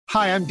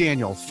Hi, I'm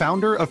Daniel,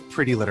 founder of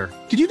Pretty Litter.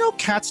 Did you know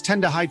cats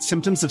tend to hide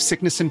symptoms of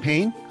sickness and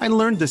pain? I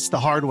learned this the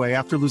hard way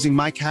after losing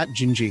my cat,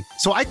 Gingy.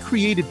 So I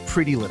created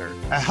Pretty Litter,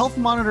 a health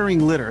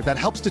monitoring litter that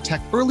helps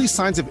detect early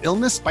signs of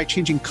illness by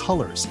changing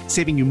colors,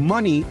 saving you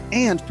money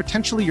and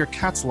potentially your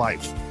cat's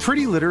life.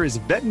 Pretty Litter is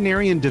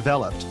veterinarian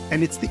developed,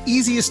 and it's the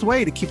easiest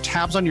way to keep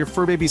tabs on your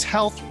fur baby's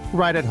health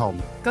right at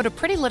home. Go to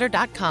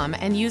prettylitter.com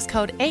and use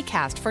code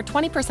ACAST for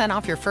 20%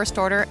 off your first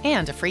order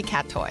and a free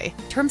cat toy.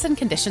 Terms and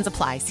conditions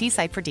apply. See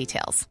site for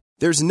details.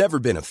 There's never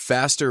been a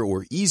faster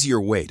or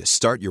easier way to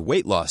start your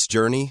weight loss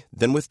journey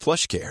than with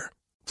PlushCare.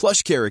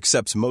 PlushCare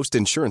accepts most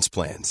insurance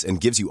plans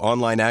and gives you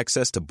online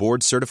access to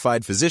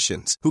board-certified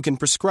physicians who can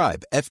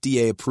prescribe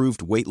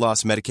FDA-approved weight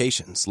loss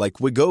medications like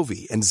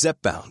Wegovy and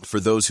Zepbound for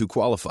those who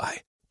qualify.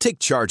 Take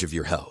charge of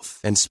your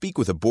health and speak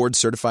with a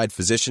board-certified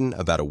physician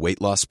about a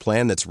weight loss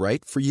plan that's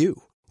right for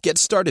you. Get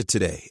started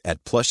today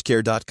at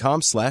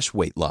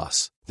plushcare.com/weight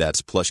loss.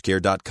 That's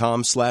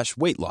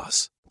plushcare.com/weight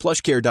loss.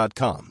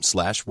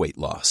 plushcare.com/weight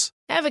loss.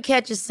 Ever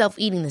catch yourself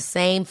eating the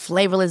same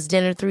flavorless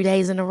dinner 3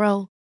 days in a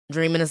row?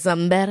 Dreaming of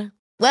something better?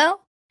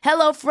 Well,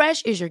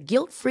 HelloFresh is your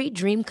guilt-free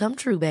dream come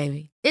true,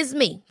 baby. It's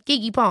me,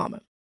 Keke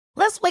Palmer.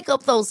 Let's wake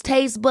up those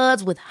taste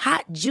buds with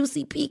hot,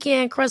 juicy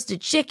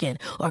pecan-crusted chicken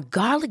or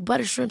garlic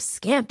butter shrimp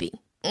scampi.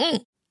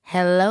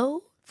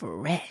 Hello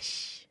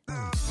Fresh.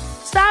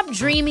 Stop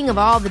dreaming of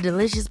all the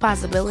delicious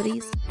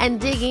possibilities and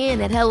dig in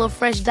at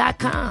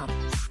HelloFresh.com.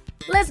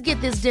 Let's get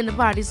this dinner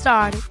party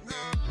started.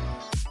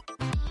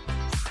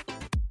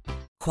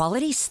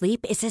 Quality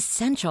sleep is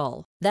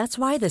essential. That's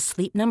why the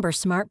Sleep Number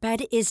Smart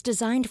Bed is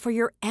designed for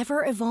your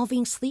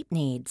ever-evolving sleep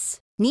needs.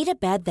 Need a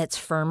bed that's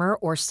firmer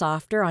or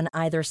softer on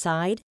either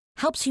side?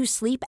 Helps you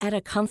sleep at a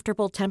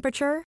comfortable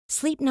temperature?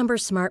 Sleep Number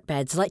Smart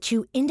Beds let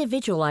you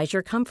individualize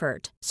your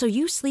comfort, so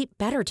you sleep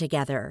better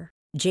together.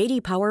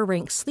 J.D. Power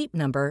ranks Sleep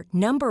Number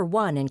number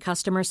 1 in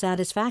customer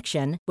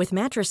satisfaction with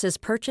mattresses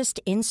purchased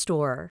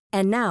in-store.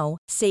 And now,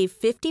 save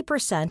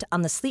 50%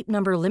 on the Sleep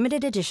Number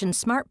Limited Edition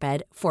Smart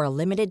Bed for a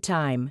limited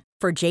time.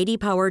 For J.D.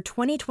 Power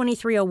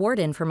 2023 award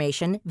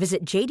information,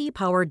 visit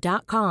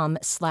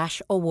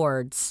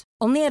jdpower.com/awards.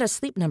 Only at a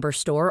Sleep Number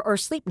store or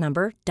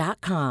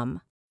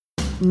sleepnumber.com.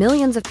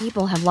 Millions of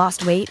people have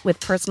lost weight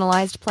with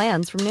personalized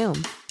plans from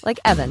Noom.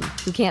 Like Evan,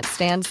 who can't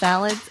stand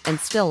salads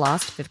and still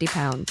lost 50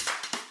 pounds.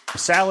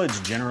 Salads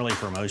generally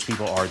for most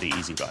people are the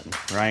easy button,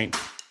 right?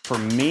 For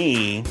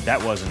me,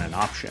 that wasn't an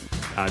option.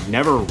 I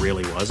never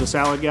really was a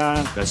salad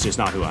guy. That's just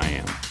not who I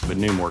am. But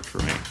Noom worked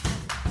for me.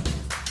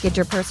 Get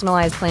your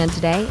personalized plan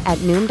today at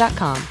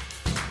Noom.com.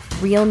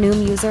 Real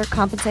Noom user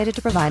compensated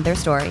to provide their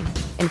story.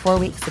 In 4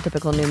 weeks, the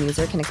typical Noom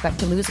user can expect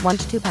to lose 1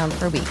 to 2 pounds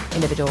per week.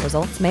 Individual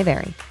results may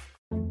vary.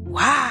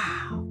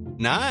 Wow.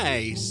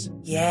 Nice.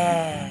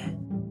 Yeah.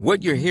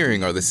 What you're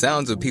hearing are the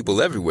sounds of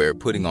people everywhere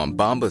putting on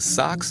Bombas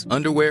socks,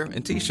 underwear,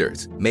 and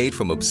T-shirts made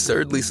from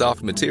absurdly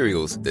soft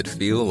materials that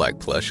feel like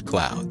plush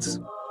clouds.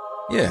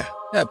 Yeah,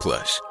 that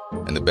plush.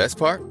 And the best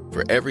part?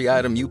 For every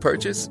item you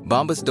purchase,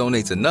 Bombas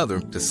donates another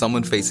to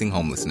someone facing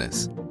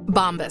homelessness.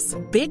 Bombas.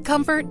 Big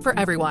comfort for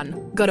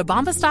everyone. Go to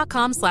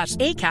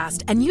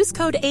bombas.com/ACAST and use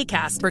code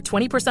ACAST for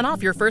 20%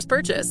 off your first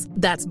purchase.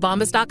 That's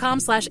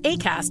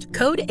bombas.com/ACAST.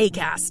 Code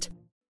ACAST.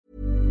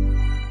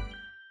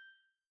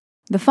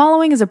 The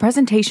following is a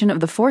presentation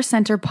of the Force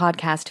Center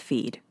podcast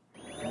feed.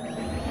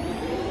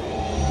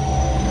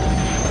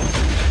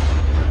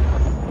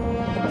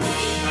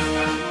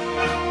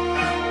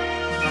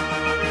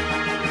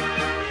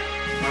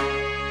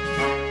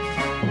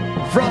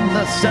 From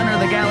the center of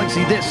the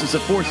galaxy, this is the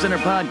Force Center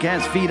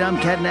podcast feed. I'm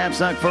Ken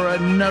Knapsack for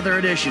another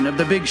edition of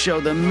The Big Show,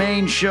 the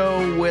main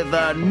show with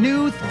a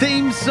new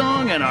theme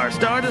song and our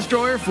Star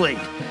Destroyer fleet.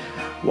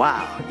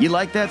 Wow, you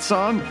like that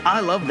song? I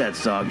love that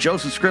song.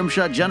 Joseph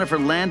Scrimshaw, Jennifer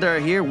Landa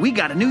are here. We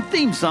got a new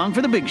theme song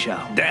for The Big Show.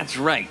 That's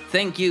right.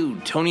 Thank you,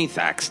 Tony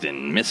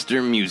Thaxton,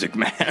 Mr. Music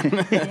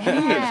Man.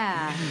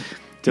 Yeah.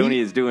 Tony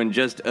is doing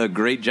just a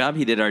great job.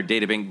 He did our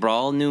Databank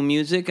Brawl new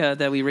music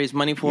that we raised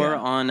money for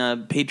on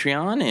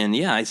Patreon. And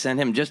yeah, I sent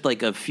him just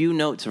like a few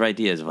notes of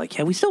ideas of like,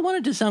 yeah, we still want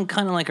it to sound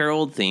kind of like our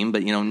old theme,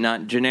 but, you know,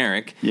 not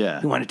generic.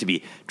 Yeah. We want it to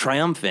be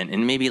triumphant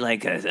and maybe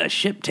like a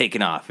ship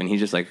taking off. And he's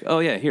just like, oh,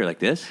 yeah, here, like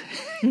this.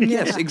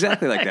 Yes,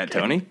 exactly like that,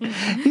 Tony.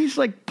 He's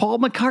like Paul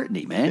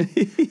McCartney, man.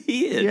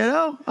 He is. You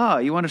know? Oh,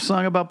 you want a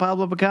song about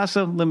Pablo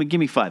Picasso? Give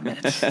me 5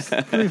 minutes.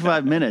 Give me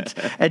 5 minutes.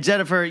 And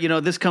Jennifer, you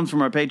know, this comes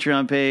from our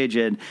Patreon page,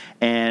 and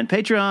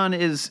Patreon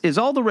is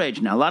all the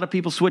rage now. A lot of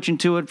people switching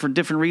to it for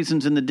different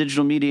reasons in the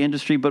digital media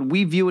industry, but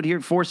we view it here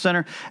at Force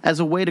Center as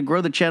a way to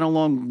grow the channel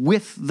along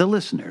with the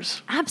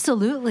listeners.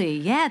 Absolutely.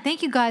 Yeah,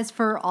 thank you guys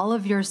for all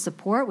of your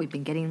support. We've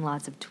been getting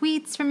lots of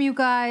tweets from you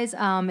guys.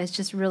 It's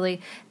just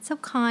really so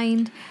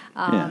kind.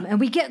 And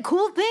we get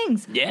cool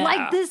things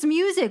like this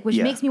music, which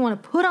makes me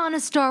want to put on a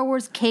Star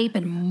Wars cape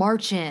and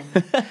march in.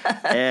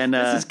 And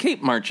this is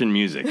cape marching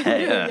music.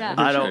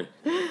 I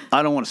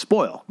don't want to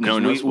spoil. No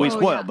we spoil.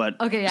 spoil, but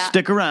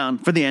stick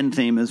around for the end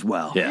theme as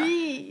well. Yeah.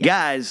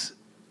 Guys,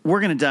 we're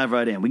going to dive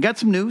right in. We got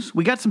some news.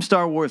 We got some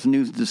Star Wars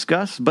news to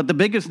discuss, but the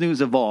biggest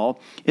news of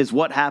all is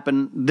what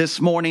happened this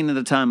morning at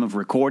the time of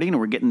recording, and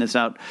we're getting this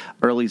out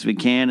early as we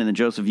can. And then,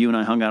 Joseph, you and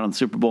I hung out on the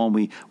Super Bowl, and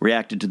we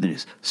reacted to the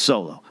news.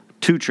 Solo,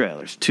 2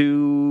 trailers,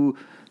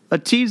 a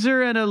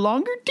teaser and a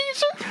longer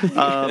teaser.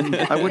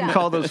 I wouldn't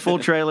call those full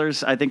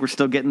trailers. I think we're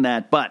still getting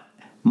that, but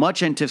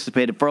much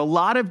anticipated for a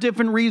lot of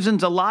different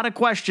reasons, a lot of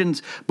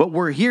questions, but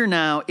we're here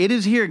now. It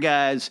is here,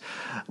 guys.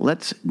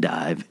 Let's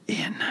dive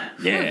in.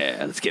 Yeah,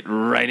 let's get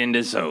right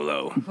into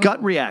Solo.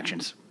 Gut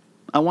reactions.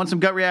 I want some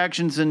gut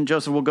reactions, and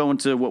Joseph will go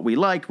into what we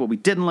liked, what we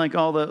didn't like,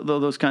 all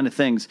those kind of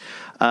things.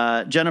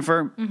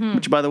 Jennifer,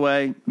 which, by the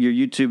way, your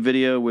YouTube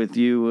video with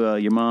you,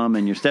 your mom,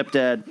 and your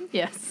stepdad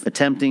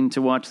attempting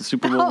to watch the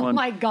Super Bowl one. Oh,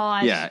 my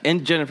gosh. Yeah,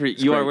 and Jennifer,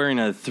 you are wearing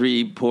a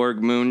 3 Porg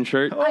Moon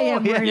shirt. I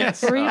am wearing a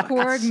 3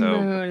 Porg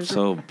Moon.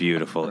 So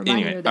beautiful.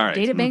 Anyway, all right.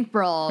 Databank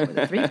Brawl with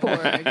the 3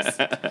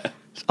 Porgs.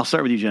 I'll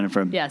start with you,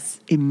 Jennifer.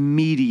 Yes.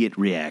 Immediate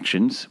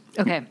reactions.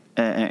 Okay.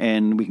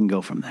 And we can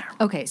go from there.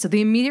 Okay, so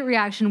the immediate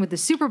reaction with the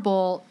Super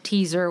Bowl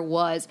teaser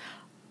was,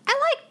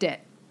 I liked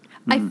it.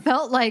 I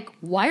felt like,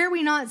 why are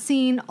we not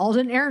seeing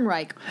Alden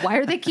Ehrenreich? Why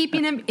are they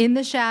keeping him in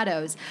the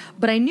shadows?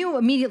 But I knew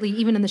immediately,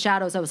 even in the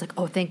shadows, I was like,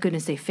 oh, thank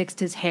goodness they fixed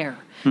his hair.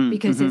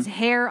 Because his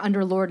hair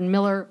under Lord and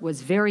Miller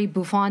was very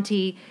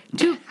bouffanty,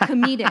 too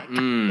comedic.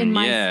 in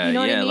my, you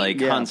know what I mean?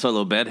 Like Han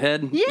Solo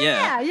bedhead?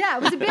 Yeah,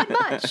 it was a bit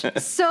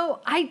much.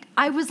 So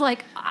I was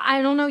like,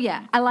 I don't know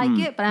yet. I like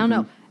it, but I don't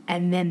know.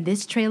 And then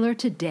this trailer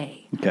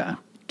today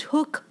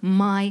took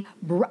my...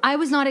 I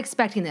was not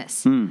expecting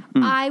this.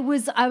 I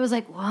was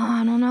like, well,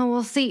 I don't know.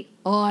 We'll see.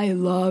 I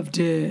loved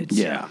it.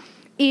 Yeah.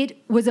 It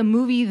was a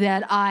movie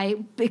that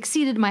I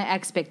exceeded my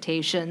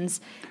expectations.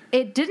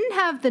 It didn't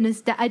have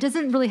it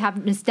doesn't really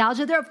have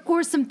nostalgia. There are, of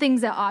course, some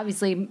things that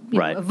obviously you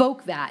know,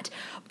 evoke that.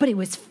 But it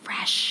was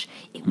fresh.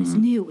 It was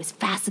new. It was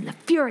Fast and the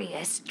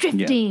Furious,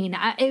 drifting.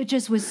 It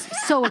just was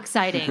so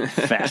exciting.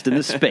 Fast and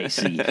the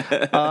spacey.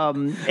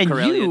 And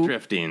Corellian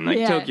drifting,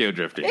 like Tokyo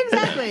drifting.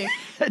 Exactly.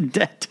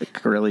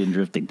 Corellian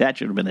drifting. That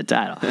should have been the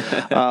title.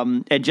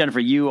 And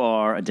Jennifer, you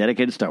are a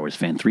dedicated Star Wars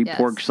fan. 3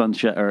 Porg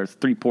sunshine or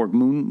 3 Porg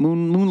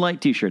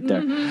moonlight T-shirt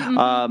there.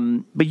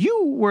 But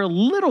you were a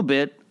little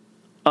bit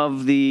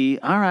of the,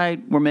 all right,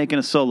 we're making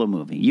a Solo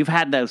movie. You've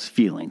had those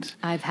feelings.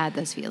 I've had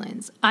those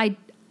feelings.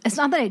 It's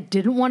not that I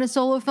didn't want a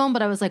Solo film,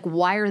 but I was like,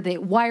 why are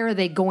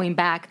they going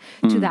back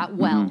to that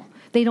well?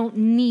 They don't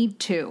need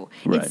to.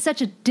 Right. It's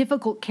such a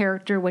difficult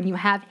character when you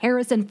have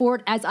Harrison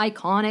Ford as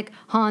iconic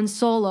Han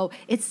Solo.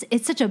 It's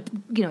such a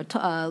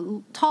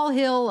tall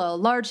hill, a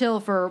large hill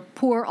for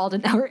poor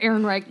Alden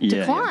Ehrenreich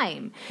to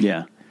climb.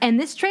 Yeah. And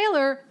this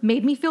trailer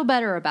made me feel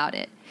better about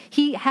it.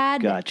 He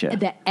had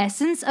the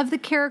essence of the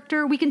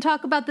character. We can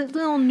talk about the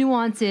little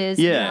nuances.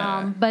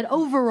 But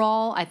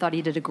overall, I thought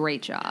he did a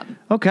great job.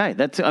 Okay.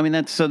 That's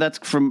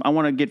from, I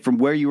want to get from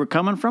where you were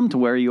coming from to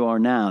where you are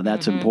now.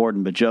 That's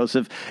important. But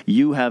Joseph,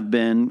 you have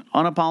been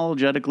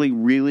unapologetically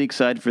really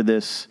excited for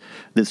this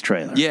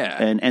trailer. Yeah.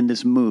 And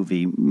this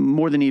movie,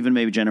 more than even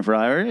maybe Jennifer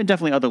I, or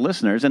definitely other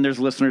listeners. And there's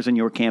listeners in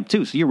your camp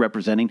too. So you're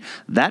representing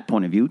that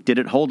point of view. Did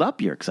it hold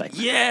up your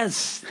excitement?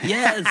 Yes.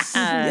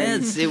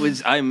 It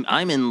was,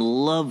 I'm in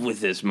love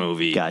with this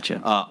movie.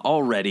 Gotcha.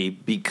 Already,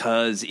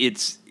 because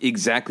it's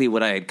exactly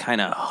what I had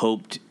kind of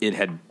hoped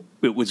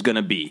it was going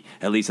to be.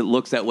 At least it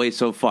looks that way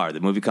so far.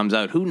 The movie comes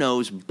out, who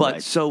knows?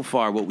 But so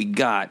far, what we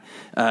got,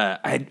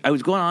 I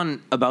was going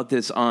on about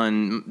this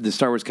on the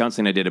Star Wars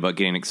counseling I did about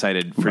getting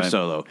excited for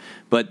Solo.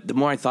 But the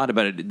more I thought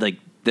about it, like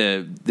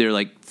they're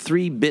like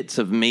 3 bits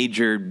of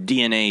major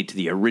DNA to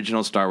the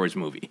original Star Wars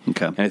movie.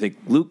 Okay. And I think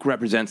Luke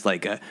represents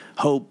like a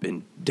hope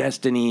and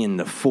destiny and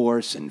the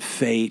Force and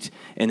fate.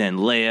 And then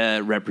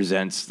Leia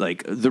represents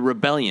like the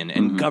rebellion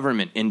and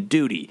government and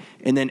duty.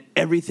 And then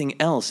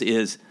everything else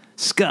is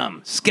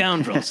scum,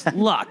 scoundrels,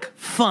 luck,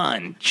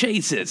 fun,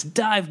 chases,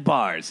 dive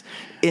bars.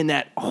 In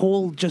that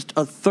whole, just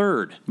a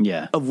third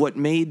of what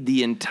made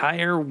the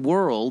entire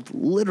world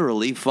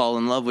literally fall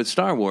in love with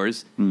Star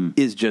Wars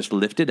is just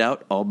lifted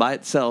out all by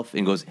itself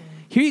and goes,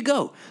 here you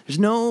go. There's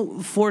no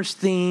Force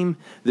theme.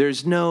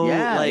 There's no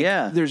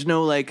there's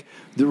no like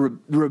the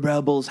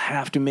rebels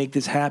have to make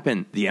this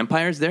happen. The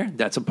Empire's there.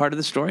 That's a part of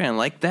the story. I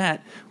like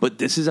that. But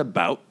this is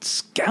about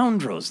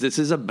scoundrels. This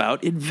is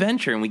about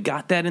adventure. And we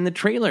got that in the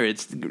trailer.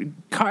 It's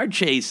car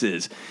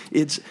chases.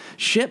 It's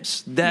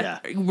ships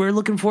that we're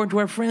looking forward to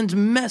our friends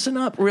messing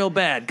up real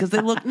bad because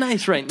they look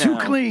nice right now.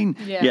 Too clean.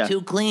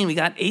 Too clean. We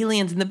got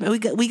aliens in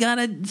the... We got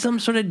some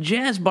sort of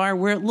jazz bar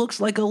where it looks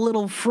like a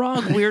little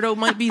frog weirdo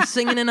might be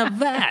singing in a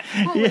vat.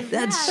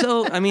 That's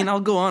so... I mean, I'll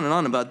go on and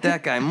on about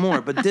that guy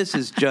more, but this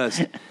is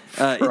just...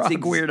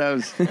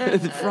 weirdos.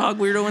 The frog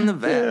weirdo in the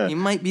vat. He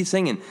might be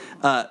singing.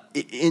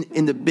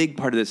 In the big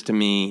part of this to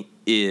me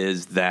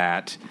is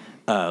that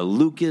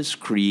Lucas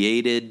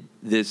created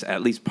this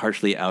at least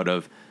partially out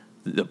of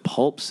the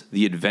pulps,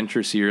 the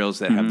adventure serials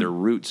that have their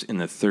roots in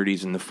the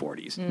 30s and the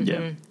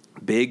 40s.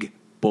 Big,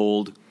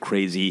 bold,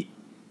 crazy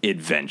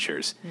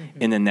adventures.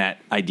 And then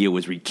that idea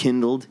was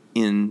rekindled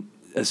in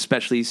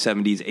especially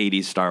 70s,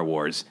 80s Star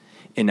Wars.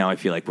 And now I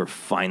feel like we're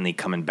finally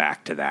coming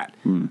back to that.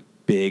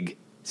 Big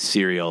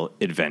serial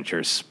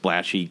adventure,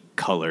 splashy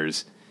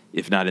colors,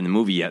 if not in the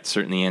movie yet,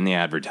 certainly in the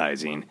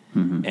advertising,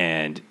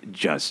 and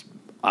just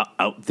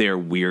out there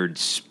weird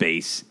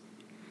space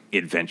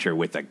adventure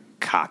with a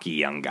cocky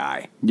young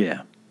guy.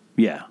 Yeah.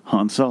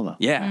 Han Solo.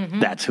 Yeah.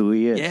 That's who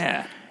he is.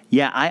 Yeah.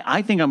 Yeah,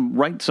 I think I'm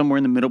right somewhere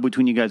in the middle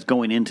between you guys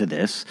going into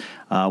this,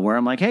 where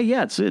I'm like, hey,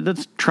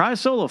 let's try a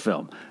solo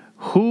film.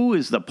 Who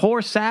is the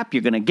poor sap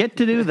you're going to get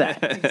to do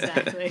that?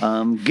 Exactly.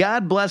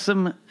 God bless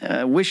him.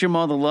 Wish him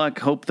all the luck.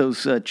 Hope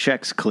those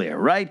checks clear,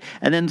 right?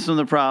 And then some of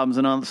the problems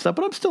and all the stuff.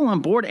 But I'm still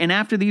on board. And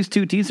after these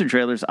 2 teaser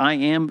trailers, I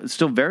am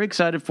still very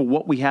excited for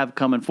what we have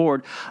coming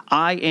forward.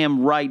 I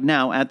am right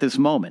now at this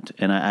moment,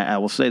 and I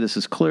will say this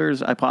as clear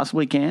as I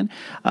possibly can.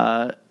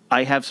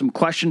 I have some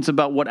questions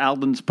about what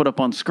Alden's put up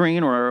on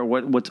screen or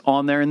what's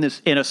on there in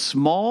a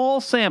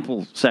small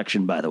sample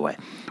section, by the way.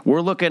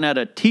 We're looking at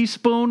a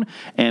teaspoon,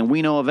 and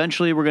we know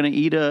eventually we're going to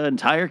eat an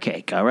entire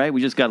cake, all right?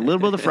 We just got a little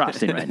bit of the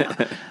frosting right now.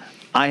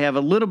 I have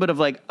a little bit of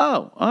like,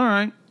 oh, all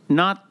right,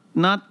 not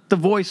the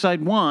voice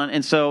I'd want,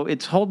 and so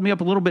it's holding me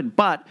up a little bit,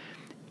 but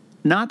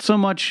not so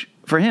much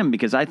for him,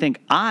 because I think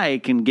I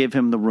can give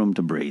him the room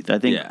to breathe. I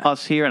think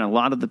us here and a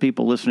lot of the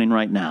people listening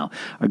right now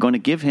are going to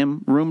give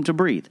him room to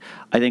breathe.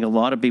 I think a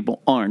lot of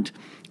people aren't,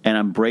 and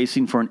I'm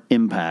bracing for an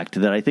impact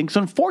that I think is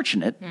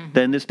unfortunate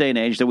that in this day and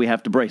age that we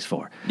have to brace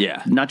for.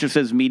 Yeah. Not just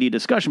as media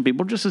discussion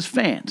people, just as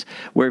fans,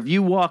 where if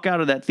you walk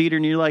out of that theater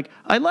and you're like,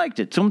 I liked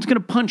it, someone's going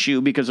to punch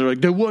you because they're like,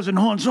 there wasn't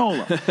Han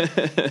Solo.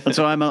 And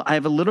so I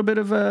have a little bit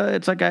of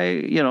it's like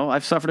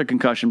I've suffered a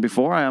concussion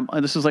before.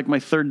 This is like my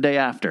 3rd day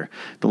after.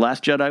 The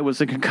Last Jedi was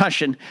a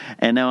concussion,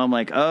 and now I'm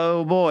like,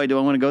 oh boy, do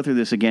I want to go through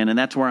this again? And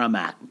that's where I'm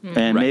at.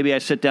 And maybe I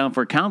sit down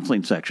for a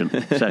counseling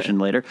session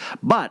later.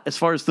 But as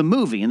far as the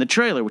movie and the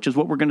trailer, which is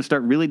what we're going to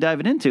start really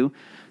diving into,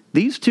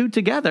 these 2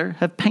 together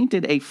have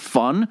painted a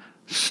fun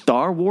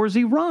Star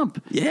Wars-y romp.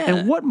 Yeah.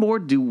 And what more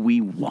do we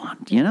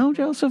want?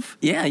 Joseph?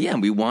 Yeah.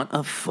 We want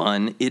a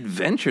fun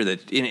adventure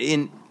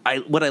that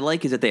what I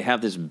like is that they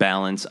have this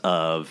balance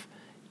of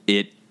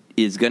it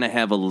is going to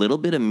have a little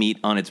bit of meat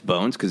on its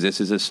bones, because this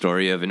is a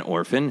story of an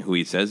orphan who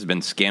he says has been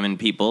scamming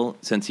people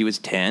since he was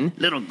 10.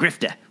 Little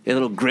grifter. A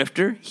little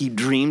grifter. He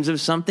dreams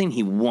of something.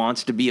 He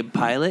wants to be a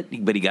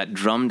pilot, but he got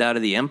drummed out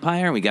of the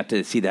Empire, and we got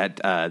to see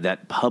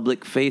that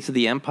public face of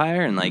the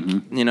Empire, and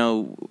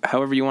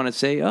however you want to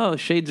say, oh,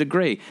 shades of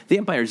gray. The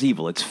Empire's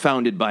evil. It's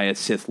founded by a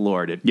Sith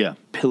Lord. It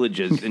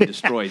pillages and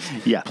destroys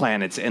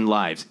planets and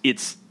lives.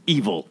 It's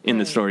evil in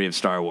the story of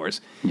Star Wars.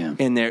 Yeah.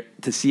 And there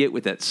to see it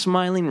with that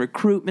smiling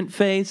recruitment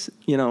face,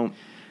 so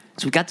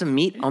we got to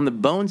meet on the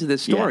bones of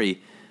this story. Yeah.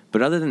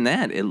 But other than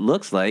that, it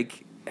looks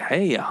like,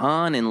 hey,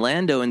 Han and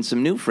Lando and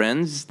some new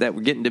friends that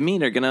we're getting to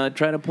meet are going to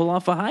try to pull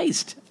off a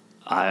heist.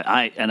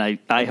 I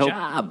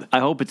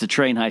hope it's a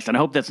train heist, and I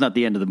hope that's not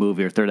the end of the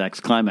movie or third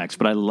act climax,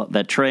 but I love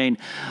that train,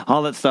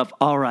 all that stuff.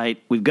 All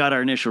right, we've got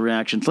our initial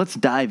reactions. Let's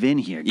dive in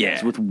here,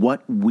 guys, with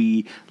what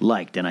we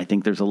liked, and I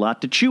think there's a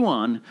lot to chew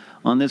on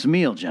this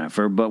meal,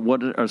 Jennifer, but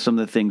what are some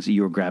of the things that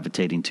you're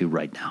gravitating to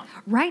right now?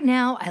 Right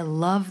now, I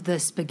love the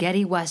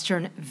spaghetti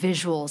western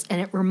visuals, and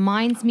it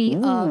reminds me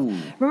of,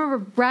 remember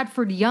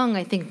Bradford Young,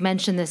 I think,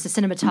 mentioned this, the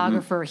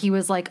cinematographer. He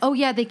was like, oh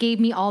yeah, they gave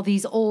me all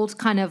these old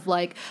kind of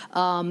like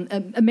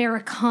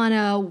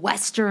Americana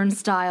Western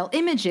style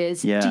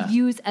images to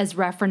use as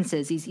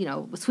references, these,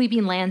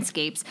 sweeping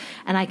landscapes.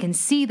 And I can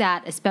see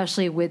that,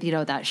 especially with,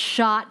 that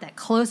shot, that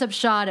close-up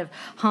shot of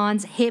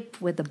Han's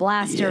hip with the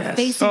blaster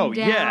facing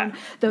down.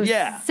 Those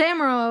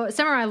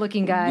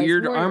samurai-looking guys.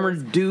 Weird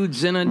armored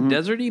dudes in a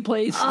deserty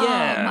place. Oh,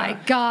 my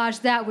gosh.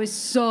 That was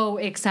so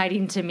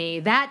exciting to me.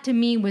 That, to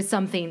me, was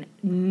something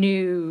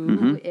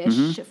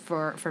new-ish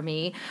for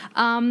me.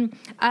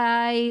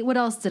 What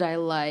else did I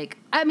like?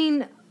 I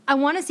mean, I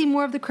want to see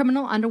more of the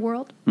criminal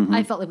underworld.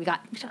 I felt like we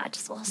got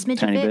just a little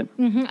smidge of it.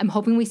 I'm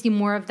hoping we see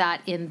more of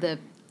that in the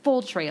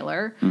full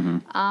trailer.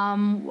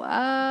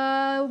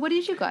 What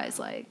did you guys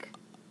like?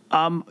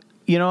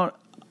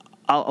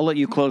 I'll let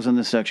you close on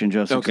this section,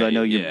 Joseph, because I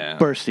know you're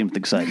bursting with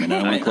excitement.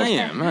 I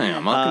am.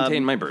 I'll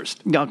contain my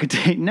burst. Don't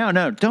contain no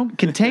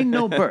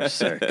burst,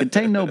 sir.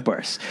 Contain no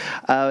burst.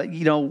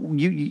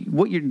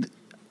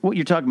 What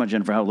you're talking about,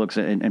 Jennifer, how it looks,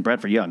 and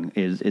Bradford Young,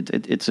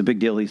 it's a big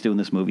deal. He's doing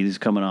this movie. He's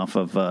coming off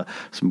of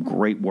some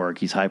great work.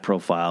 He's high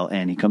profile,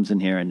 and he comes in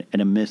here, and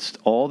amidst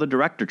all the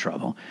director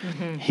trouble,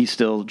 he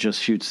still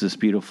just shoots this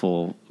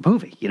beautiful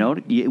movie.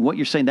 What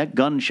you're saying, that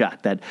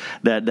gunshot, that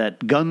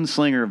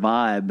gunslinger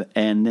vibe,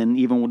 and then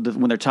even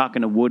when they're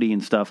talking to Woody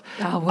and stuff,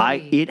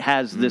 it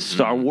has this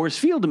Star Wars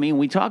feel to me. And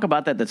we talk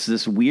about that. That's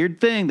this weird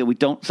thing that we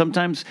don't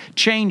sometimes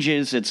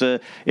changes. It's a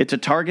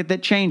target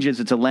that changes.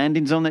 It's a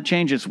landing zone that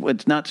changes.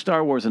 It's not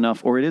Star Wars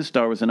enough, or it is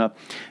Star Wars enough.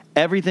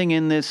 Everything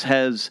in this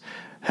has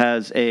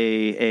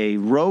a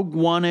Rogue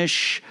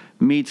One-ish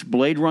meets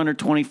Blade Runner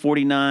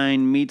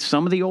 2049 meets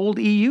some of the old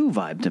EU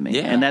vibe to me.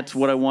 And that's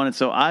what I wanted.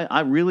 So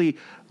I really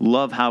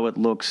love how it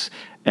looks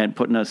and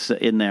putting us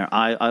in there.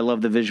 I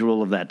love the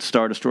visual of that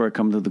Star Destroyer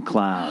coming through the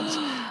clouds.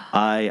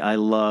 I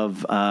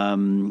love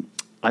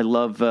I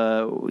love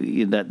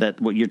that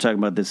what you're talking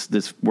about,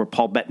 this where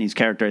Paul Bettany's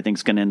character, I think,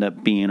 is going to end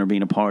up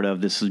being a part of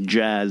this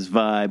jazz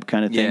vibe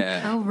kind of thing.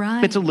 Yeah. Oh,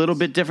 right. It's a little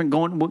bit different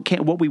going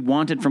what we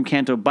wanted from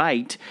Canto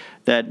Bight.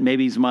 That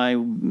maybe is my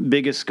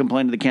biggest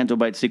complaint of the Canto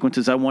Bight sequence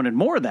is I wanted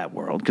more of that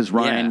world because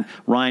Ryan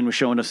was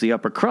showing us the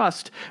upper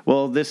crust.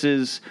 Well, this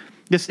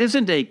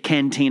isn't a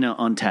cantina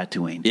on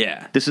Tatooine.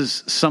 Yeah. This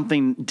is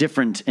something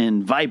different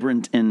and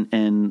vibrant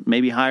and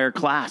maybe higher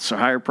class or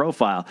higher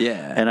profile.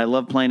 Yeah. And I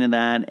love playing in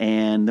that.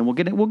 And then we'll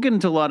get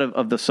into a lot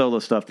of the solo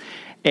stuff.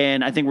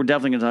 And I think we're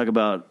definitely going to talk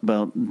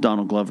about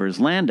Donald Glover's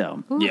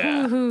Lando.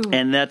 Yeah.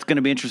 And that's going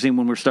to be interesting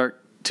when we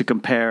start to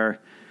compare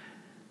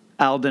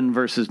Alden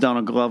versus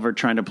Donald Glover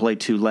trying to play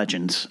two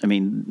legends. I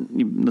mean,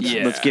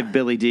 let's give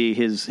Billy D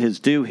his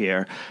due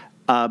here.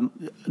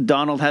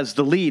 Donald has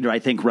the lead, I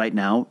think, right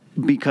now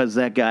because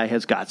that guy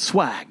has got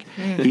swag.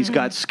 Mm-hmm. He's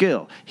got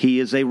skill. He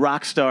is a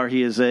rock star.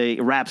 He is a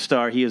rap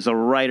star. He is a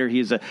writer. He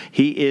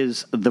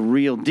is the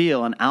real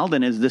deal. And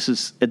Alden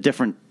is a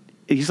different.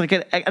 He's like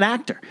an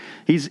actor.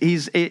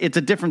 It's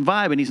a different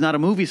vibe, and he's not a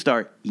movie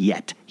star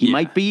yet. He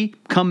might be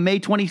come May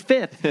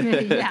 25th.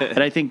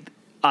 And I think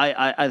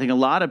a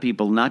lot of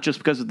people, not just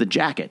because of the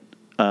jacket.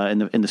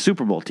 In the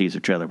Super Bowl teaser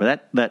trailer,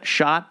 but that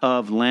shot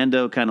of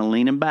Lando kind of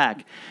leaning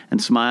back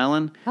and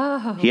smiling,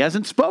 he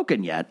hasn't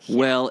spoken yet.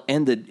 Well,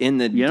 and in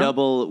the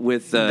double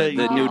with the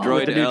new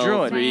droid,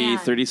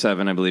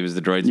 L337, I believe is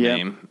the droid's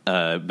name.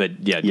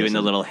 But doing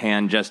the little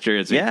hand gesture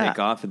as they take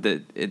off at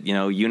the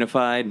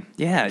unified.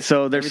 Yeah.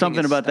 So there's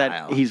something about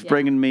that. He's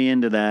bringing me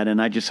into that,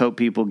 and I just hope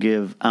people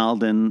give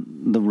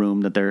Alden the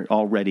room that they're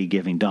already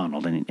giving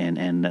Donald,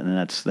 and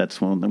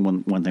that's one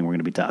thing we're going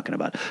to be talking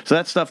about. So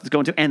that stuff is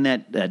going to, and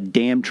that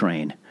damn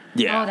train.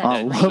 Yeah.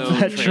 I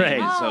love that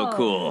train. It's so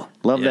cool.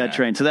 Love that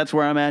train. So that's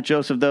where I'm at,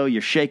 Joseph, though.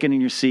 You're shaking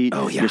in your seat.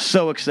 Oh, yeah. You're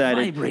so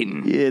excited.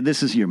 Vibrating. Yeah,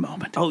 this is your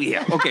moment. Oh,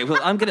 yeah. Okay,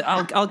 well,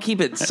 I'll keep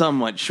it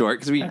somewhat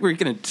short because we're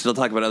going to still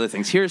talk about other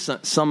things. Here's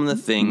some of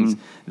the things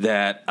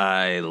that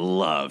I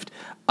loved.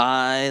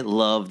 I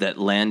love that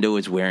Lando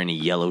is wearing a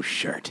yellow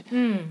shirt.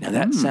 Now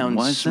that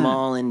sounds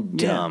small and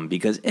dumb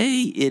because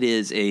it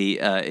is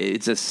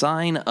it's a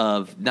sign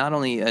of not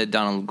only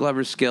Donald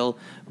Glover's skill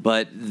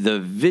but the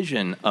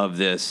vision of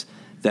this.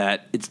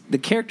 That it's the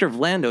character of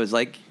Lando is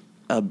like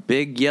a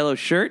big yellow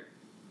shirt.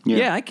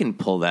 Yeah, I can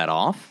pull that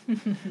off.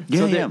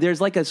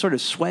 There's like a sort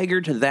of swagger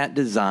to that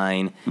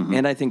design,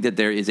 and I think that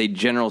there is a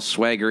general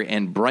swagger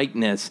and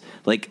brightness.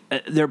 Like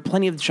there are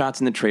plenty of shots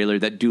in the trailer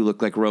that do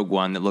look like Rogue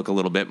One that look a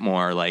little bit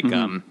more like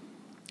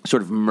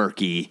sort of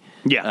murky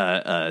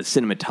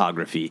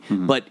cinematography.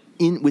 But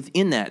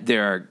within that,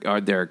 there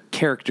are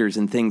characters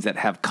and things that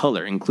have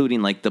color,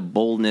 including like the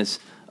boldness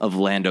of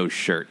Lando's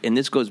shirt. And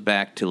this goes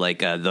back to like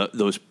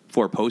those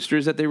 4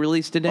 posters that they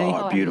released today.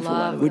 Oh,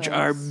 beautiful. Which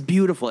are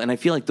beautiful. And I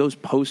feel like those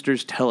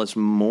posters tell us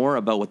more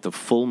about what the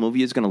full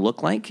movie is going to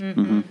look like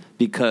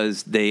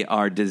because they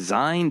are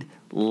designed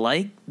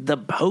like the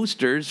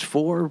posters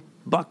for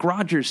Buck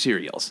Rogers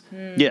serials.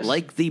 Yes.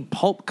 Like the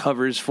pulp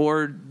covers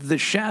for The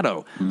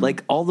Shadow.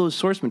 Like all those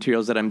source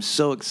materials that I'm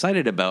so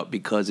excited about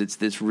because it's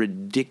this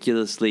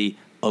ridiculously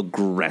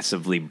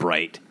aggressively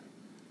bright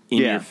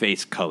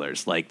in-your-face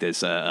colors, like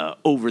this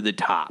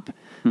over-the-top,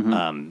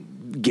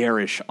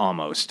 garish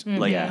almost,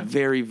 like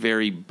very,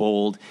 very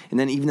bold. And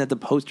then even that the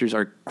posters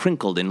are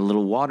crinkled and a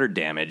little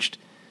water-damaged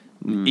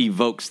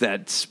evokes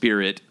that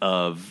spirit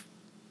of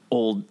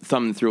old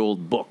thumbing through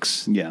old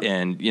books. Yeah.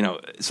 And,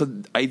 so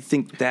I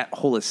think that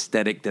whole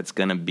aesthetic that's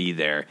going to be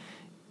there,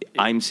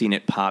 I'm seeing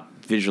it pop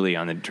visually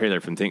on the trailer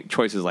from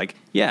choices like,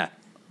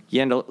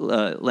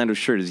 Lando's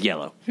shirt is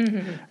yellow.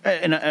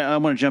 And I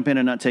want to jump in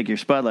and not take your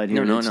spotlight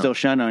here. No. Still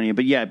shine on you.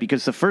 But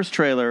because the first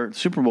trailer,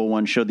 Super Bowl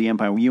one, showed the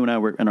Empire. You and I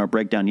were in our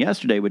breakdown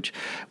yesterday, which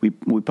we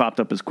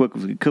popped up as quick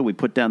as we could. We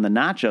put down the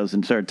nachos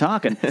and started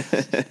talking.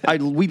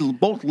 We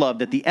both love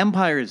that the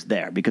Empire is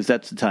there because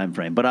that's the time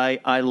frame. But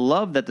I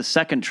love that the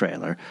second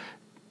trailer,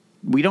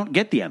 we don't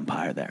get the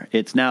Empire there.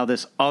 It's now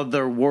this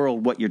other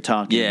world, what you're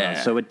talking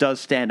about. So it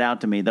does stand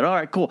out to me that, all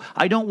right, cool.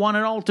 I don't want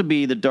it all to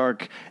be the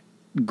dark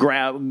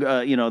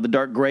the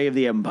dark gray of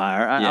the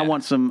Empire. I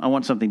want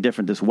something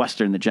different. This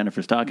Western that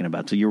Jennifer's talking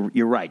about. So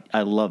you're right.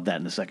 I love that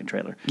in the second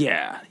trailer.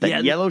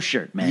 That yellow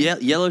shirt, man.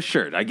 Yellow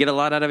shirt. I get a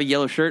lot out of a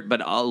yellow shirt,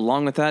 but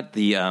along with that,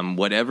 the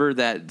whatever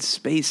that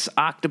space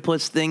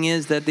octopus thing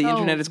is that the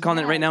internet is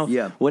calling it right now.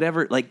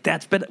 Whatever. Like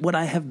that's been what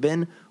I have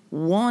been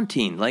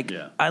wanting. Like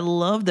I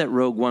love that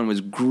Rogue One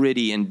was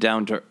gritty and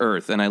down to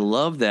earth, and I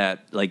love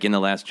that like in The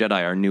Last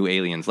Jedi, our new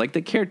aliens, like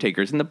the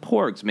caretakers and the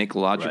Porgs, make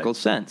logical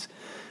sense.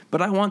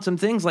 But I want some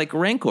things like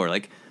Rancor.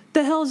 Like,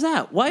 the hell is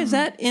that? Why is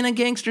that in a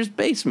gangster's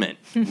basement?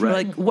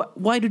 Like,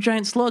 why do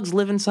giant slugs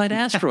live inside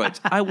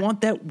asteroids? I want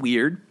that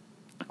weird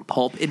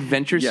pulp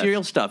adventure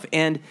serial stuff.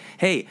 And,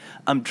 hey,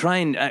 I'm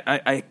trying...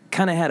 I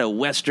kind of had a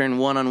Western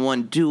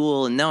one-on-one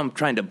duel, and now I'm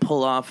trying to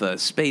pull off a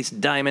space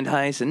diamond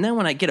heist. And then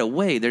when I get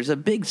away, there's a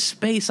big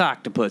space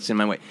octopus in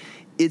my way.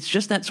 It's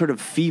just that sort of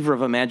fever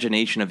of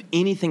imagination of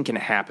anything can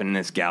happen in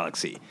this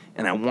galaxy.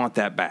 And I want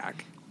that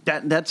back.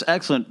 That's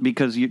excellent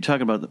because you're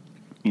talking about...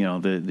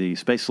 the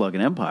Space Slug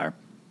and Empire.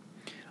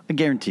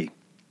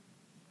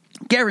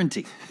 I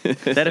guarantee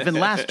that if in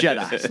Last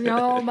Jedi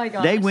oh my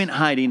gosh, they went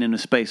hiding in a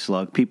space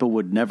slug, people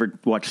would never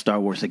watch Star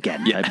Wars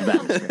again. Type of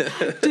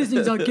atmosphere.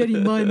 Disney's not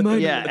getting my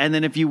money. Yeah, and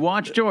then if you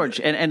watch George,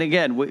 and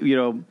again,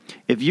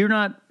 if you're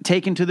not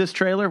taken to this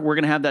trailer, we're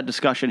going to have that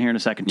discussion here in a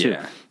second too.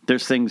 Yeah.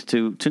 There's things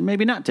to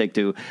maybe not take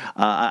to.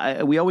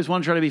 We always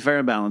want to try to be fair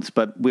and balanced,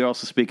 but we're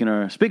also speaking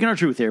our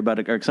truth here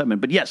about our excitement.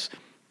 But yes.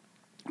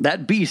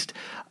 That beast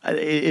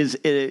goes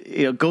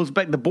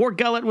back. The Borg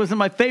Gullet wasn't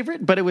my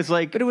favorite, but it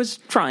was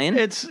trying.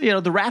 It's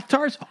the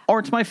Rathtars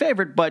aren't my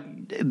favorite, but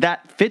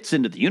that fits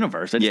into the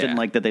universe. I just didn't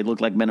like that they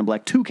look like Men in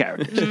Black 2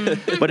 characters,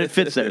 but it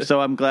fits there. So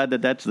I'm glad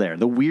that that's there.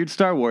 The weird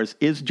Star Wars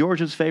is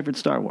George's favorite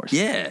Star Wars.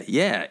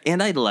 Yeah,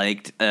 and I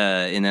liked,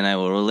 and then I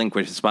will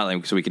relinquish the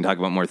spotlight so we can talk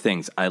about more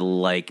things. I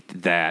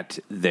liked that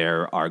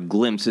there are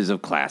glimpses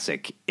of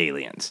classic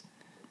aliens.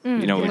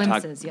 We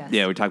talk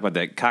about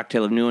that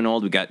cocktail of new and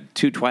old. We got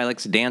two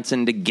Twi'leks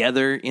dancing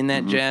together in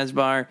that jazz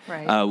bar.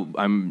 Right.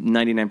 I'm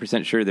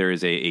 99% sure there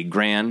is a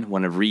Gran,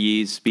 one of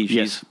Rii's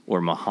species,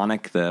 or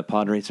Mahonic, the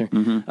pod racer,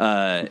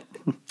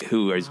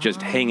 who is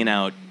just hanging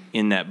out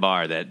in that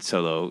bar that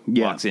Solo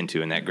walks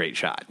into in that great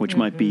shot. Which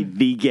might be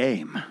the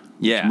game.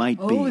 Yeah. Might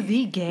be. Oh,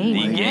 the game.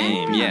 The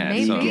game, yeah.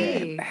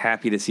 Maybe. So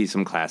happy to see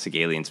some classic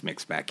aliens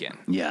mixed back in.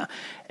 Yeah.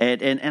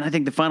 And I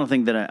think the final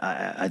thing that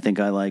I think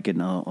I like,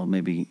 and I'll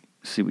maybe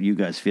see what you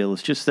guys feel,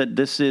 is just that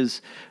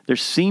there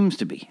seems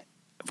to be,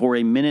 for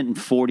a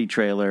 1:40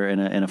 trailer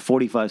and a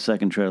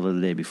 45-second trailer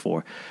the day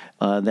before,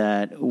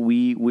 that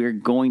we're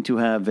going to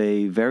have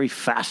a very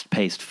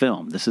fast-paced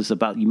film. This is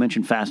about, you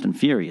mentioned Fast and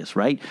Furious,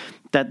 right?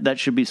 That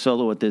should be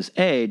Solo at this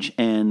age,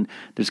 and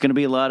there's going to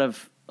be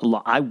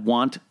I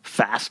want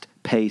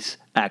fast-paced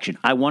action.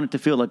 I want it to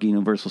feel like a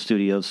Universal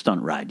Studios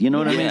stunt ride. You know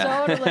what I mean?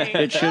 Totally.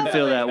 It should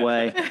feel that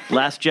way.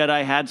 Last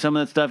Jedi had some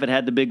of that stuff. It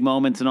had the big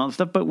moments and all that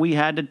stuff, but we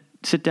had to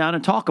sit down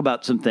and talk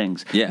about some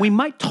things. Yeah. We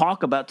might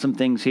talk about some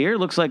things here.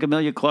 Looks like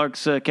Emilia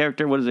Clarke's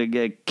character, what is it,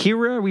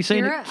 Kira? Are we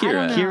saying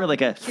Kira? Kira,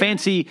 like a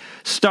fancy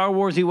Star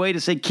Warsy way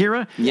to say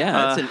Kira? Yeah,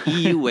 that's an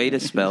EU way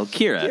to spell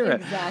Kira.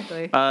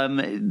 Exactly.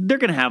 They're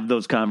going to have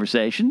those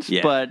conversations,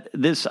 but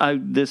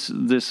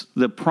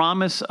the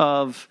promise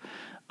of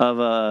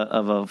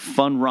a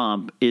fun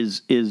romp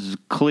is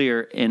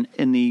clear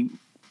in the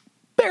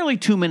barely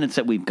 2 minutes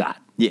that we've got.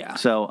 Yeah.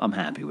 So I'm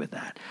happy with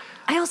that.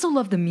 I also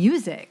love the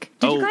music.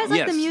 Did you guys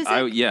like the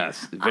music?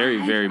 Yes,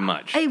 very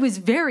much. It was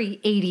very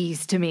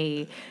 80s to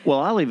me. Well,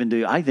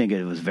 I think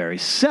it was very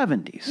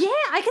 70s. Yeah,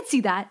 I could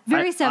see that.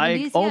 Very 70s,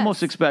 I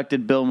almost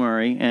expected Bill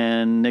Murray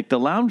and Nick the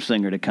Lounge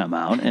Singer to come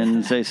out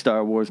and say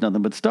Star Wars,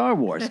 nothing but Star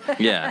Wars.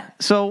 Yeah.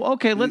 So,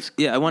 okay, let's...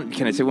 Yeah,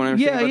 can I say one other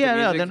thing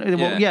about the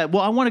music?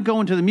 Well, I want to go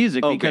into the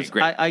music because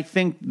great. I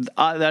think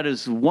that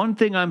is one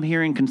thing I'm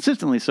hearing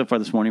consistently so far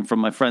this morning from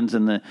my friends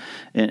in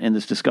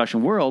this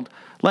discussion world.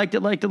 Liked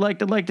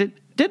it.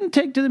 Didn't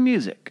take to the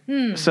music.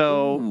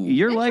 So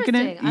you're liking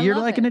it? You're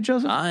liking it,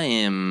 Joseph? I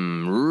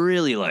am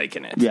really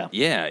liking it. Yeah.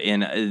 Yeah,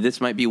 and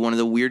this might be one of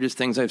the weirdest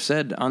things I've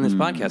said on this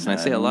podcast, and I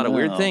say a lot of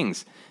weird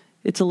things.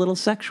 It's a little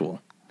sexual.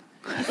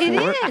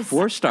 It is.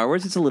 For Star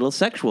Wars, it's a little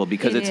sexual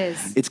because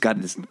it's got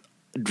this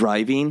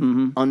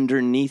driving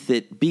underneath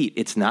it beat.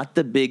 It's not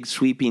the big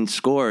sweeping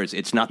scores.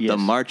 It's not the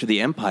March of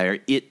the Empire.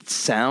 It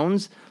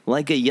sounds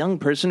like a young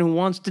person who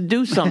wants to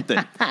do something.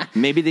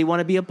 Maybe they want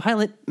to be a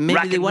pilot.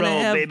 Maybe they want to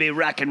have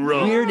rock and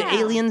roll. Weird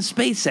alien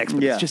space sex.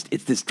 But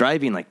it's this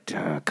driving like,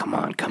 come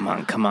on.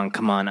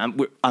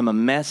 I'm a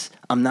mess.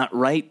 I'm not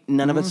right.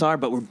 None of us are,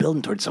 but we're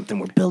building towards something.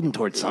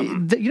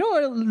 You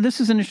know what? This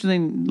is an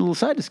interesting little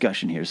side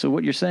discussion here. So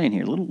what you're saying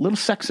here, little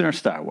sex in our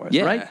Star Wars,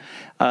 right?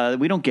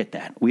 We don't get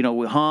that. We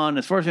know Han,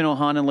 as far as we know,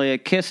 Han and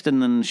Leia kissed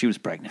and then she was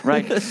pregnant,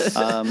 right?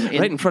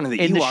 Right in front of the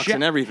Ewoks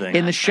and everything.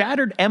 In the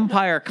Shattered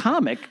Empire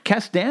comic,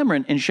 Kes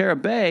Dameron and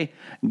Shara Bay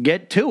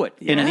get to it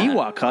in an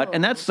Ewok hut,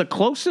 and that's the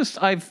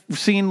closest I've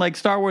seen like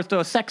Star Wars to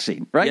a sex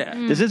scene, right?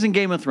 Yeah. This isn't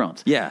Game of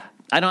Thrones. Yeah.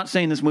 I'm not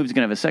saying this movie's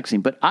going to have a sex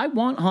scene, but I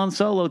want Han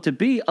Solo to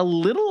be a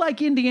little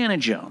like Indiana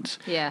Jones.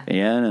 Yeah.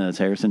 Yeah, no, it's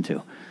Harrison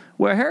too.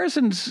 Where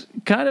Harrison's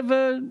kind of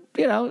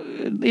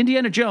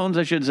Indiana Jones,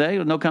 I should say.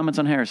 No comments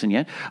on Harrison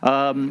yet.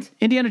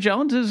 Indiana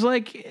Jones is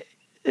like,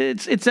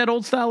 it's that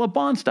old style of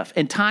Bond stuff.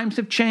 And times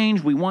have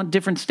changed. We want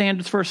different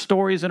standards for our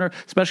stories and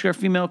especially our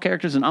female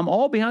characters. And I'm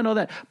all behind all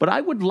that. But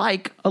I would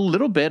like a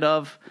little bit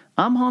of,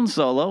 I'm Han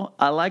Solo.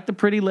 I like the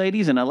pretty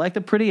ladies and I like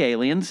the pretty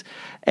aliens.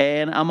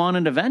 And I'm on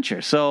an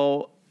adventure.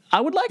 So I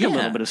would like a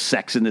little bit of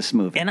sex in this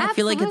movie. And I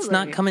feel like it's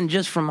not coming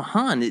just from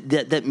Han.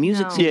 That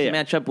music seems to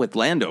match up with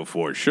Lando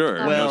for sure.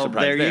 Well, no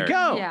surprise there you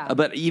go. Yeah.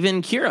 But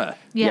even Kira.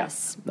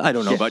 Yes. Yeah. I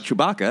don't know about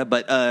Chewbacca,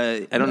 but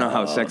I don't know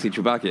how sexy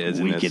Chewbacca is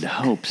in we this. could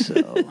hope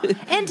so.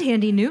 And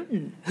Tandy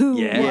Newton,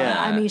 who,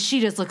 I mean,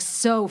 she just looks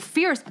so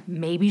fierce.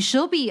 Maybe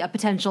she'll be a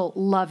potential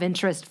love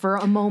interest for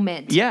a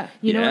moment. Yeah.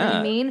 You know what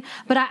I mean?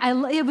 But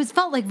it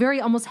felt like very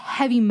almost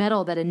heavy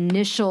metal, that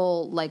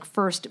initial, like,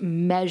 first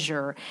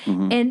measure.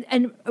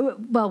 And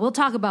we'll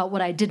talk about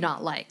what I did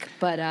not like,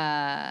 but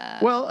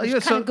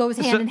which kind of goes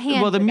hand in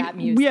hand with that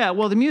music. Yeah,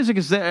 well, the music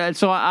is there.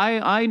 So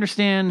I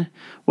understand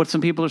what some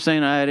people are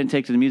saying. I didn't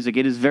take to the music.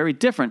 It is very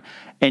different.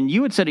 And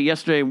you had said it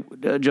yesterday,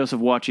 Joseph,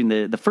 watching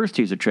the first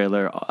teaser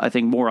trailer, I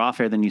think more off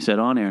air than you said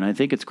on air. And I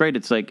think it's great.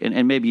 It's like,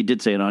 and maybe you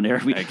did say it on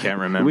air. I can't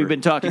remember. We've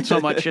been talking so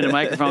much into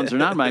microphones or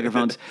not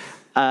microphones.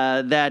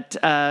 That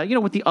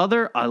with the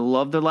other, I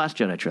love the Last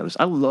Jedi trailers.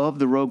 I love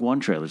the Rogue One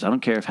trailers. I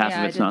don't care if half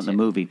of it's not in the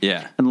movie.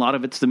 Yeah. And a lot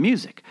of it's the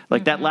music.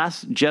 Like that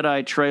Last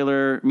Jedi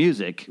trailer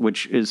music,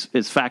 which is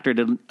factored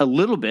in a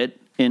little bit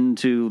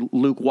into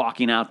Luke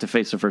walking out to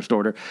face the First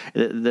Order.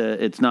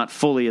 It's not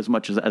fully as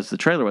much as the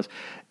trailer was.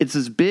 It's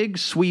this big,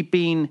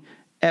 sweeping,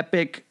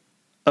 epic,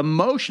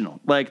 emotional.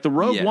 Like the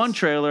Rogue One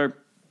trailer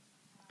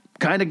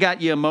kind of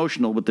got you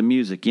emotional with the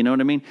music. You know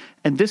what I mean?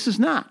 And this is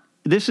not.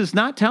 This is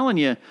not telling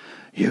you,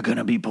 you're going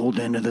to be pulled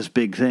into this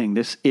big thing.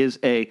 This is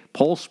a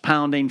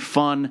pulse-pounding,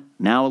 fun,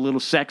 now a little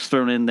sex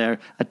thrown in there,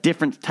 a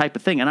different type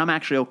of thing, and I'm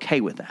actually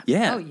okay with that.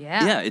 Yeah. Oh,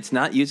 yeah. Yeah, it's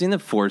not using the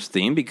Force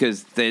theme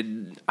because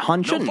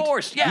Han shouldn't. No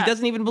Force, yeah. He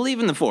doesn't even believe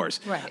in the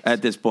Force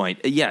at this point.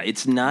 Yeah,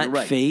 it's not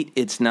fate.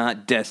 It's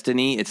not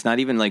destiny. It's not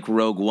even like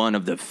Rogue One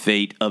of the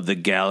fate of the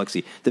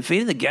galaxy. The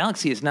fate of the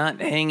galaxy is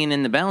not hanging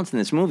in the balance in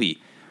this movie.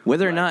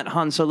 Whether or not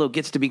Han Solo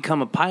gets to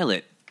become a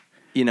pilot,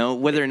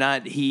 whether or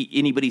not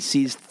anybody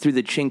sees through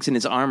the chinks in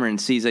his armor and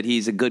sees that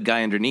he's a good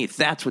guy underneath,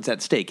 that's what's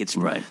at stake. It's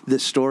the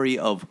story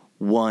of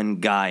one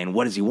guy and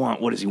what does he want?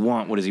 What does he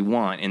want? What does he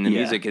want? And the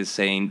music is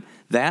saying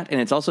that,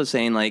 and it's also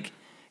saying like,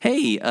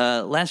 hey,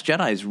 Last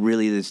Jedi is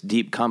really this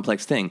deep,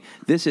 complex thing.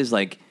 This is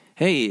like,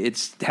 hey,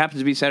 it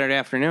happens to be Saturday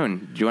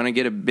afternoon. Do you want to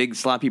get a big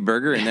sloppy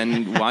burger and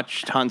then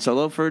watch Han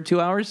Solo for 2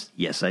 hours?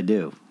 Yes, I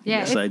do.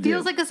 Yeah, yes, it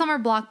feels like a summer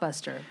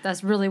blockbuster.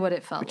 That's really what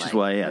it felt like. Which is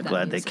why,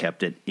 glad they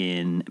kept it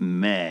in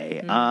May.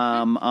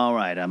 Mm-hmm. All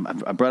right, I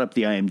brought up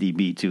the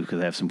IMDb, too,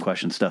 because I have some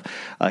question stuff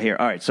here.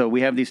 All right, so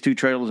we have these two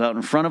trailers out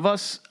in front of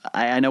us.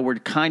 I know we're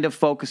kind of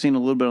focusing a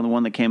little bit on the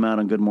one that came out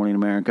on Good Morning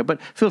America, but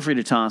feel free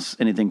to toss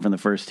anything from the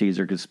first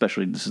teaser, because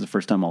especially this is the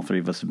first time all three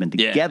of us have been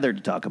together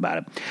to talk about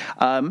it.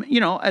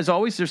 As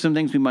always, there's some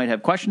things we might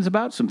have questions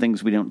about, some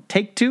things we don't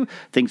take to,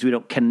 things we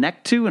don't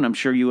connect to, and I'm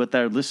sure you out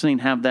there listening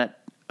have that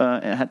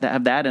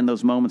in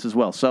those moments as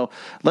well. So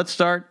let's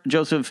start.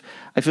 Joseph,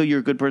 I feel you're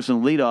a good person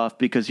to lead off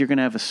because you're going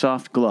to have a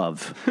soft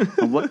glove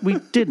on what we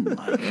didn't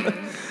like.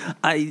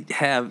 I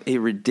have a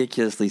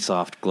ridiculously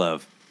soft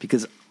glove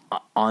because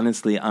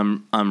honestly,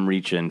 I'm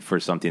reaching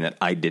for something that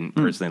I didn't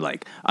personally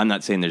like. I'm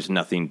not saying there's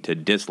nothing to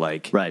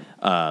dislike. Right.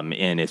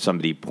 And if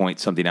somebody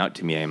points something out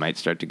to me, I might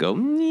start to go,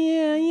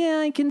 yeah,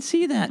 I can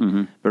see that.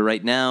 Mm-hmm. But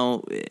right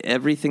now,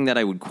 everything that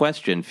I would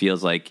question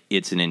feels like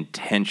it's an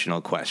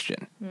intentional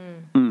question.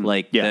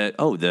 Like,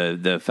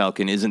 the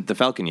Falcon isn't the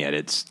Falcon yet.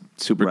 It's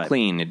super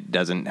clean. It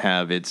doesn't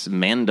have its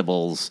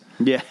mandibles.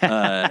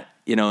 Yeah.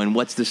 And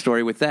what's the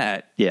story with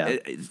that? Yeah.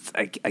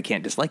 I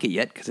can't dislike it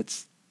yet because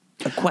it's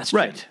a question.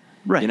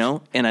 Right.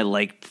 And I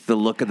liked the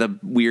look of the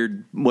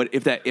weird. What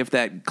if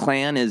that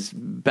clan is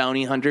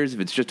bounty hunters?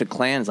 If it's just a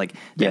clan, it's like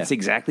that's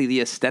exactly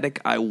the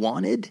aesthetic I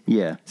wanted.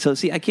 Yeah. So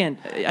see, I can't.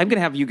 I'm going to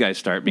have you guys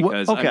start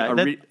because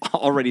I'm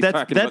already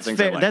talking about things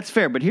fair. I like. That's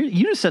fair. But here,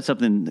 you just said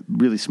something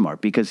really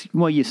smart because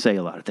you say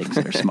a lot of things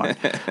that are smart.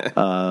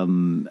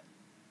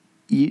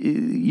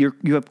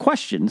 You have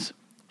questions,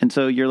 and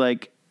so you're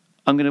like,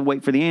 I'm going to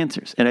wait for the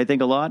answers. And I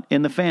think a lot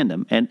in the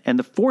fandom and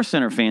the Force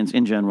Center fans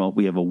in general,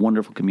 we have a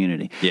wonderful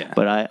community. Yeah.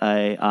 But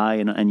I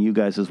and you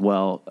guys as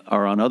well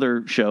are on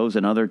other shows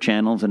and other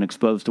channels and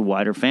exposed to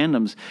wider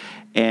fandoms.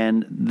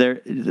 And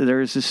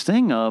there's this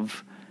thing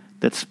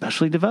that's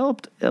specially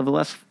developed over the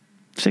last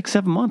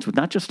 6-7 months with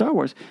not just Star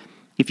Wars.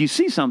 If you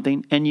see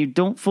something and you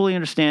don't fully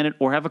understand it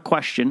or have a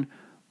question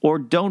or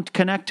don't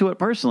connect to it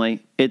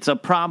personally, it's a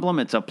problem,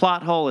 it's a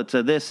plot hole, it's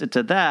a this, it's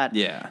a that.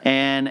 Yeah.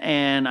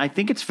 And I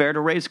think it's fair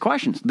to raise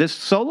questions. This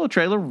Solo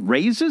trailer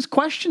raises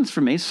questions for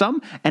me,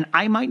 and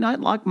I might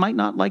not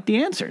like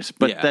the answers,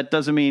 but that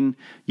doesn't mean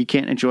you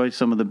can't enjoy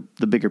some of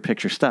the bigger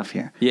picture stuff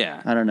here.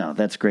 Yeah. I don't know.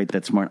 That's great,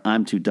 that's smart.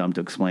 I'm too dumb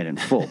to explain in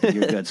full, but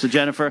you're good. So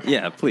Jennifer.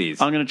 Yeah,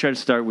 please. I'm going to try to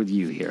start with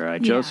you here. All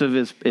right? Joseph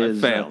is I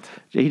failed.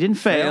 He didn't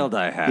fail. Failed,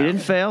 I have. He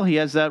didn't fail. He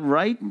has that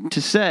right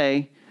to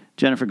say,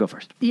 Jennifer, go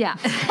first. Yeah.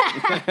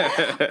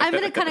 I'm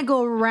going to kind of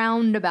go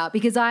roundabout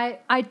because I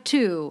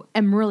too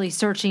am really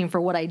searching for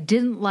what I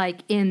didn't like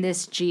in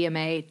this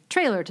GMA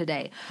trailer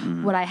today.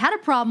 What I had a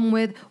problem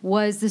with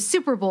was the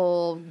Super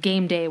Bowl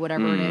game day,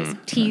 whatever it is,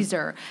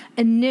 teaser.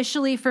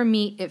 Initially for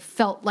me, it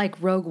felt like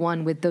Rogue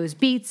One with those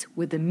beats,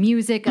 with the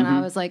music, and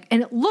I was like,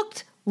 and it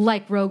looked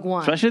like Rogue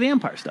One. Especially the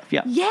Empire stuff,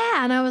 yeah.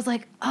 Yeah, and I was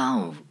like,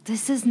 oh,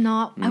 this is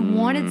not, I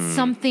wanted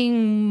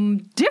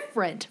something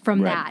different from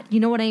that. You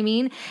know what I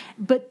mean?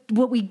 But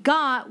what we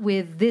got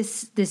with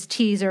this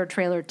teaser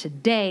trailer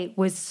today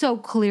was so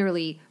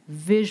clearly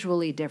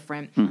visually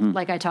different.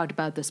 Like I talked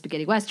about the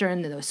spaghetti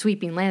western, those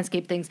sweeping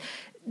landscape things.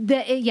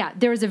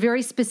 There is a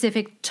very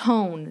specific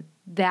tone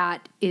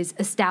that is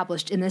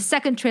established in the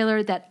second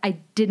trailer that I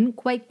didn't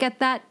quite get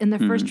that in the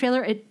first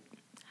trailer.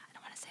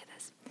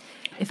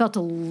 It felt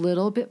a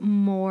little bit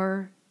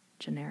more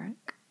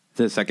generic.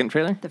 The second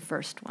trailer? The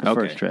first one. The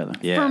first trailer.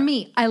 Yeah. For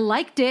me, I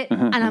liked it,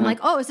 and I'm like,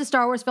 oh, it's a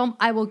Star Wars film.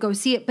 I will go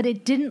see it. But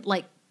it didn't,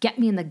 like, get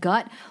me in the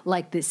gut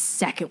like this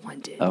second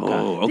one did.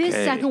 Oh, okay. This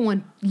second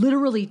one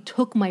literally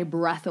took my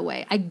breath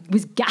away. I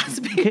was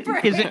gasping for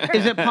Is air.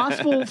 it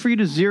possible for you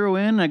to zero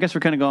in? I guess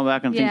we're kind of going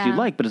back on things you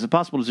like, but is it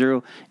possible to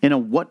zero in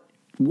on what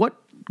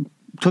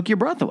took your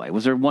breath away?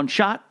 Was there one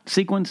shot,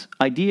 sequence,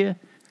 idea,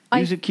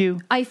 music cue?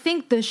 I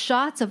think the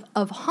shots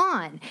of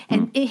Han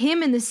and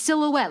him in the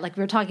silhouette, like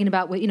we were talking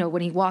about,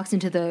 when he walks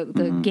into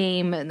the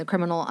game and the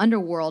criminal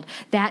underworld,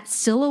 that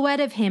silhouette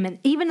of him, and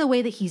even the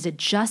way that he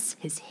adjusts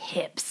his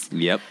hips.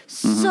 Yep.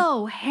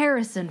 So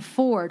Harrison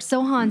Ford,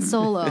 so Han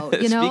Solo.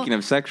 Speaking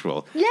of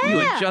sexual, you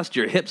adjust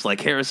your hips like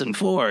Harrison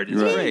Ford.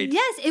 It's great.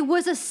 Yes, it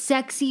was a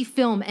sexy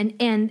film,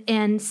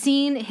 and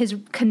seeing his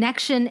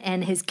connection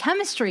and his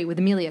chemistry with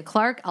Emilia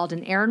Clarke,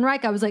 Alden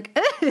Ehrenreich, I was like,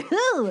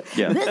 ooh,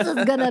 this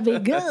is gonna be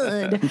good.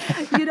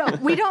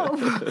 We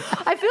don't.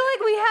 I feel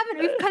like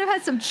we've kind of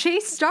had some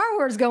chase Star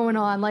Wars going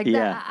on. Like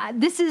that.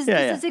 This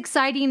is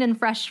exciting and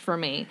fresh for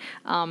me.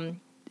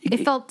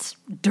 It felt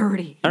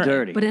dirty,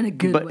 but in a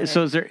good way.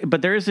 So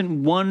there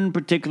isn't one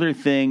particular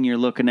thing you're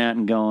looking at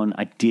and going,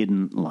 I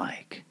didn't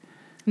like.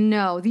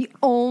 No, the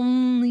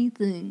only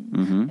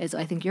thing is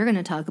I think you're going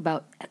to talk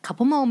about a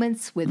couple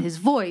moments with his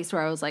voice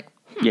where I was like,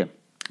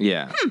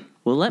 Yeah.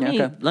 Well, let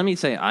me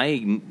say,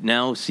 I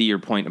now see your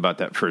point about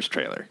that first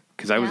trailer,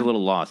 because I was a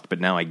little lost, but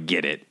now I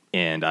get it.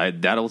 And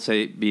that'll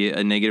be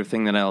a negative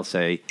thing that I'll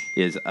say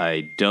is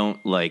I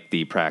don't like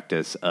the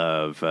practice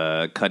of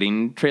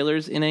cutting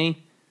trailers in a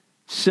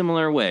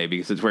similar way,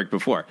 because it's worked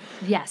before.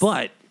 Yes.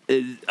 But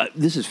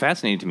this is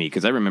fascinating to me,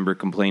 because I remember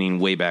complaining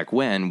way back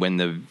when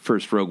the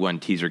first Rogue One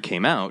teaser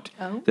came out.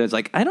 That it's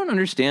like, I don't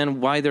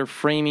understand why they're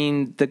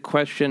framing the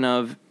question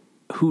of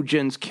who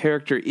Jen's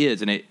character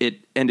is, and it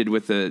ended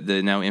with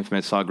the now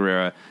infamous Saw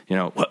Gerrera,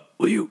 what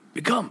will you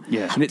become?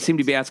 Yeah. And it seemed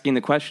to be asking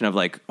the question of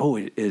like,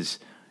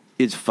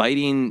 is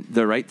fighting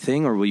the right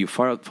thing, or will you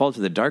fall to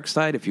the dark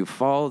side if you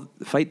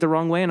fight the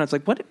wrong way? And I was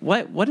like,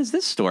 what is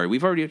this story?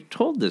 We've already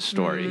told this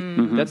story.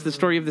 That's the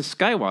story of the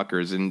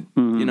Skywalkers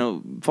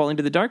and falling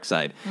to the dark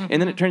side.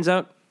 And then it turns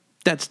out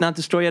that's not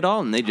the story at all,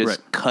 and they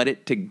just cut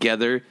it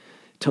together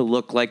to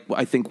look like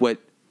I think what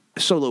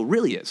Solo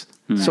really is.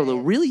 Solo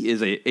really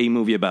is a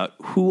movie about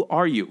who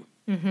are you?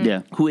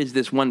 Who is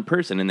this one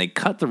person? And they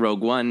cut the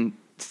Rogue One,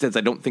 since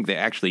I don't think they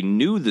actually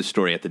knew the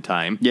story at the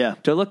time,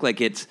 to look like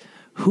it's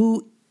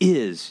who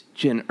is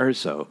Jyn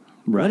Erso?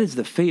 Right. What is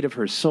the fate of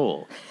her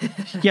soul?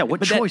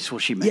 What choice will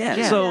she make?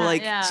 That's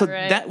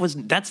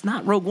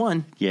not Rogue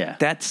One. Yeah.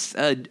 That's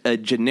a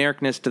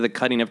genericness to the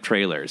cutting of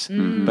trailers.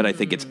 But I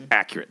think it's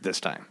accurate this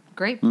time.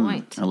 Great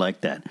point. I like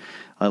that.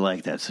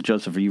 So,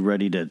 Joseph, are you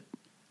ready to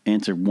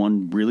answer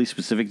one really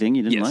specific thing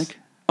you didn't like?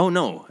 Oh,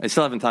 no. I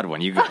still haven't thought of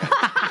one. You go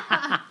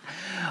ahead.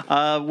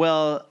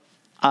 Well,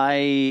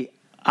 I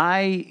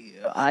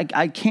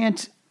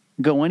can't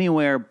go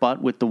anywhere but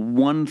with the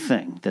one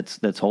thing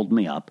that's holding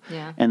me up,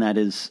 and that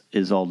is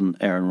Alden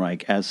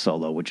Ehrenreich as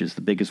Solo, which is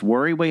the biggest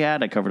worry we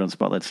had. I covered on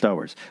Spotlight Star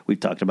Wars. We've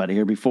talked about it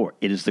here before.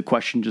 It is the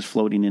question just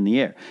floating in the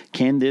air.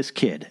 Can this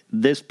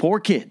poor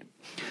kid,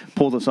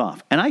 pull this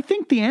off? And I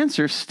think the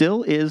answer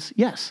still is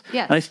yes.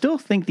 And I still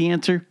think the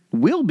answer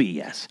will be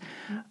yes.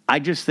 I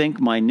just think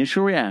my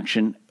initial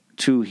reaction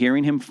to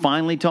hearing him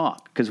finally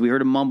talk, because we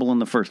heard him mumble in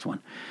the first one,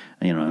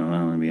 I'm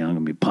going to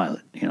be a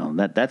pilot.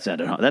 That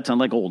sounds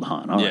like old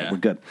Han. All right, we're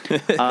good.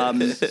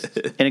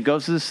 And it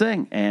goes to this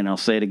thing, and I'll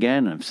say it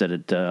again. I've said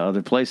it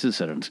other places,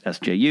 said it on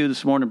SJU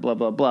this morning, blah,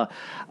 blah, blah.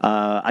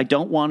 I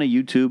don't want a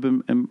YouTube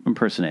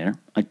impersonator.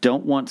 I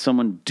don't want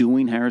someone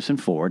doing Harrison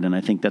Ford, and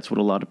I think that's what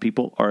a lot of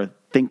people are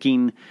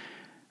thinking.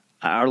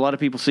 A lot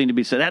of people seem to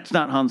be saying, that's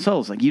not Han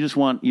Solo. It's like, you just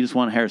want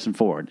Harrison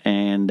Ford,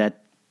 and that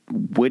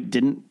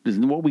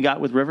isn't what we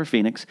got with River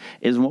Phoenix,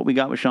 isn't what we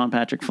got with Sean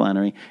Patrick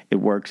Flannery. It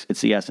works.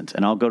 It's the essence.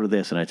 And I'll go to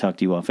this, and I talked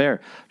to you off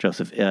air,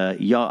 Joseph.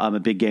 I'm a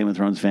big Game of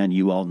Thrones fan.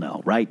 You all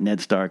know, right? Ned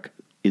Stark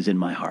is in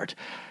my heart.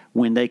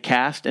 When they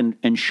cast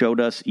and showed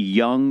us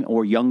young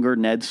or younger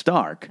Ned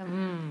Stark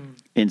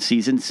in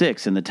season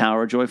 6 in the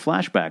Tower of Joy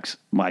flashbacks,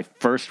 my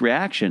first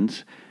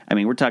reactions,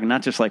 we're talking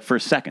not just like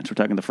first seconds, we're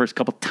talking the first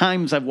couple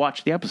times I've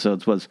watched the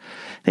episodes, was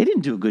they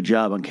didn't do a good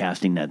job on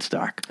casting Ned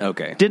Stark.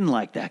 Okay. Didn't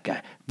like that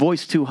guy.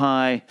 Voice too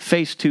high,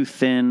 face too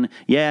thin.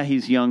 Yeah,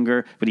 he's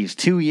younger, but he's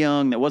too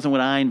young. That wasn't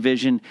what I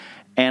envisioned.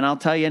 And I'll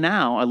tell you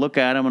now, I look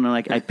at him and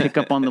I pick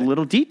up on the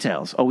little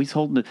details. Oh,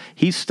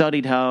 he's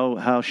studied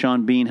how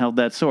Sean Bean held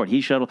that sword.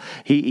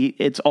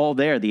 It's all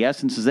there. The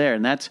essence is there.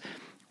 And that's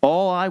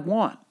all I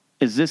want,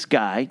 is this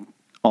guy,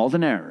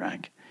 Alden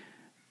Ehrenreich,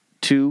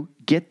 to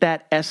get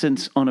that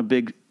essence on a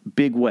big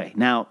way.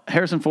 Now,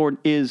 Harrison Ford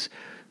is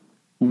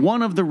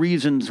one of the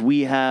reasons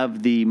we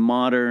have the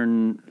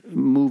modern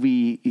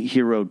movie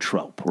hero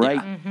trope, right?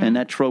 Yeah. And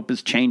that trope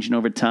is changing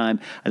over time.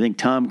 I think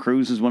Tom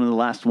Cruise is one of the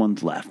last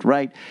ones left,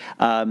 right?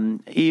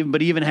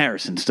 But even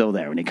Harrison's still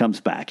there when he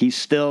comes back. He's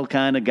still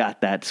kind of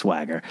got that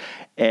swagger.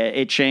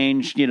 It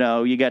changed,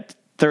 you got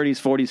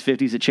 30s, 40s,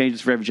 50s. It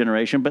changes for every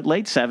generation. But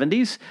late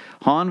 70s,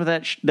 Han with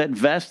that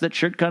vest, that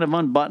shirt kind of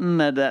unbuttoned,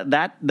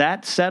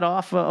 that set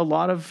off a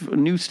lot of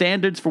new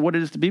standards for what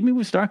it is to be a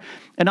movie star.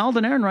 And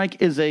Alden Ehrenreich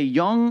is a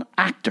young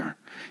actor.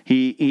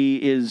 He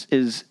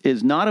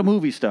is not a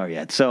movie star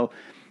yet. So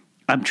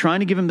I'm trying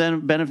to give him the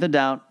benefit of the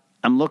doubt.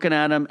 I'm looking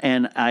at him,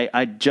 and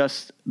I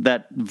just,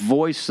 that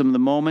voice, some of the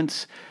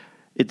moments,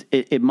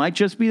 it might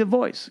just be the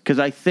voice, because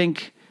I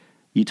think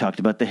you talked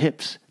about the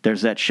hips.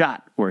 There's that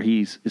shot where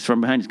he's from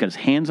behind. He's got his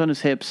hands on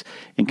his hips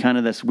in kind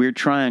of this weird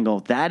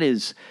triangle. That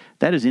is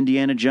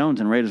Indiana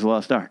Jones and Raiders of the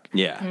Lost Ark.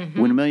 Yeah. Mm-hmm.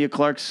 When Emilia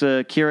Clarke's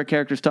Kira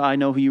character's I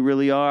know who you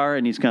really are,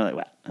 and he's kind of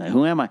like, well,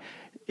 who am I?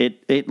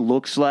 It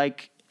looks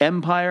like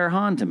Empire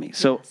Han to me.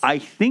 So yes. I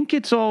think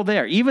it's all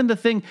there. Even the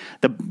thing,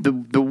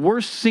 the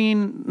worst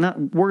scene, not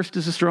worst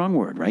is a strong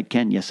word, right,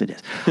 Ken? Yes, it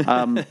is.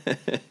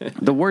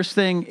 The worst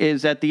thing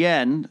is at the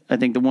end. I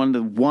think the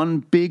one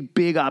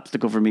big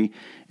obstacle for me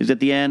is at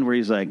the end where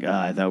he's like,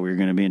 I thought we were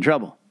going to be in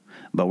trouble,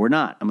 but we're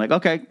not. I'm like,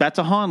 okay, that's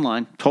a Han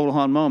line, total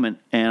Han moment.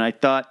 And I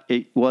thought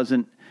it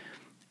wasn't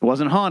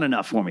Han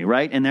enough for me,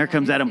 right? And there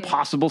comes that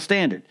impossible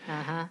standard.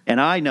 Uh-huh. And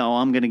I know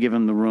I'm going to give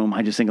him the room.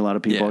 I just think a lot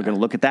of people are going to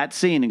look at that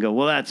scene and go,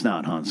 well, that's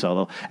not Han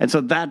Solo. And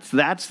so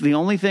that's the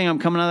only thing I'm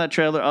coming out of that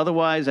trailer.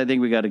 Otherwise, I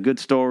think we got a good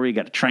story,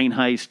 got a train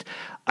heist.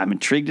 I'm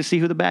intrigued to see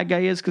who the bad guy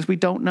is because we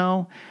don't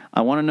know.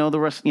 I want to know the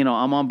rest.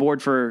 I'm on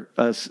board for,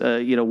 Woody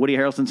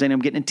Harrelson saying I'm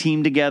getting a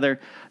team together.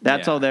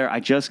 That's all there.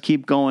 I just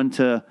keep going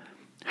to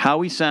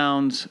how he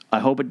sounds. I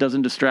hope it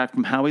doesn't distract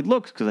from how he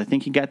looks because I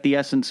think he got the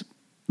essence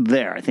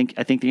there. I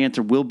think the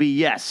answer will be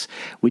yes.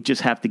 We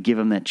just have to give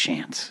him that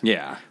chance.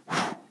 Yeah.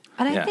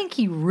 And I think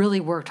he really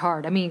worked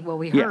hard. I mean,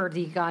 we heard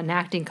he got an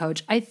acting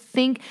coach. I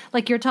think,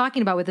 like you're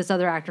talking about with this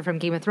other actor from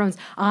Game of Thrones,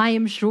 I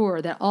am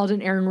sure that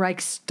Alden Ehrenreich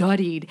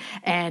studied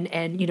and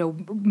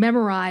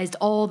memorized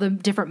all the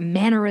different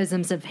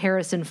mannerisms of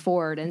Harrison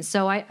Ford. And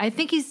so I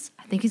think he's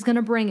going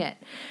to bring it.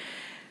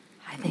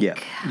 I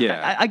think.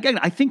 Yeah.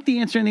 I think the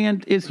answer in the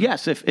end is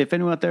yes. If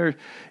anyone out there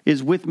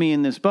is with me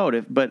in this boat,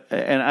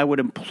 and I would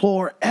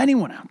implore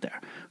anyone out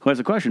there who has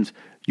the questions,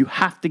 you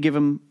have to give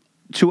them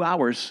 2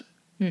 hours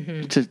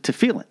to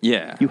feel it.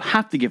 Yeah. You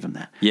have to give them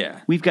that.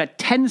 Yeah. We've got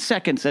 10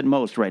 seconds at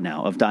most right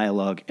now of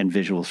dialogue and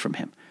visuals from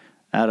him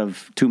out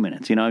of 2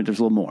 minutes. There's a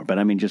little more, but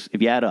I mean, just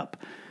if you add up.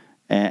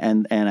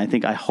 And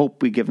I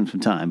hope we give him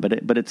some time,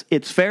 but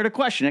it's fair to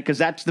question it because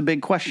that's the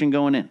big question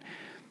going in.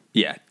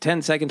 Yeah,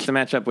 10 seconds to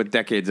match up with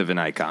decades of an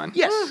icon.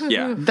 Yes.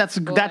 Yeah. That's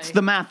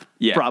the math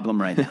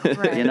problem right now.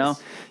 Right.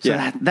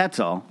 So that's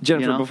all.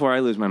 Jennifer, before I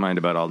lose my mind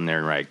about Alden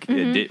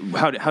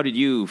Ehrenreich, how did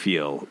you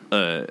feel?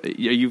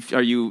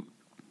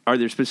 Are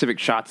there specific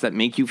shots that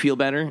make you feel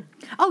better?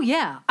 Oh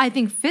yeah, I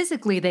think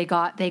physically they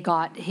got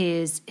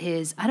his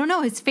I don't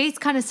know, his face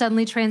kind of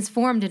suddenly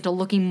transformed into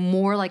looking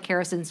more like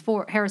Harrison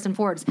Ford's.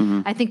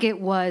 Mm-hmm. I think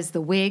it was the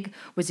wig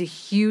was a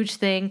huge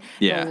thing.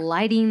 Yeah. The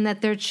lighting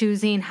that they're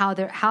choosing, how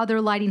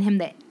they're lighting him,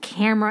 the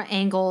camera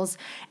angles,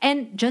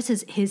 and just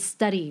his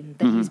studying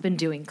that he's been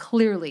doing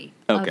clearly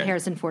of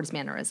Harrison Ford's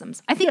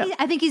mannerisms. I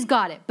think he's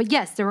got it. But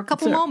yes, there were a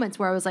couple moments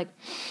where I was like,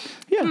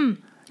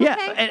 Yeah,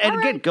 okay, and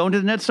again, going to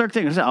the Ned Stark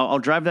thing, I'll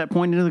drive that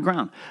point into the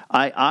ground.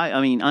 I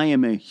mean, I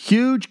am a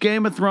huge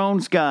Game of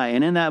Thrones guy,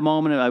 and in that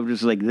moment, I was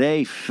just like,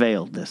 they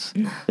failed this.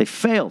 They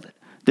failed it.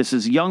 This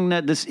is young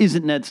Ned. This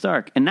isn't Ned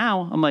Stark. And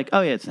now I'm like,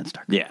 oh yeah, it's Ned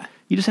Stark. Yeah.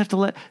 You just have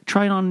to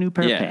try it on a new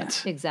pair of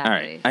pants.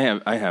 Exactly. All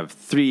right. I have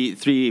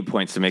three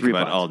points to make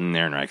about Alden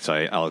Ehrenreich, so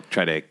I'll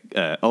try to.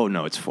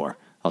 It's 4.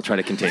 I'll try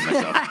to contain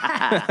myself.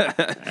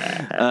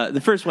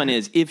 The first one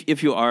is,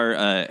 if you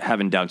are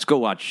having doubts, go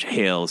watch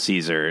Hail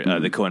Caesar,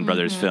 the Coen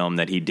brothers film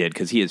that he did,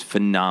 because he is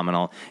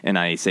phenomenal. And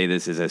I say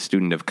this as a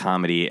student of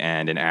comedy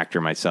and an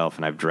actor myself,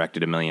 and I've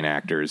directed a million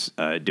actors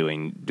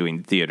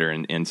doing theater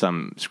and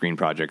some screen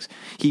projects.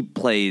 He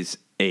plays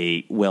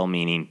a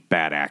well-meaning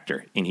bad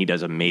actor, and he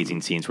does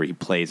amazing scenes where he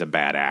plays a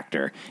bad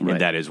actor, and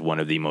that is one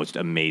of the most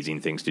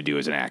amazing things to do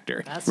as an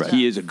actor.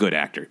 He is a good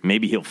actor.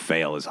 Maybe he'll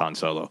fail as Han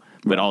Solo,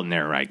 but Alden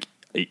Ehrenreich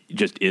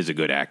just is a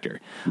good actor.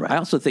 Right. I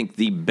also think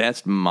the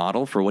best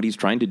model for what he's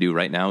trying to do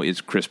right now is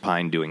Chris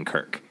Pine doing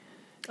Kirk.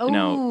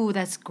 Oh,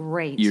 that's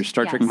great. Your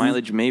Star Trek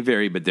mileage may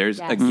vary, but there's,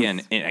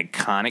 again, an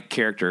iconic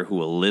character who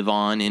will live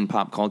on in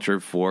pop culture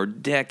for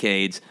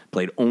decades,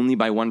 played only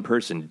by one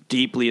person,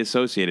 deeply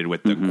associated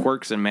with the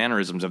quirks and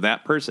mannerisms of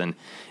that person.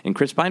 And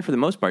Chris Pine, for the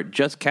most part,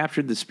 just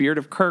captured the spirit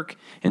of Kirk,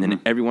 and then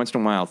every once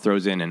in a while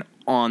throws in an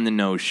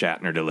on-the-nose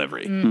Shatner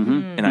delivery.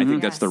 And I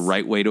think that's the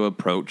right way to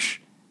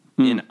approach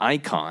an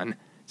icon.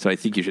 So I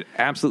think you should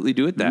absolutely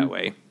do it that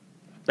way.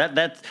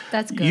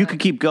 That's good. You could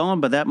keep going,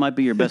 but that might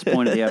be your best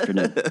point of the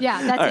afternoon.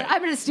 Yeah, that's it. I'm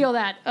going to steal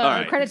that.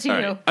 Credit to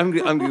you. I'm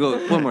going to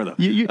go one more, though.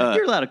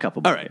 You're allowed a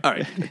couple more. All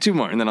right. 2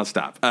 more, and then I'll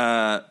stop.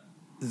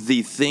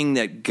 The thing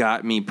that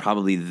got me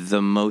probably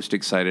the most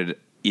excited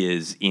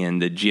is in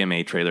the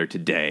GMA trailer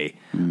today.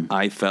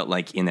 I felt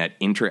like in that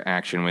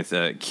interaction with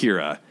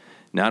Kira,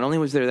 not only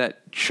was there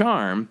that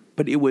charm,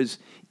 but it was,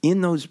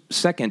 in those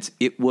seconds,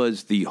 it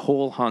was the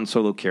whole Han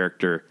Solo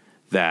character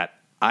that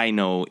I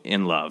know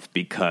and love,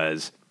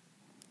 because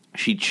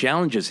She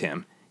challenges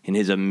him, and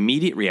his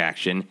immediate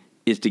reaction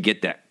is to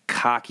get that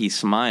cocky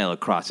smile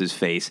across his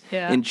face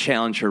and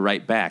challenge her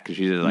right back. Because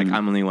she's like,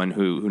 I'm the only one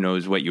who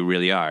knows what you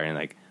really are. And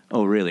like,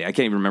 oh, really? I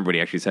can't even remember what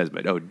he actually says,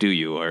 but, oh, do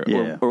you? Or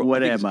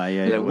what am I?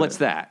 Yeah, what's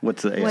that?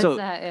 What's that? What's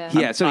that?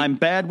 Yeah. So I'm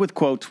bad with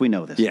quotes. We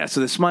know this. Yeah, so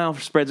the smile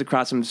spreads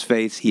across his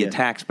face. He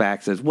attacks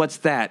back, says, what's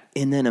that?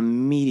 And then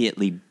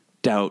immediately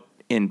doubt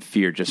and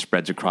fear just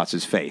spreads across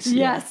his face.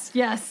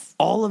 Yes.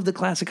 All of the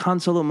classic Han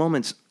Solo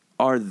moments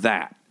are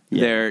that.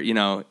 They're,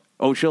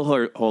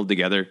 she'll hold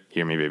together.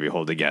 Hear me, baby,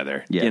 hold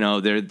together. Yeah.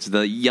 There's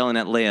the yelling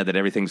at Leia that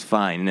everything's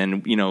fine.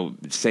 And then,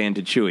 saying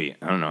to Chewie,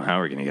 I don't know how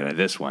we're going to get out of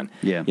this one.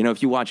 Yeah.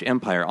 If you watch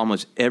Empire,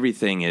 almost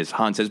everything is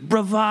Han says,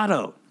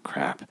 bravado,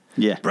 crap.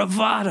 Yeah.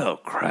 Bravado,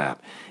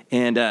 crap.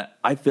 And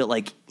I feel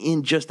like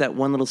in just that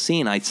one little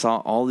scene, I saw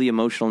all the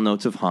emotional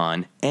notes of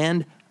Han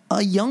and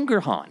a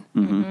younger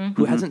Han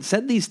who hasn't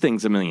said these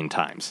things a million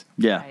times.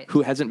 Yeah.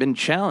 Who hasn't been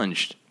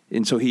challenged.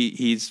 And so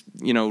he's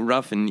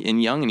rough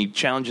and young, and he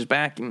challenges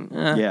back. And,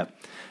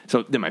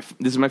 So this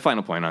is my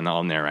final point on the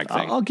Al-Narak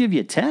thing. I'll give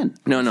you 10.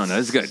 No,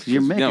 that's good.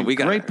 You're making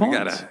great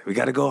points. We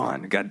got to go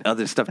on. We got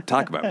other stuff to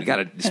talk about. We got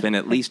to spend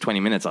at least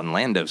 20 minutes on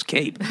Lando's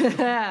cape.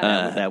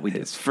 That we did.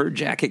 His fur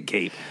jacket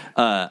cape.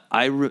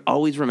 I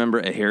always remember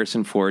a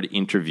Harrison Ford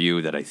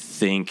interview that I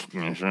think,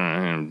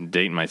 I'm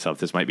dating myself,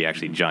 this might be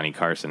actually Johnny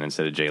Carson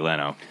instead of Jay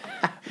Leno.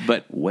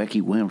 But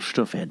wacky Welsh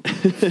stuffhead.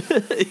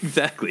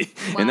 Exactly.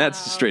 Wow. And that's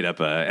straight up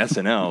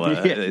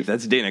SNL.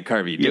 That's Dana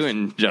Carvey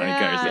doing Johnny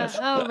Carson.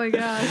 Oh, my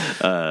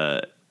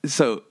gosh.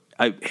 So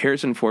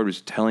Harrison Ford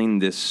was telling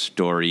this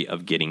story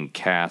of getting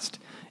cast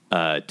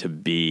to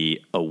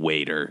be a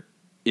waiter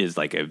is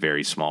like a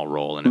very small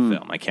role in a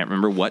film. I can't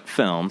remember what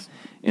film.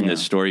 And the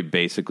story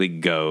basically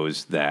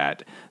goes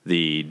that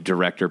the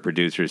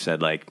director-producer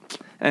said, like,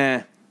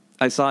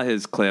 I saw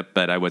his clip,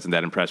 but I wasn't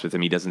that impressed with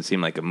him. He doesn't seem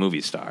like a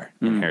movie star.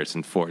 And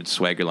Harrison Ford's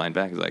swagger line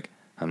back is like,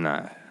 I'm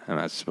not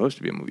supposed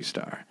to be a movie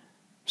star.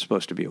 I'm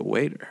supposed to be a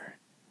waiter.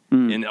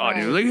 And the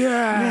audience was like,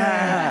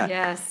 yeah.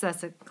 Yes,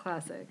 that's a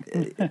classic.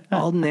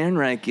 Alden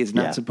Ehrenreich is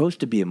not supposed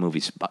to be a movie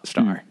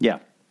star. Yeah.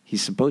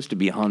 He's supposed to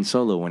be Han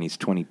Solo when he's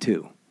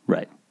 22.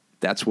 Right.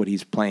 That's what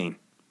he's playing.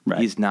 Right.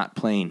 He's not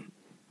playing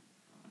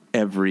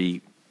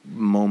every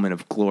moment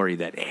of glory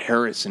that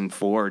Harrison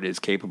Ford is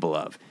capable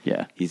of.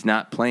 Yeah. He's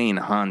not playing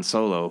Han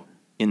Solo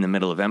in the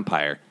middle of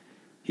Empire.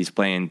 He's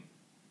playing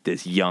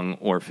this young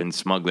orphan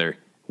smuggler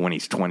when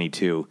he's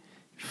 22,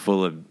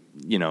 full of,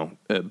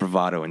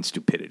 bravado and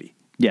stupidity.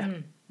 Yeah.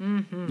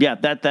 Mm-hmm. Yeah,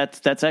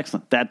 that's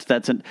excellent. That's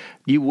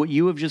what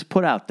you have just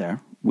put out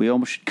there. We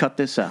almost should cut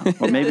this out,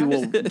 or maybe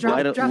we'll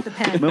drop the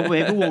pen.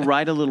 Maybe we'll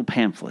write a little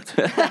pamphlet.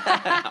 We're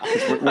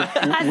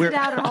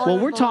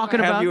talking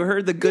about. Have you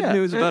heard the good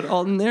news about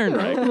Alden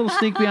Ehrenreich? A little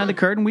sneak behind the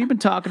curtain. We've been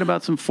talking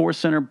about some Force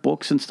Center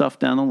books and stuff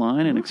down the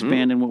line, and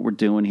expanding what we're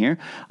doing here.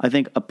 I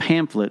think a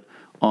pamphlet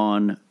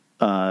on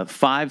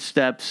 5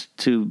 steps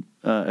to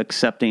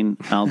accepting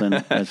Alden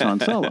as Han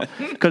Solo,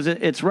 because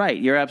it's right.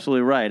 You're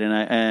absolutely right,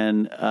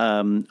 and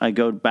I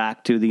go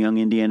back to the young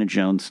Indiana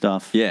Jones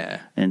stuff. Yeah,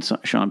 and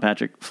Sean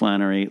Patrick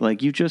Flannery.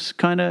 Like, you just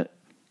kind of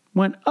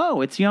went, oh,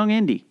 it's young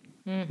Indy.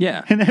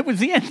 Yeah, and that was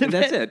the end of it.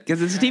 That's it,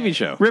 because it's a TV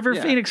show. River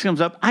Phoenix comes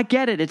up. I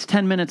get it. It's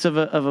 10 minutes of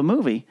a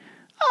movie.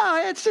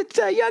 Oh, it's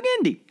young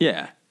Indy.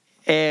 Yeah.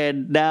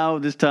 And now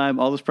this time,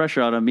 all this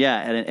pressure on him,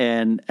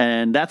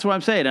 and that's what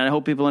I'm saying. And I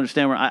hope people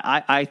understand where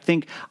I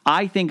think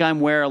I'm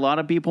where a lot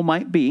of people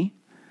might be,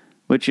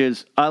 which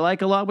is I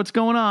like a lot what's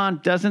going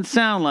on. Doesn't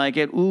sound like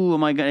it. Ooh,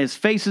 my God, his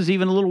face is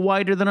even a little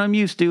whiter than I'm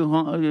used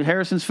to.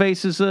 Harrison's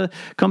face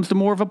comes to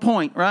more of a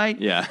point, right?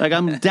 Yeah. Like,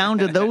 I'm down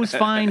to those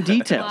fine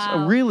details,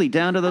 really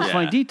down to those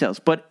fine details.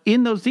 But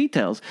in those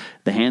details,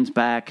 the hands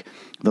back,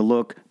 the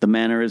look, the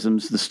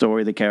mannerisms, the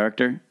story, the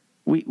character.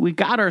 We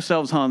got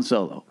ourselves Han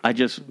Solo.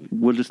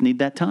 We'll just need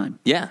that time.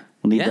 Yeah.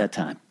 We'll need that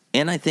time.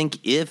 And I think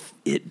if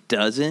it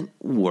doesn't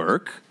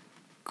work,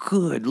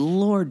 good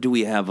Lord, do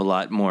we have a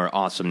lot more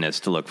awesomeness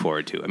to look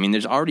forward to. I mean,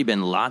 there's already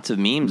been lots of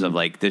memes of,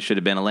 like, this should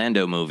have been a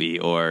Lando movie,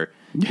 or,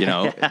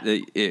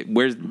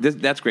 where's this?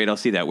 That's great. I'll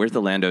see that. Where's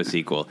the Lando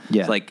sequel?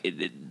 Yeah. It's like,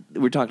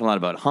 we're talking a lot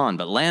about Han,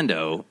 but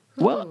Lando,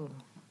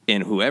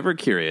 and whoever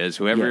Kira is,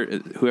 whoever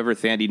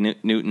Thandie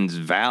Newton's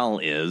Val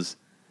is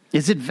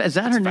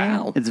that her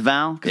Val. name? It's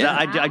Val? Because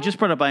I just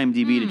brought up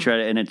IMDb to try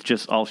to, and it's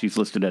just all she's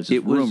listed as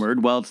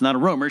rumored. Well, it's not a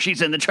rumor.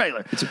 She's in the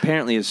trailer. It's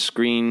apparently a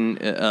screen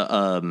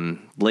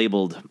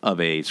labeled of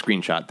a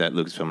screenshot that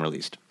Lucasfilm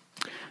released.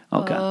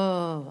 Okay.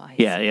 Oh,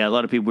 yeah. A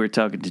lot of people were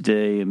talking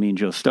today, me and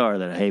Joe Starr,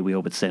 that, hey, we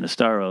hope it's Santa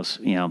Staros.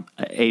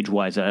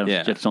 Age-wise,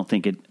 I just don't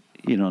think it.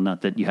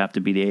 Not that you have to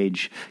be the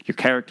age your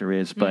character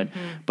is, but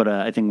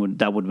I think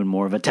that would have been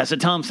more of a Tessa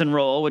Thompson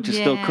role, which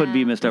still could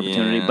be a missed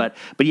opportunity. Yeah. But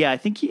I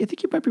think you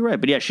might be right.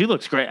 But yeah, she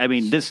looks great. I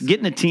mean,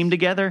 getting a team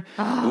together.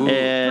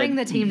 Bring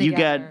the team together. You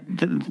got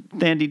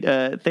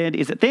Thandie.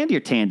 Is it Thandie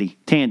or Tandy?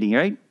 Tandy,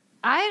 right?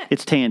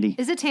 It's Tandy.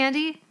 Is it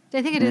Tandy?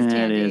 I think it is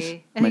Tandy. It is.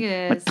 I think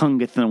it My is. tongue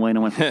gets in the way and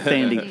I went,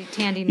 Tandy.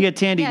 Tandy. You got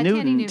Tandy Yeah,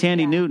 Newton.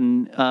 Tandy yeah.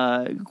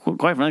 Newton,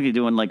 quite frankly,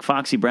 doing like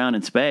Foxy Brown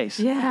in space.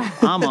 Yeah.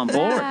 I'm on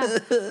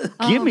board.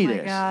 Give me my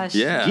this. gosh.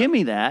 Yeah. Give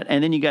me that.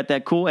 And then you got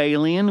that cool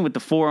alien with the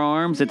 4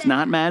 arms. It's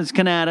not Maz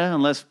Kanata,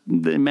 unless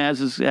Maz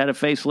has had a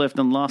facelift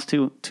and lost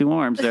two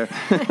arms there.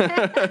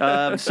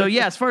 So,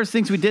 yeah, as far as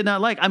things we did not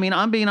like, I mean,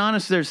 I'm being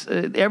honest, there's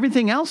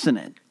everything else in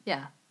it.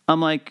 Yeah.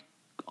 I'm like,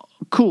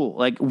 cool.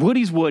 Like,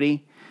 Woody's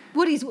Woody.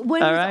 Woody's All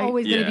right?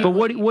 always going to be But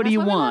Woody. what do That's you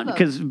why we want? love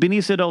him. Because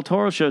Benicio del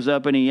Toro shows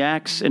up and he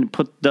acts and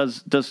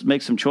does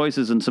make some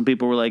choices, and some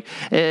people were like,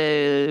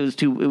 it was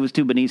too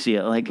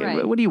Benicio. Like,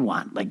 Right. what do you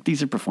want? Like,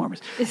 these are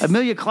performers.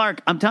 Emilia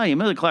Clarke, I'm telling you,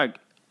 Emilia Clarke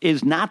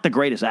is not the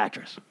greatest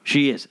actress.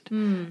 She isn't.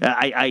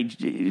 I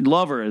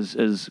love her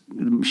as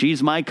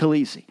she's my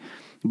Khaleesi.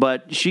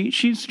 But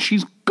she's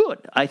good.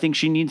 I think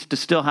she needs to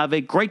still have a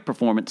great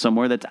performance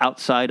somewhere that's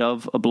outside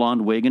of a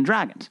blonde wig and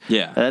dragons.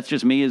 Yeah. That's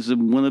just me as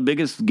one of the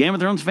biggest Game of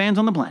Thrones fans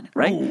on the planet,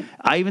 right? Ooh.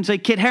 I even say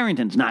Kit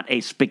Harington's not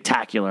a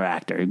spectacular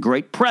actor, a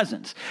great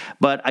presence.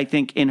 But I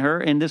think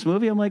in this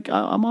movie, I'm like,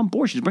 I'm on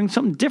board. She's bringing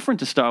something different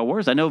to Star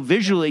Wars. I know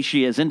visually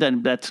she isn't,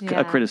 and that's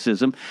a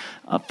criticism,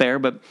 fair,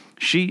 but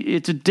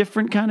it's a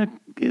different kind of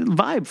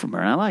vibe from her,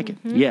 and I like it.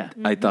 Yeah.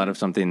 I thought of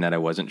something that I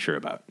wasn't sure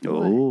about.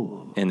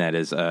 Oh. And that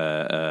is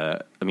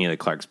Emilia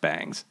Clarke's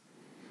bangs.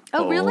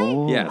 Oh,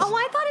 really? Yes. Oh,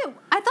 I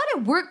thought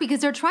it worked because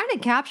they're trying to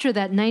capture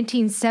that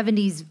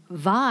 1970s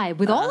vibe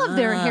with all of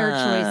their hair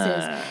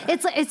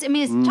choices.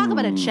 It's talk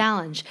about a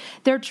challenge.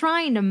 They're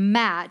trying to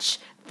match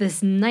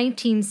this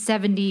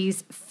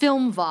 1970s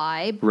film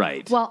vibe,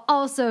 right? While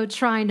also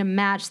trying to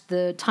match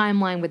the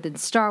timeline within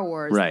Star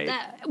Wars, right?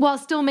 While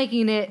still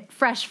making it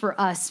fresh for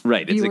us,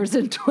 right? Viewers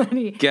in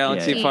 20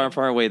 galaxy far,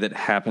 far away that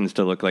happens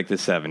to look like the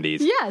 70s.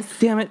 Yes.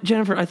 Damn it,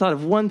 Jennifer! I thought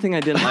of one thing I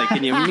didn't like,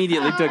 and you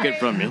immediately took it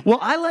from me. Well,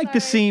 I like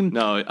the scene.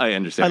 No, I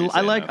understand. I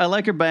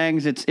like her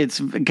bangs. It's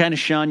kind of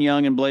Sean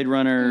Young and Blade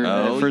Runner,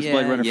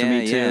 Blade Runner for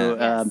me too.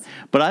 Yes.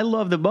 But I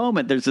love the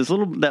moment. There's that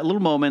little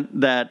moment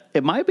that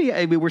it might be.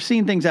 I mean, we're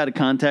seeing things out of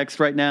context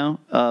right now,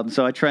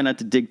 so I try not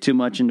to dig too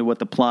much into what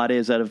the plot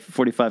is out of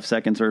 45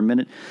 seconds or a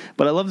minute.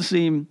 But I love the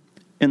scene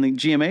in the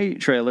GMA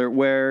trailer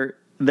where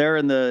they're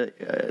in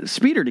the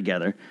speeder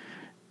together,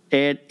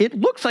 and it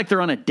looks like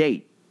they're on a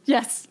date.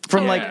 Yes.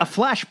 From like a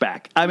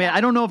flashback. I mean,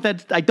 I don't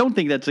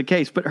think that's the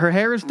case, but her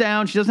hair is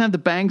down. She doesn't have the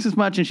bangs as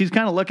much, and she's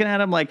kind of looking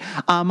at him like,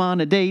 I'm on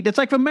a date. It's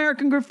like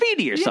American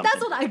Graffiti or something.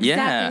 That's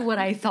exactly what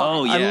I thought.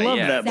 Oh, yeah. I love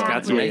that.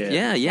 Exactly.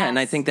 Yeah. Yes. And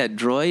I think that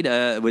droid,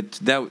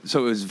 so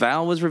it was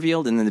Val was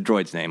revealed, and then the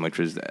droid's name, which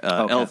was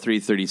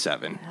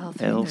L337.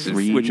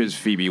 L3. Which is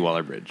Phoebe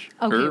Waller-Bridge.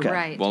 Okay,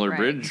 right.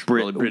 Waller-Bridge?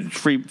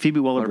 Phoebe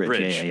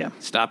Waller-Bridge. Yeah.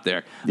 Stop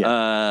there.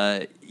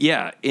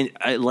 Yeah.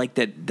 I like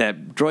that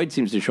droid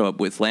seems to show up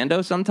with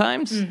Lando sometimes.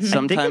 Mm-hmm.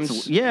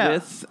 Sometimes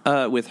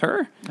with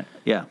her.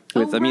 Yeah.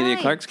 With Emilia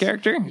Clarke's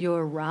character.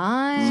 You're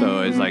right.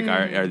 So it's like,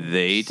 are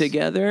they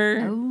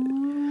together?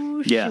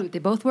 Oh, Yeah. shoot. They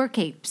both wear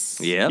capes.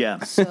 Yep.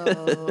 Yeah. So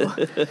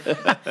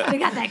they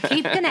got that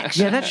cape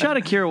connection. Yeah, that shot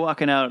of Kira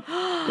walking out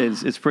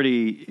is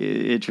pretty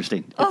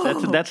interesting.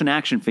 That's an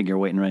action figure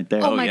waiting right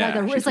there. Oh my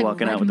God, She's it's like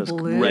walking red out with and those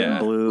blue. red and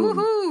blue.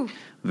 Woohoo!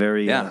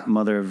 Very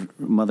mother of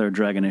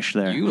dragonish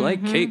there. You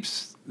like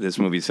capes, this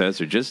movie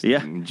says, or just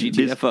Yeah.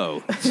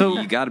 GTFO. So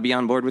you got to be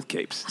on board with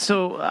capes.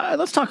 So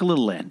let's talk a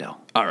little Lando.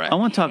 All right. I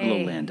want to talk a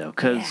little Lando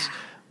because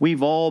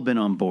we've all been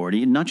on board,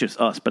 not just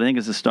us, but I think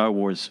as a Star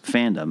Wars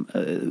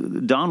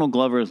fandom. Donald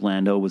Glover as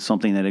Lando was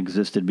something that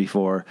existed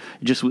before.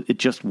 It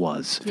just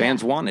was.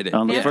 Fans wanted it.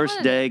 On the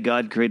first day,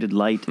 God created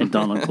light, and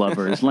Donald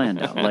Glover is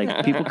Lando.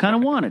 Like, people kind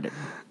of wanted it.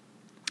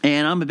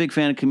 And I'm a big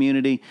fan of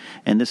Community,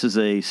 and this is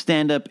a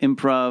stand-up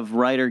improv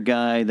writer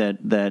guy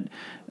that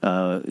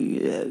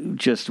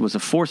just was a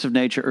force of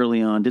nature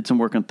early on, did some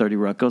work on 30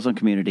 Rock, goes on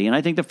Community. And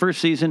I think the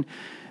first season,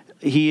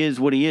 he is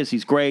what he is.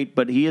 He's great,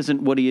 but he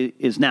isn't what he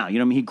is now. You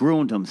know what I mean? He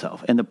grew into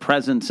himself, and the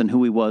presence and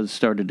who he was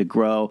started to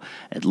grow.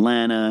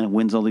 Atlanta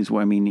wins all these.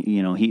 I mean,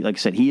 you know, he, like I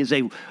said, he is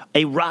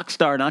a rock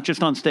star, not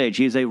just on stage.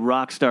 He is a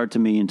rock star to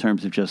me in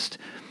terms of just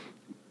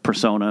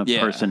persona,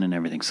 person, and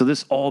everything. So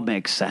this all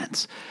makes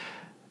sense.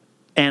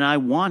 And I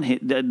want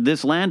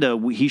this Lando,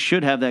 he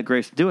should have that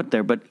grace to do it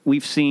there. But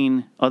we've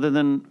seen, other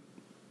than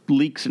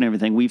leaks and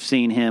everything, we've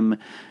seen him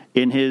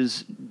in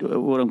his,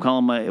 what I'm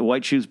calling my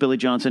white shoes Billy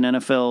Johnson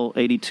NFL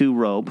 82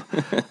 robe.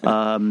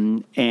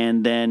 And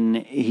then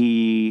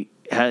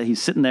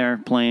he's sitting there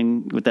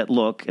playing with that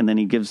look, and then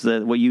he gives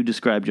what you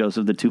described,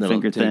 Joseph, the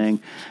two-finger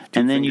thing.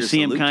 And then you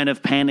see him kind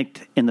of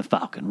panicked in the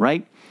Falcon,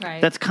 right? Right.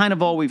 That's kind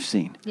of all we've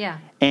seen. Yeah.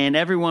 And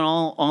everyone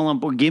all on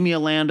board. Give me a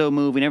Lando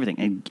movie and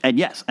everything. And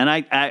yes, and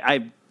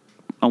I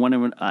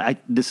wonder.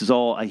 This is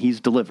all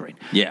he's delivering.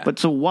 Yeah. But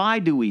so why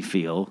do we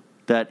feel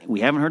that we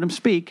haven't heard him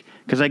speak?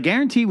 Because I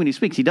guarantee when he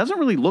speaks, he doesn't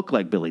really look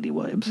like Billy D.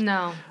 Williams.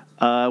 No.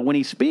 When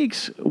he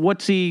speaks,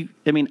 what's he?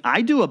 I mean,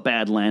 I do a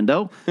bad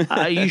Lando.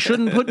 You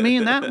shouldn't put me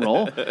in that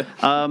role.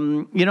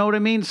 You know what I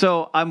mean?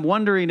 So I'm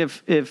wondering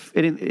if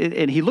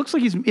and he looks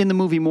like he's in the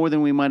movie more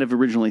than we might have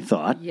originally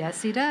thought.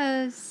 Yes, he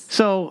does.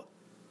 So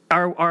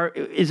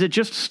is it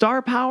just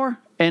star power?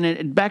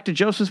 And back to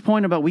Joseph's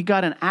point about we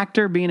got an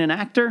actor being an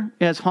actor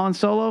as Han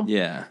Solo.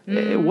 Yeah.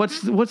 What's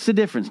the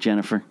difference,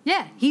 Jennifer?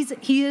 Yeah,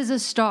 he is a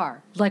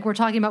star. Like we're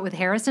talking about with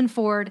Harrison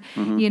Ford,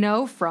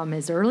 from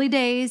his early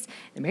days,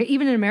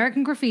 even in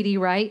American Graffiti,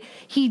 right?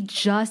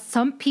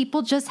 Some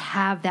people just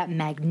have that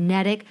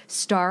magnetic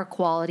star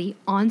quality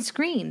on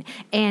screen.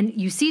 And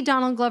you see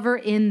Donald Glover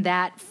in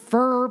that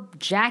fur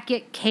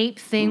jacket cape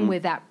thing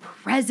with that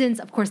presence.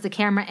 Of course, the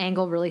camera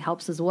angle really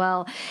helps as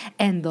well.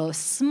 And the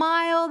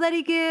smile that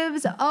he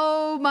gives,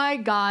 oh my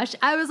gosh.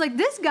 I was like,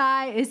 this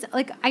guy is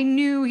like, I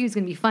knew he was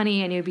going to be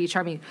funny. I knew he'd be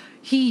charming.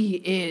 He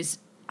is,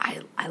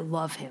 I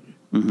love him.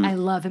 I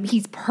love him.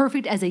 He's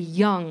perfect as a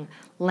young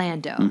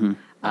Lando.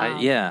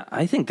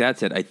 I think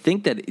that's it. I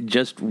think that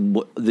just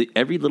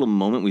every little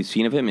moment we've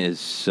seen of him is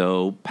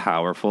so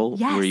powerful,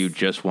 where you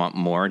just want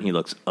more, and he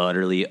looks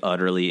utterly,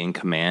 utterly in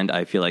command.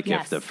 I feel like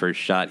if the first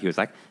shot he was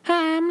like,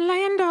 "Hi, I'm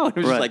Lando," it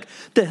was just like,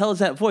 "The hell is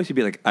that voice?" You'd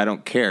be like, "I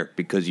don't care,"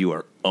 because you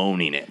are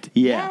owning it.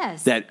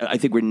 Yes. That I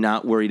think we're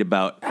not worried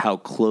about how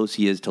close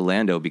he is to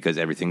Lando because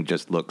everything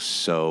just looks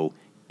so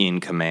in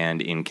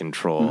command, in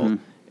control.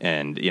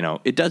 And,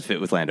 it does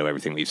fit with Lando,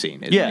 everything we've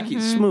seen. Like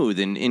he's smooth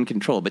and in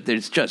control, but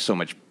there's just so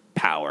much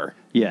power.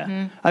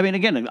 Yeah. I mean,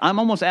 again, I'm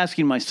almost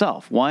asking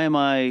myself, why am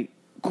I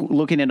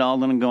looking at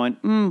Alden and going,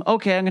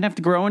 okay, I'm going to have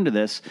to grow into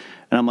this.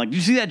 And I'm like, do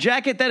you see that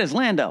jacket? That is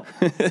Lando.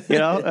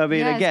 I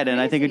mean, again, and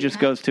I think it just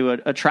goes to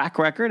a track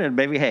record. And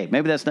maybe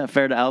that's not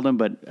fair to Alden,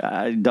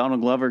 but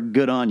Donald Glover,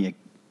 good on you.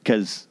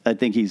 Because I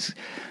think he's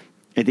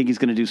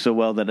going to do so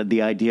well that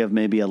the idea of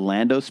maybe a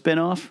Lando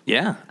spinoff.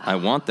 Yeah, I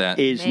want that.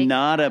 Is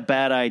not a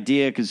bad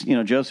idea because,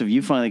 Joseph,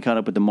 you finally caught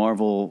up with the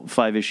Marvel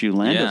 5-issue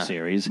Lando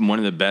series. One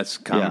of the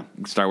best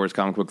Star Wars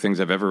comic book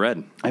things I've ever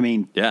read. I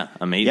mean,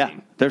 amazing. Yeah,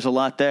 there's a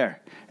lot there.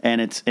 And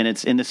it's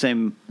in the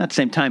same, not the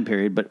same time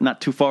period, but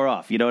not too far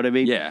off. You know what I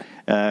mean?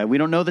 Yeah. We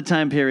don't know the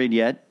time period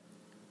yet.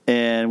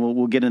 And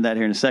we'll get into that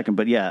here in a second.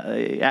 But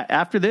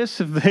after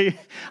this,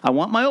 I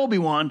want my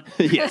Obi-Wan.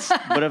 Yes.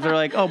 But if they're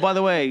like, oh, by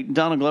the way,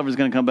 Donald Glover's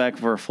going to come back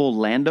for a full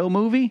Lando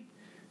movie.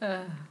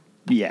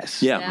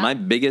 Yes. Yeah, my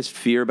biggest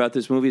fear about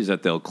this movie is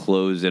that they'll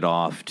close it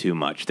off too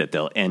much, that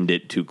they'll end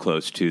it too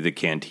close to the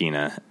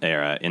Cantina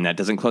era. And that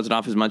doesn't close it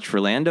off as much for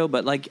Lando,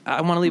 but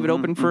I want to leave it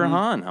open for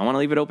Han. I want to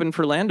leave it open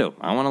for Lando.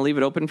 I want to leave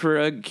it open for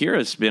a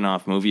Kira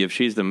spin-off movie if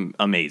she's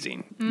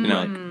amazing.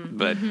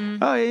 But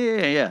oh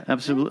yeah,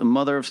 absolutely.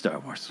 Mother of Star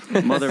Wars.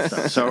 Mother of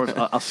Star Wars.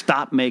 I'll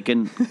stop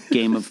making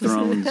Game of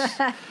Thrones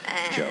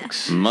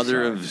jokes.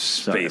 Mother of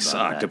space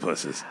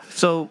octopuses.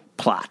 So,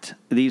 plot.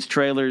 These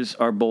trailers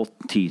are both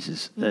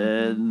teases.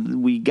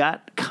 We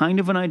got kind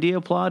of an idea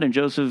of plot, and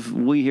Joseph,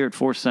 we here at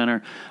Force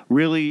Center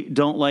really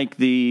don't like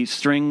the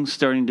strings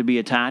starting to be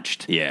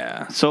attached.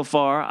 Yeah. So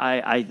far,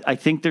 I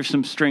think there's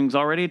some strings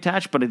already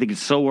attached, but I think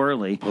it's so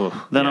early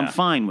that I'm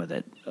fine with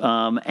it.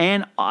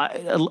 And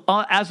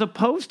as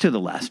opposed to The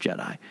Last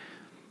Jedi,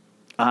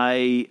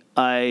 and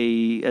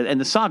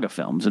the saga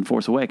films and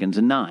Force Awakens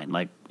and 9.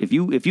 Like if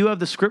you have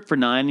the script for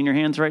 9 in your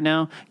hands right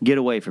now, get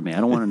away from me.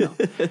 I don't want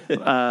to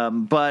know.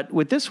 But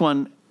with this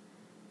one,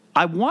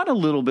 I want a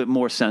little bit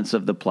more sense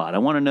of the plot. I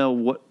want to know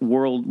what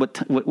world,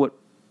 what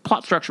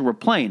plot structure we're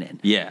playing in.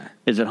 Yeah.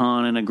 Is it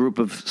Han and a group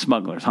of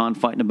smugglers? Han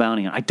fighting a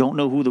bounty? I don't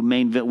know who the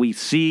main we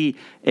see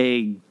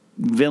a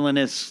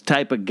villainous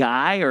type of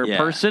guy or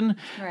person.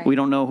 Right. We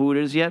don't know who it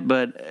is yet,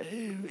 but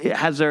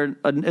is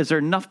there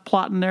enough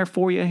plot in there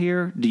for you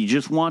here? Do you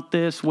just want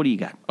this? What do you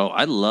got? Oh,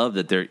 I love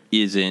that there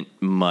isn't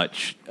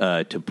much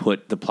to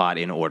put the plot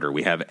in order.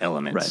 We have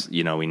elements.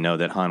 Right. We know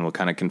that Han will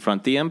kind of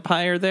confront the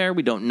Empire there.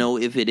 We don't know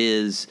if it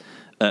is...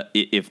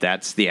 if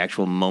that's the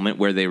actual moment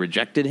where they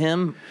rejected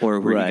him, or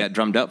where he got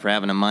drummed up for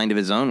having a mind of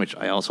his own, which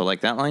I also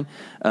like that line,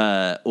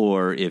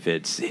 or if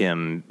it's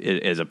him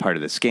as a part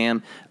of the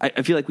scam.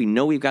 I feel like we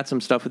know we've got some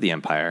stuff with the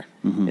Empire,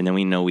 and then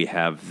we know we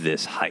have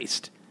this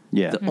heist.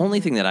 Yeah. The only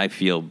thing that I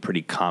feel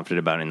pretty confident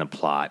about in the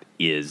plot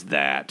is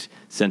that,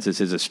 since this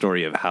is a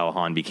story of how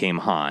Han became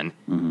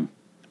Han,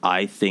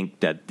 I think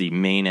that the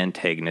main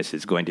antagonist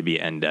is going to be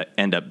end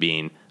up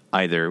being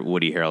either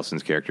Woody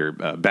Harrelson's character,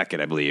 Beckett,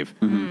 I believe,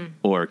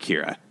 or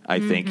Kira. I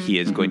think he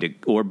is going to,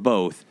 or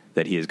both,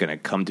 that he is going to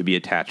come to be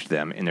attached to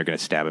them, and they're going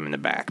to stab him in the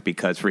back.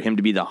 Because for him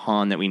to be the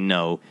Han that we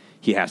know,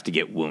 he has to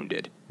get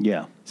wounded.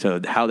 Yeah.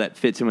 So how that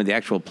fits in with the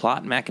actual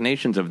plot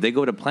machinations of they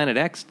go to Planet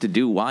X to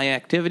do Y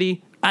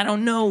activity, I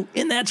don't know,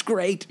 and that's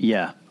great.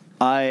 Yeah.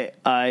 I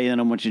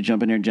don't want you to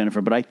jump in here,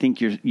 Jennifer, but I think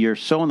you're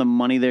so on the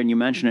money there, and you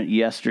mentioned it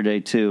yesterday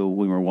too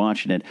when we were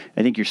watching it.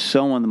 I think you're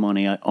so on the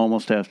money. I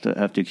almost have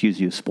to accuse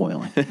you of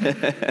spoiling.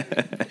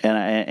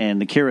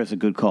 and the Kira is a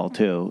good call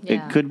too.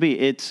 Yeah. It could be.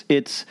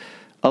 It's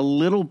a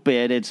little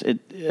bit.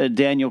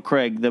 Daniel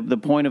Craig. The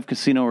point of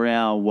Casino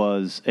Royale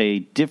was a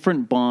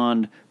different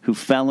Bond who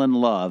fell in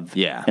love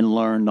and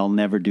learned, I'll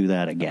never do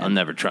that again. I'll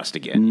never trust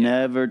again.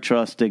 Never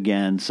trust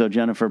again. So,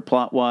 Jennifer,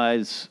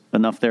 plot-wise,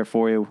 enough there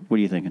for you? What are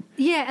you thinking?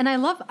 Yeah, and I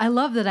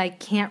love that I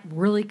can't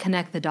really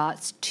connect the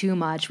dots too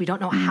much. We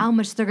don't know how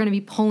much they're going to be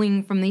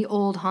pulling from the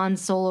old Han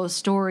Solo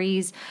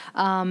stories.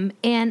 And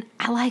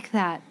I like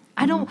that.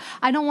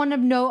 I don't want to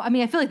know. I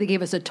mean, I feel like they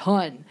gave us a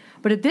ton.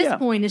 But at this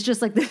point, it's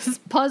just like this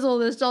puzzle.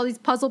 There's all these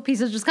puzzle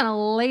pieces just kind of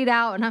laid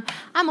out, and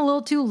I'm a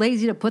little too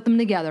lazy to put them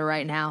together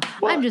right now.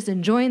 Well, I'm just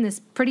enjoying this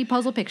pretty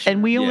puzzle picture.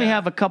 And we only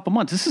have a couple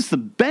months. This is the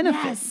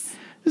benefit. Yes.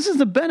 This is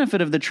the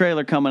benefit of the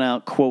trailer coming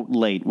out, quote,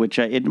 late, which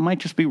it might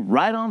just be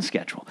right on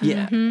schedule.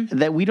 Yeah. Mm-hmm.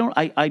 That we don't,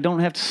 I don't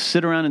have to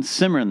sit around and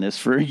simmer in this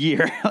for a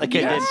year like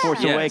I did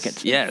Force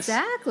Awakens. Yes.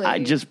 Exactly. I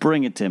just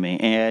bring it to me.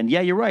 And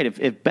yeah, you're right.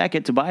 If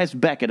Beckett, Tobias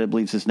Beckett, I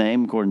believe is his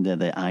name, according to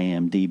the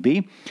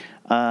IMDb,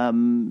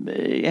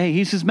 hey,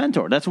 he's his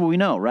mentor. That's what we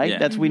know, right? Yeah.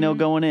 That's what we know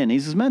going in.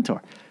 He's his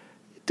mentor.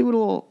 Do a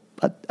little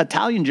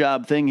Italian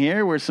job thing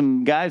here where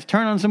some guys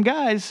turn on some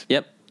guys.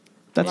 Yep.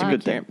 That's a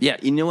good thing. Yeah,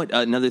 you know what?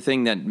 Another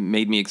thing that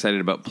made me excited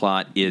about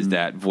plot is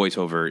that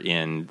voiceover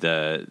in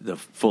the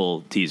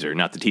full teaser.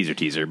 Not the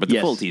teaser, but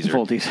the full teaser. The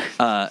full teaser.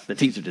 The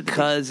teaser did the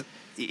because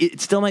it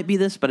still might be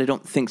this, but I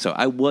don't think so.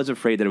 I was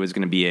afraid that it was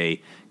going to be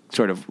a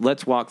sort of,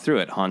 let's walk through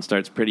it. Han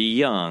starts pretty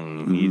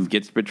young. He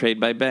gets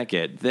betrayed by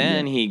Beckett.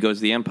 Then he goes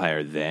to the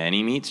Empire. Then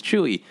he meets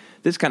Chewie.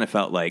 This kind of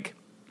felt like,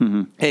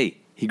 hey,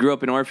 he grew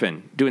up an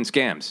orphan doing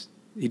scams.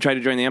 He tried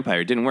to join the Empire.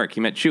 It didn't work. He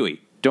met Chewie.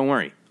 Don't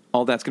worry.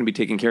 All that's going to be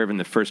taken care of in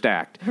the first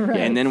act. Right.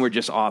 And then we're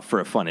just off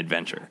for a fun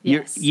adventure.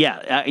 Yes.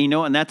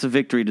 And that's a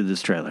victory to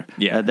this trailer.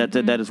 Yeah.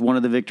 That is one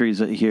of the victories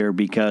here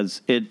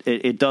because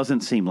it doesn't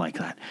seem like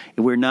that.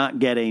 We're not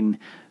getting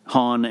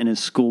Han in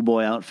his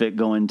schoolboy outfit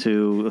going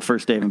to the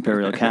first day of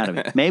Imperial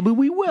Academy. Maybe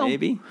we will.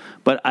 Maybe.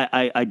 But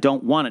I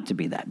don't want it to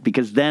be that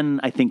because then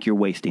I think you're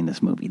wasting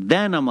this movie.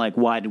 Then I'm like,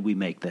 why did we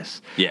make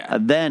this? Yeah.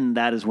 Then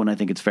that is when I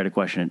think it's fair to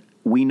question it.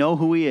 We know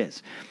who he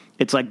is.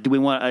 It's like, do we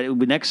want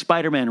the next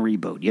Spider-Man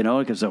reboot,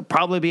 because there'll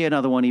probably be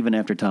another one even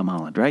after Tom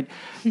Holland, right?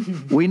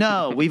 We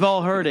know. We've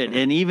all heard it.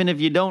 And even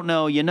if you don't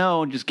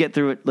know, just get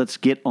through it. Let's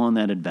get on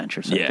that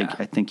adventure. So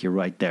I think you're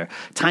right there.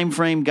 Time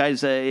frame,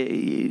 guys,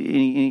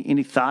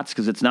 any thoughts?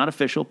 Because it's not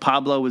official.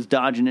 Pablo was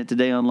dodging it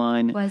today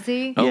online. Was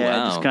he? Oh, yeah,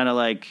 wow. just kind of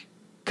like,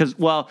 because,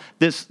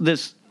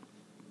 this,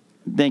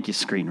 thank you,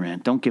 Screen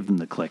Rant. Don't give them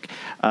the click.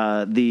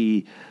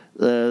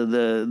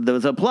 There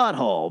was a plot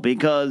hole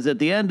because at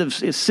the end of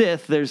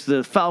Sith, there's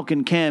the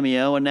Falcon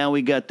cameo, and now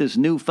we got this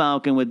new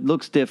Falcon with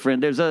looks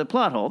different. There's a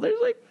plot hole. There's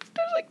like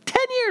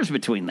 10 years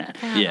between that.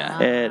 Yeah.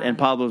 And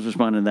Pablo's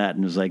responding to that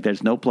and was like,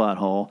 "There's no plot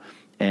hole,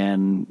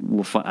 and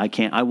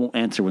I won't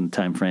answer when the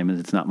time frame is.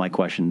 It's not my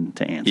question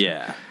to answer."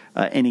 Yeah.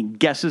 Any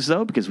guesses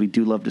though? Because we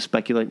do love to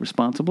speculate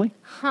responsibly.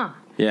 Huh.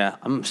 Yeah,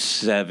 I'm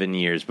 7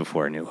 years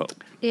before A New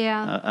Hope.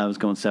 Yeah. I was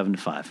going 7 to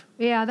 5.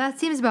 Yeah, that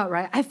seems about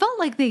right. I felt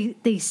like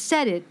they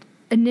said it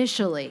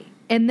initially,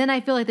 and then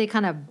I feel like they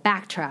kind of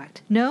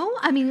backtracked. No?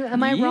 I mean,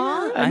 am I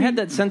wrong? I had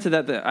that sense of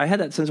that. I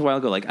had that sense a while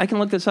ago. Like, I can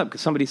look this up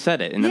because somebody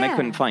said it, and then I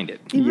couldn't find it.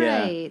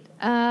 Right.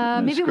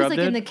 Maybe it was like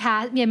in the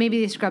cast. Yeah,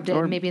 maybe they scrubbed it.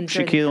 Or maybe in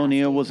Shaquille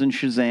O'Neal was in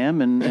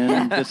Shazam, and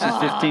this is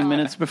 15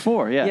 minutes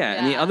before. Yeah,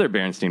 in the other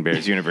Berenstain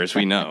Bears universe,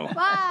 we know.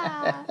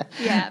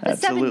 Yeah, but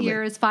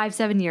Absolutely.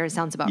 7 years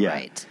sounds about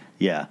right.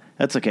 Yeah,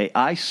 that's okay.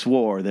 I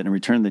swore that in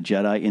Return of the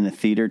Jedi in the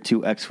theater,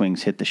 2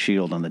 X-Wings hit the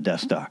shield on the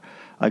Death Star.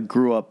 I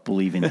grew up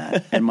believing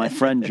that. And my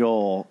friend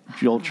Joel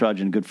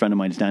Trudgeon, a good friend of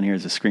mine, is down here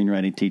as a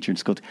screenwriting teacher in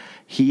school.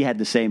 He had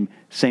the same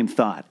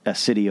thought a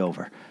city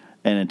over.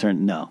 And it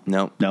turned, no,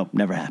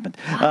 never happened.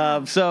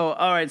 So,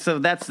 all right, so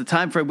that's the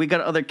time frame. We got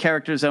other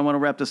characters. I want to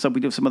wrap this up.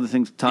 We do have some other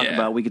things to talk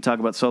about. We could talk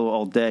about Solo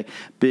all day.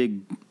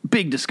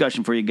 Big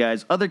discussion for you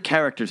guys. Other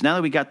characters, now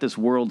that we got this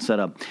world set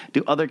up,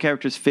 do other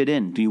characters fit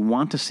in? Do you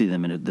want to see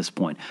them in at this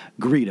point?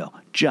 Greedo,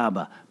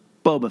 Jabba,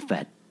 Boba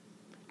Fett,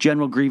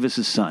 General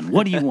Grievous's son.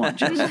 What do you want,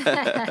 Jason?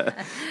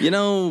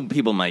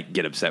 People might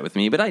get upset with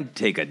me, but I'd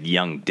take a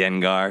young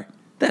Dengar.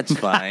 That's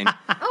fine.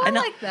 I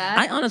like that.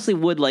 I honestly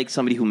would like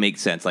somebody who makes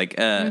sense. Like,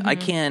 I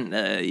can't,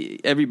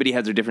 everybody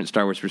has their different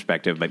Star Wars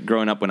perspective, but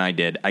growing up when I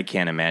did, I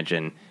can't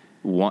imagine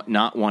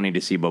not wanting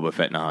to see Boba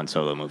Fett in a Han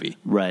Solo movie.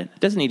 Right.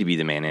 Doesn't need to be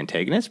the main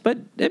antagonist, but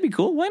that'd be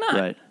cool. Why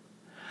not?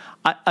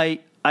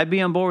 Right. I'd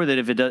be on board with it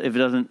if it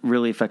doesn't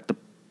really affect the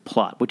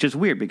plot, which is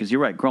weird because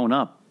you're right. Growing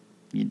up,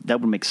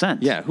 that would make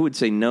sense. Yeah, who would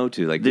say no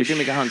to? Like, they should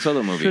make a Han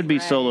Solo movie. Should be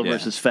Solo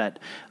versus Fett.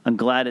 I'm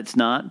glad it's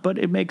not, but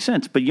it makes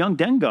sense. But young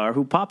Dengar,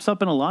 who pops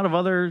up in a lot of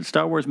other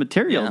Star Wars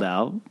material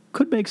now,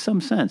 could make some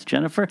sense.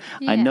 Jennifer,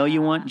 I know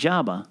you want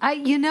Jabba.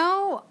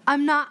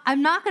 I'm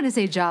not going to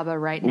say Jabba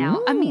right now.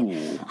 Ooh. I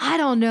mean, I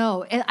don't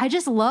know.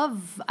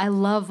 I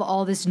love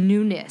all this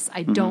newness.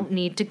 I don't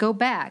need to go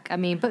back. I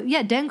mean, but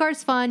yeah,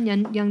 Dengar's fun.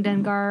 Young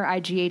Dengar,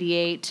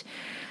 IG-88.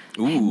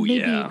 Ooh,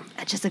 maybe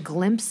just a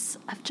glimpse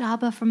of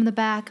Jabba from the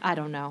back. I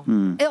don't know.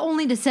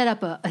 Only to set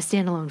up a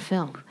standalone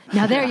film.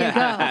 Now there you go.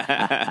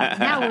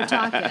 Now we're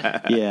talking.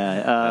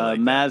 Yeah,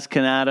 Maz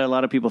Kanata. A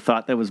lot of people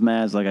thought that was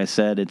Maz. Like I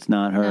said, it's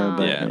not her. No.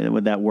 But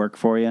would that work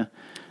for you?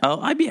 Oh,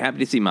 I'd be happy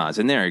to see Maz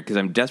in there because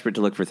I'm desperate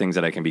to look for things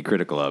that I can be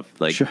critical of.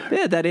 Like,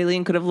 yeah, that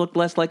alien could have looked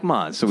less like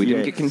Maz, so we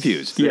didn't get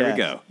confused. There we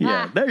go.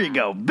 Yeah, there you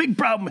go. Big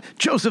problem.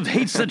 Joseph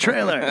hates the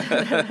trailer.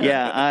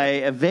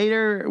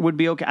 Vader would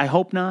be okay. I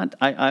hope not.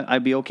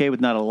 I'd be okay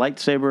with not a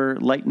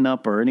lightsaber lighting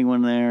up or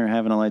anyone there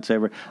having a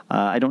lightsaber.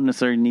 I don't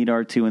necessarily need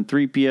R2 and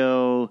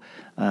 3PO.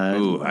 I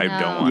don't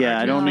want.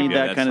 I don't need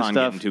that kind of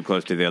stuff. Getting too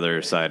close to the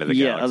other side of the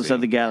galaxy. Other side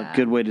of the galaxy.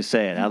 Good way to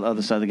say it.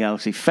 Other side of the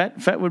galaxy.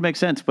 Fett would make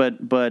sense,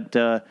 but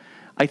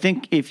I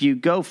think if you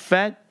go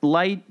Fett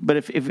light, but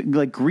if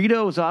like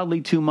Greedo is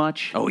oddly too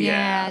much. Oh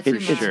yeah,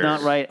 it's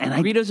not right. And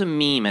Greedo's a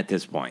meme at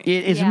this point.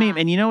 It is a meme,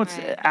 and you know what's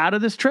out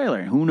of this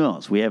trailer? Who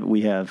knows? We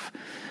have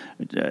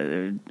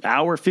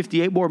hour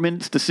 58 more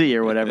minutes to see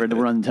or whatever the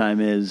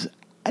runtime is.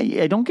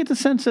 I don't get the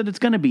sense that it's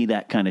going to be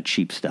that kind of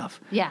cheap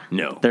stuff. Yeah.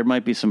 No. There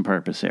might be some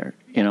purpose there,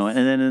 you know.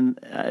 And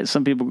then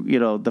some people, you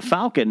know, the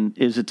Falcon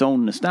is its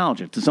own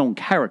nostalgia. It's its own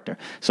character.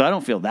 So I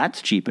don't feel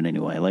that's cheap in any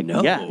way. Like,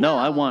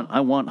 I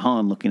want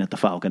Han looking at the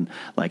Falcon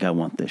like I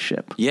want this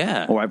ship.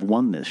 Yeah. Or I've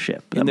won this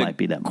ship. That might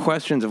be that.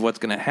 Questions of what's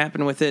going to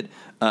happen with it.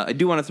 I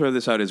do want to throw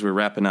this out as we're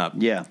wrapping up.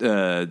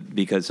 Yeah.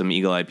 Because some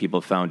eagle-eyed people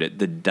found it.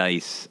 The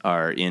dice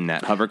are in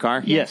that hover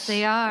car. Yes,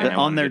 they are.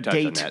 On their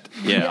date.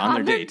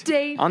 On their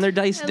date. On their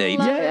dice date.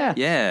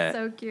 Yeah.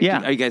 So cute.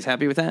 Yeah. Are you guys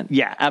happy with that?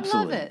 Yeah,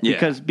 absolutely. I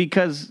love it.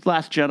 Because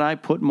Last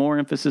Jedi put more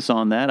emphasis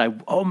on that.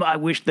 I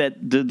wish that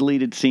the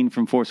deleted scene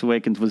from Force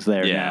Awakens was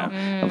there now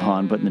of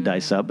Han putting the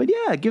dice up. But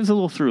yeah, it gives a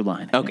little through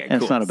line. Okay,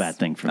 and it's not a bad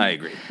thing for me. I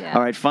agree. Yeah.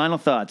 All right, final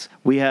thoughts.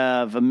 We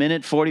have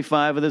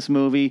 1:45 of this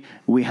movie.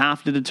 We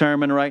have to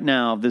determine right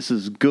now if this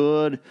is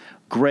good,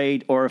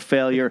 great, or a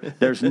failure.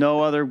 There's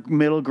no other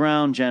middle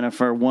ground,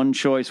 Jennifer. One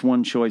choice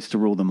to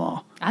rule them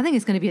all. I think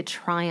it's going to be a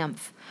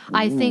triumph.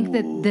 I think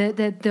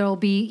that there'll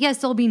be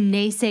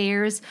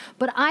naysayers,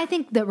 but I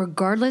think that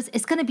regardless,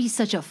 it's going to be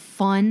such a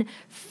fun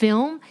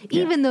film.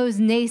 Yeah. Even those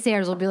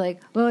naysayers will be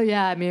like, "Oh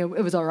yeah, I mean,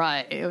 it was all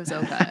right. It was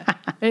okay.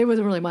 It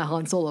wasn't really my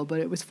Han Solo, but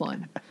it was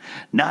fun."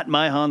 Not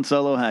my Han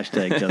Solo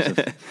hashtag,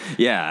 Joseph.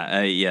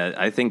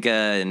 I think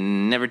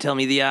never tell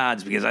me the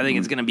odds because I think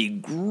it's going to be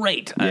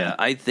great. Yeah.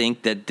 I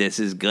think that this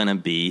is going to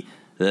be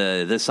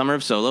the summer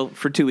of Solo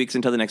for 2 weeks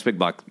until the next big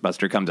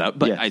blockbuster comes out.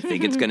 But I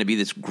think it's going to be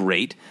this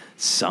great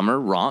summer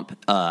romp.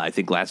 I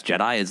think Last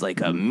Jedi is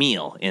like a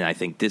meal, and I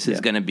think this is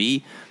going to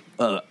be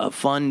a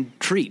fun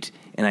treat.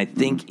 And I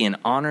think in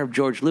honor of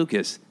George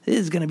Lucas, this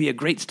is going to be a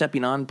great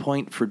stepping on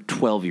point for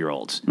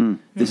 12-year-olds.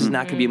 This is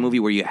not going to be a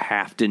movie where you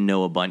have to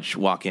know a bunch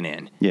walking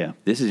in. Yeah.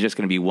 This is just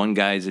going to be one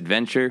guy's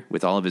adventure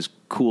with all of his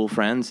cool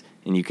friends,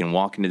 and you can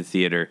walk into the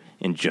theater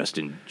and just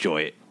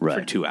enjoy it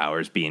for 2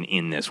 hours being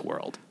in this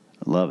world.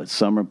 I love it.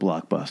 Summer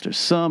blockbuster.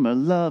 Summer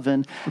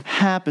loving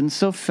happens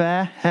so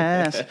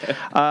fast.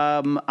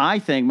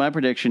 I think my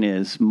prediction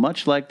is,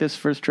 much like this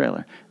first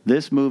trailer,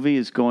 this movie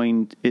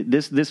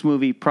this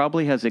movie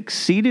probably has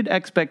exceeded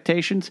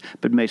expectations,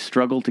 but may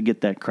struggle to get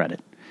that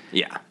credit.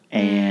 Yeah.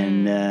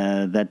 And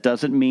that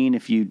doesn't mean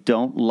if you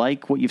don't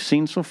like what you've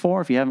seen so far,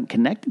 if you haven't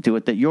connected to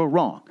it, that you're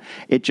wrong.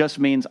 It just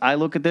means I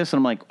look at this and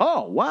I'm like,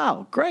 oh,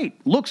 wow,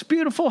 great. Looks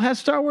beautiful, has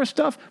Star Wars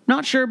stuff.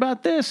 Not sure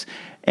about this.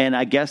 And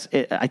I guess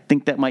I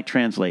think that might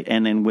translate.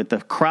 And then with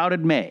the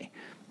crowded May,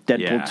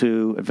 Deadpool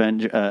 2,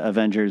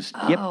 Avengers,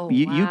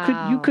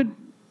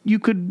 you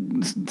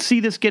could see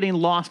this getting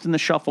lost in the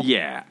shuffle.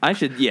 Yeah, I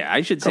should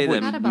say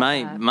that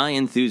my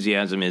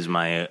enthusiasm is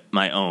my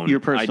own. Your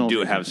personal. I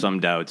do have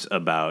some doubts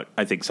about.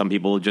 I think some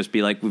people will just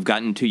be like, we've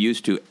gotten too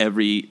used to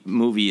every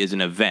movie is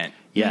an event.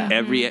 Yeah.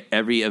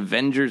 Every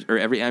Avengers or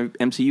every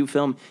MCU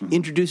film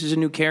introduces a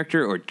new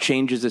character or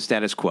changes the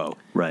status quo.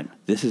 Right.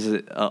 This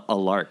is a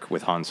lark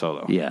with Han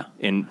Solo. Yeah.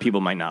 And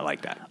people might not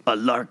like that. A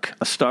lark,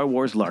 a Star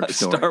Wars lark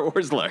story. Star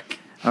Wars lark.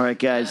 All right,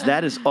 guys,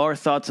 that is our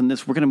thoughts on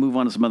this. We're going to move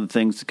on to some other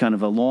things, kind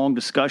of a long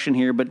discussion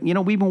here. But, you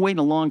know, we've been waiting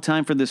a long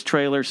time for this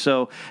trailer,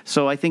 so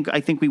I think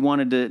we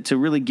wanted to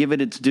really give it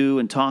its due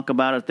and talk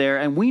about it there.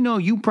 And we know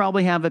you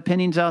probably have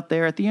opinions out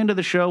there. At the end of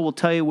the show, we'll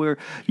tell you where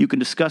you can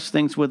discuss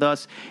things with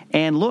us.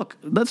 And, look,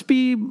 let's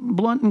be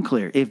blunt and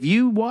clear. If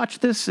you watch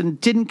this and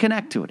didn't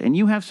connect to it, and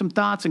you have some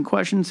thoughts and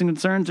questions and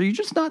concerns, or you're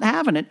just not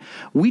having it,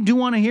 we do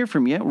want to hear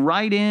from you.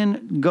 Write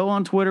in, go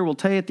on Twitter. We'll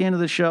tell you at the end of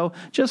the show.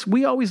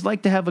 We always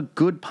like to have a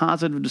good,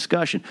 positive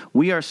discussion.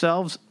 We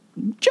ourselves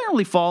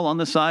generally fall on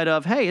the side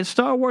of, hey, it's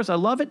Star Wars. I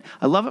love it.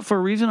 I love it for a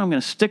reason. I'm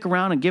going to stick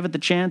around and give it the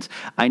chance.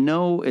 I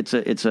know it's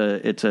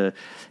a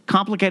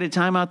complicated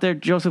time out there.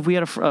 Joseph, we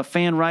had a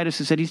fan write us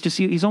who said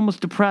he's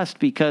almost depressed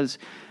because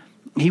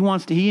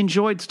he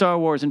enjoyed Star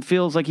Wars and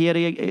feels like he had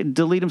to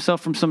delete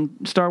himself from some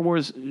Star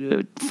Wars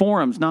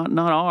forums, not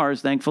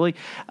ours, thankfully,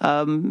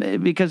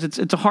 because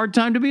it's a hard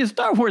time to be a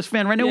Star Wars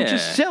fan right now, which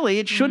is silly.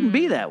 It shouldn't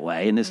be that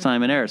way in this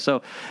time and era.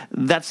 So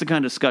that's the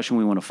kind of discussion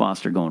we want to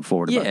foster going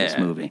forward about this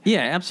movie. Yeah,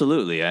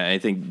 absolutely. I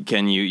think,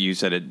 Ken, you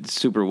said it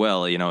super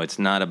well. You know, it's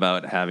not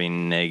about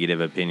having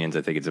negative opinions.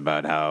 I think it's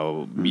about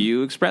how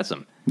you express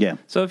them. Yeah.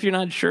 So if you're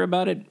not sure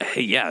about it,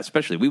 hey, yeah,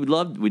 especially we'd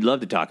love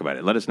to talk about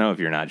it. Let us know if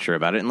you're not sure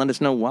about it, and let us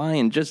know why,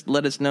 and just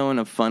let us know in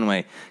a fun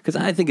way. Because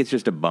I think it's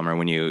just a bummer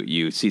when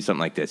you see something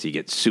like this, you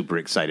get super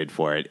excited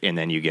for it, and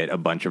then you get a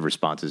bunch of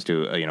responses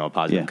to a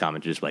positive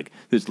comment, just like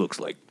this looks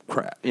like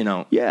crap,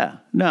 Yeah.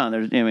 No,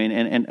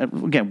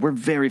 and again, we're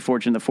very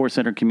fortunate. The Force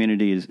Center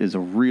community is a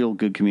real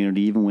good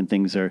community, even when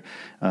things are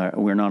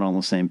we're not on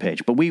the same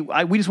page. But we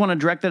just want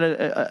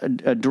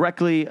to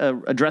directly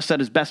address that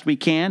as best we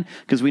can,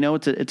 because we know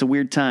it's a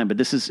weird time. But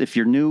this is, if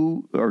you're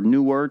new or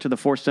newer to the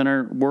Force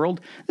Center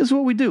world, this is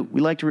what we do.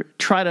 We like to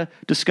try to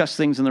discuss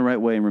things in the right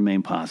way and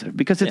remain positive,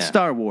 because it's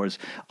Star Wars.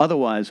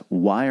 Otherwise,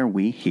 why are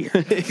we here?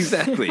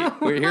 Exactly.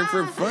 We're here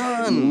for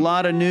fun. A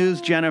lot of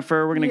news,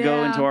 Jennifer. We're going to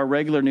go into our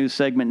regular news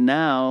segment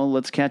now.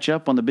 Let's catch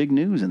up on the big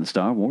news in the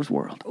Star Wars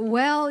world.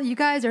 Well, you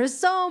guys, there's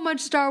so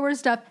much Star Wars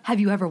stuff. Have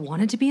you ever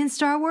wanted to be in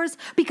Star Wars?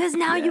 Because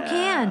now you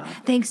can,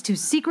 thanks to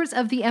Secrets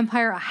of the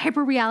Empire, a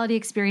hyper-reality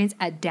experience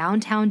at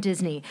Downtown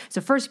Disney.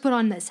 So first you put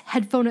on this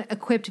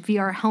headphone-equipped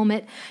VR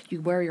helmet, you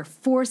wear your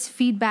force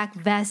feedback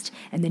vest,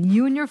 and then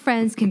you and your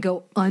friends can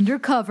go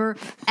undercover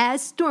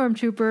as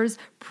stormtroopers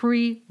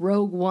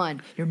pre-Rogue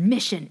One. Your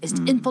mission is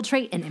to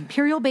infiltrate an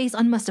Imperial base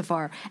on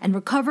Mustafar and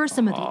recover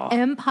some of the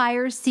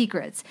Empire's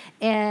secrets.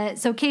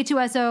 So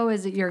K2SO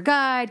is your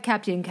guide.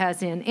 Captain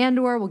Cassian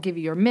Andor will give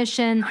you your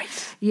mission.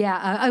 Nice.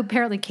 Yeah,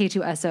 apparently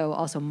K2SO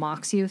also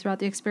mocks you throughout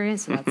the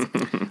experience, so that's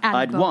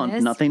I'd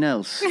want nothing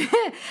else.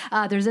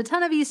 There's a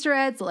ton of Easter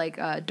eggs, like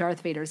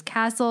Darth Vader's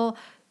castle.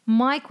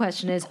 My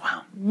question is,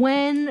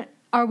 when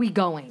are we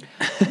going?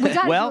 We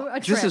got to do a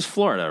trip. This is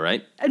Florida,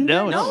 right?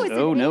 No,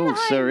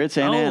 sir. It's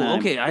Anaheim. Oh,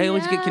 okay. I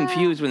always get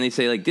confused when they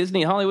say like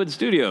Disney Hollywood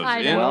Studios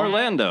in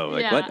Orlando.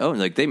 Like what? Oh,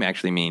 like they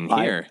actually mean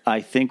here.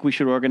 I think we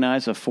should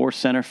organize a Force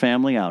Center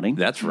family outing.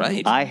 That's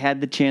right. I had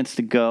the chance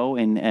to go,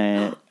 and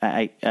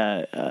my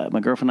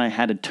girlfriend and I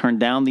had to turn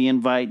down the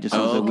invite. Just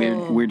was a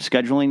weird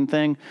scheduling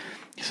thing.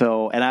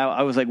 So, and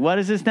I was like, what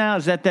is this now?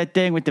 Is that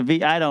thing with the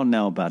V? I don't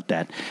know about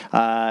that.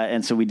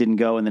 And so we didn't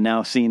go. And then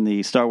now seeing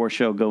the Star Wars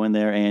show go in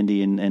there,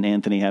 Andy and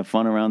Anthony have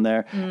fun around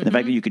there. Mm-hmm. And the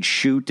fact that you could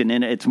shoot, and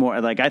then it's more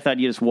like, I thought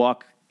you just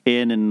walk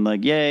in and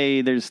like,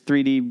 yay, there's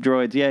 3D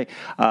droids, yay.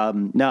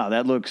 No,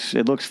 it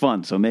looks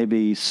fun. So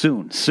maybe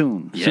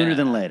sooner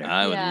than later.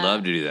 I would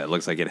love to do that. It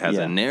looks like it has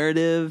a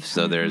narrative,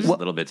 so there's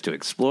little bits to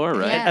explore,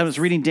 right? Yes. I was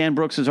reading Dan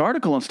Brooks'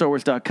 article on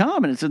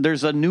StarWars.com, and it said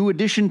there's a new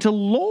addition to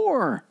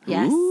lore.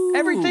 Yes. Ooh.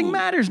 Everything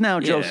matters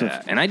now,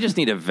 Joseph. And I just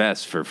need a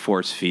vest for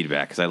force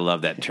feedback, because I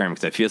love that term,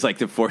 because it feels like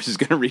the Force is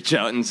going to reach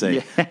out and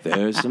say,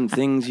 there's some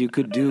things you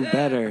could do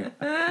better.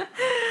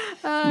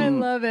 I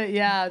love it.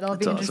 Yeah, that'll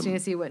be interesting to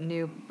see what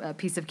new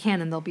piece of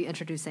canon they'll be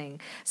introducing.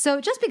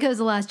 So just because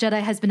The Last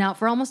Jedi has been out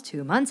for almost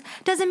 2 months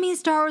doesn't mean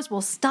Star Wars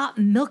will stop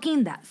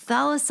milking that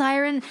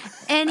thalassiren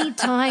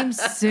anytime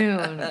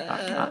soon.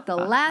 The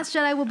Last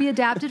Jedi will be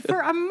adapted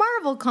for a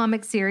Marvel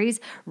comic series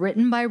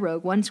written by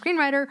Rogue One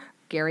screenwriter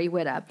Gary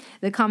Whitta.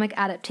 The comic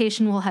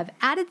adaptation will have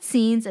added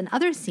scenes, and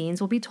other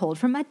scenes will be told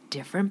from a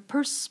different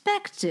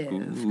perspective.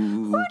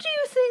 Ooh. Who do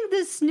you think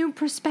this new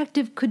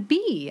perspective could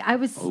be?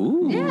 Is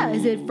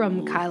it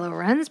from Kylo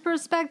Ren's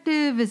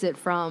perspective? Is it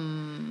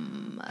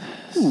from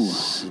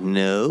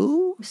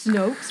Snoke's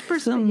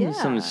perspective?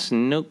 Some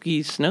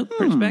Snoke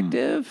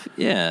perspective?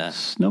 Yeah.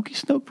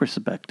 Snoke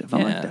perspective.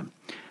 I like that.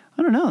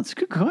 I don't know. It's a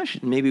good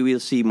question. Maybe we'll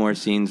see more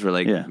scenes where,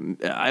 like,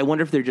 I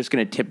wonder if they're just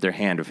going to tip their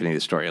hand with any of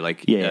the story.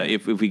 Like,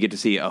 if we get to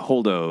see a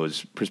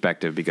Holdo's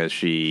perspective because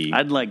she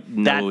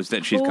knows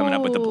that she's coming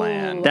up with the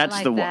plan.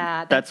 That's the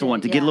one. That's the one.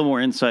 To get a little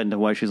more insight into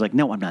why she's like,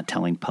 no, I'm not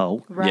telling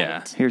Poe. Right.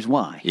 Yeah. Here's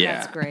why. Yeah.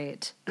 That's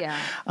great. Yeah.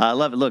 I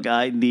love it. Look,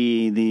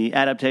 the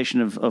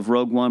adaptation of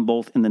Rogue One,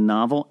 both in the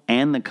novel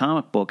and the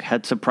comic book,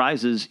 had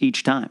surprises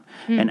each time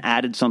and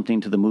added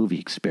something to the movie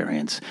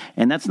experience.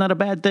 And that's not a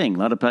bad thing. A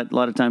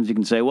lot of times you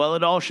can say, well,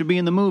 it all should be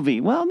in the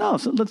movie. Well, no.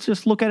 So let's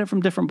just look at it from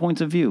different points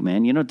of view,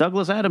 man. You know,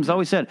 Douglas Adams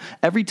always said,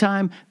 every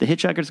time the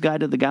Hitchhiker's Guide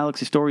to the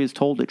Galaxy story is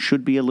told, it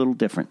should be a little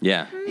different.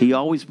 Yeah. He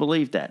always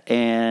believed that.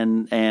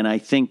 And I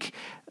think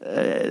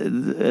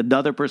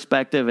another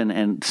perspective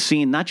and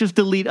seeing, not just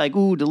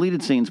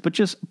deleted scenes, but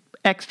just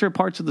extra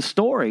parts of the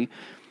story,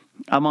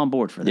 I'm on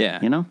board for that. Yeah.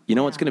 You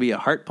know what's going to be a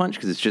heart punch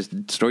because it's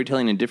just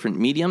storytelling in different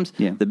mediums?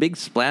 Yeah. The big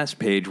splash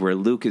page where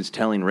Luke is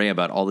telling Rey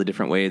about all the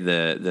different ways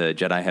the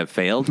Jedi have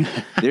failed,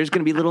 there's going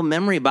to be little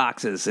memory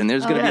boxes, and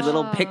there's going to be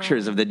little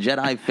pictures of the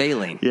Jedi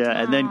failing.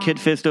 Yeah, and then Kit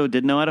Fisto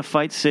didn't know how to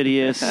fight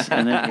Sidious.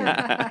 And then,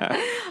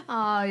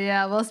 Oh,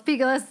 yeah. Well,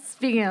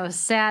 speaking of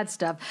sad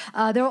stuff,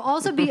 there will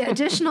also be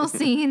additional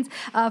scenes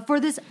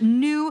for this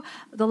new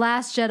The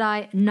Last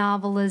Jedi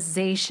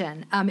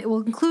novelization. It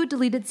will include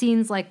deleted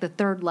scenes like the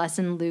third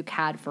lesson Luke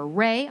had for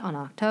Rey on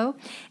Ahch-To,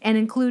 and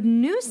include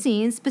new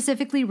scenes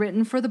specifically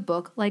written for the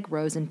book, like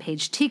Rose and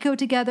Paige Tico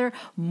together,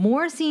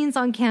 more scenes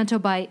on Canto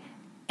Bight,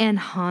 and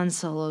Han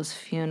Solo's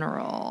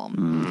funeral.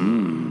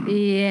 Mm-hmm.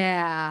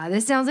 Yeah,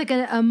 this sounds like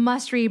a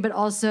must-read, but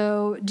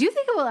also, do you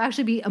think it will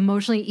actually be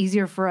emotionally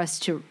easier for us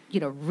to,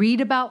 read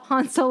about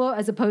Han Solo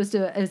as opposed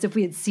to as if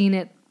we had seen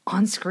it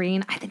on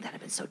screen. I think that'd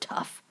have been so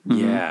tough.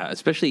 Yeah,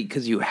 especially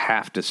because you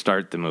have to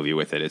start the movie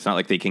with it. It's not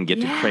like they can get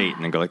to Crate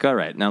and then go like, all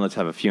right, now let's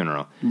have a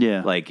funeral.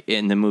 Yeah. Like,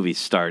 and the movie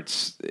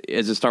starts,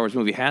 as a Star Wars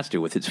movie has to,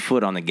 with its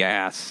foot on the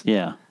gas.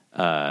 Yeah.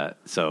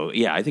 So,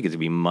 yeah, I think it's going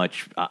to be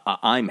much...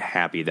 I'm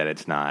happy that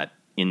it's not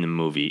in the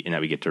movie and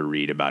that we get to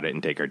read about it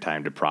and take our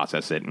time to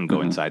process it and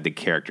go inside the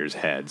characters'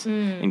 heads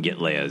and get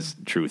Leia's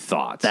true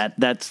thoughts.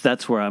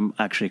 That's where I'm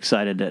actually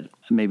excited that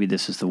maybe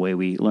this is the way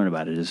we learn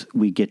about it, is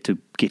we get to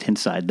get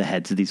inside the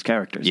heads of these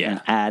characters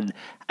and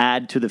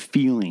add to the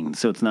feeling.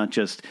 So it's not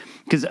just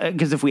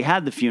because if we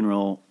had the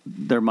funeral,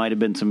 there might have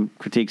been some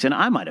critiques, and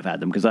I might have had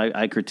them because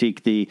I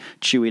critiqued the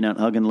Chewie not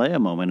hugging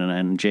Leia moment,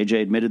 and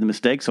JJ admitted the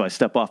mistake, so I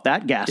step off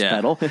that gas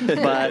pedal.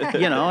 But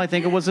I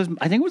think it was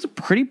a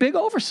pretty big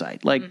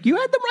oversight. Like you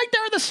had them right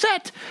there on the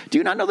set. Do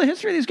you not know the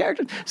history of these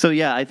characters? So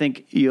I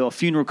think a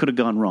funeral could have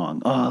gone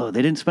wrong. Oh,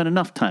 they didn't spend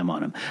enough time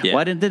on him. Yeah.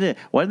 Why didn't they?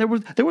 Why there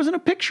wasn't a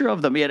picture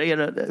of them?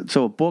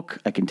 So a book,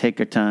 I can take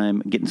our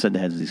time, get inside the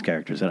heads of these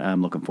characters, and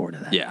I'm looking forward to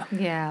that.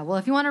 Yeah. Well,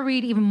 if you want to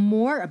read even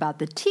more about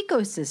the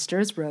Tico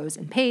sisters, Rose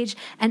and Paige,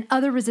 and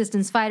other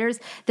Resistance fighters,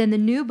 then the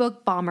new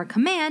book, Bomber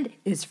Command,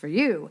 is for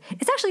you.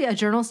 It's actually a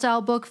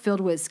journal-style book filled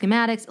with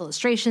schematics,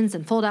 illustrations,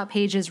 and fold-out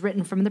pages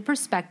written from the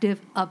perspective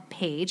of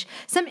Paige.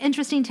 Some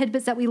interesting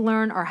tidbits that we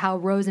learn are how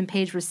Rose and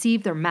Paige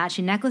received their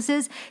matching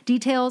necklaces,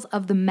 details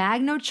of the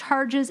Magno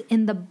charges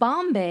in the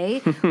bomb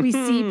bay we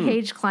see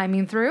Paige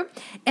climbing through,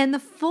 and the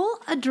full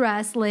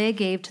address Leia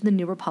gave to the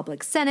New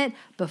Republic Senate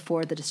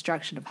before the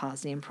destruction of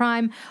Hosnian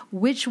Prime,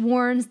 which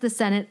warns the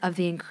Senate of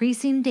the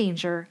increasing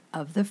danger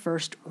of the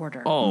First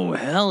Order. Oh,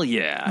 hell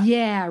yeah.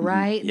 Yeah,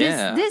 right?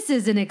 Yeah. This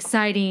is an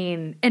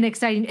exciting,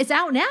 it's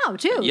out now,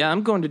 too. Yeah,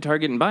 I'm going to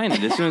Target and buying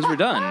it as soon as we're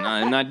done.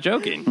 I'm not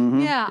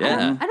joking.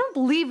 Yeah. I don't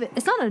believe it.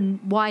 It's not a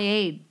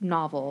YA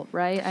novel,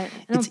 right?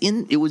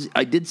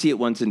 I did see it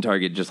once in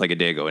Target just like a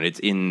day ago, and it's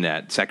in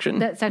that section.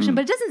 But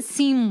it doesn't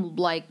seem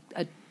like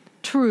a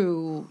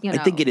true, I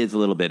think it is a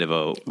little bit of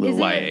a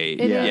YA.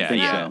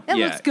 It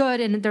looks good,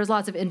 and there's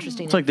lots of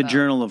interesting It's like the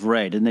Journal of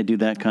Rey. Didn't they do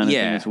that kind of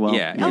thing as well?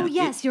 Yeah. Oh,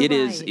 yes, you're right. It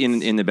is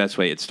in the best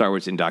way. It's Star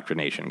Wars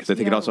indoctrination, because I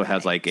think it also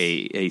has like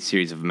a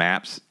series of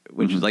maps,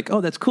 which is like, oh,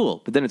 that's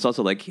cool. But then it's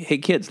also like, hey,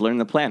 kids, learn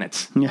the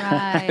planets.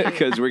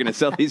 Because we're going to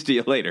sell these to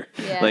you later.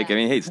 Like, I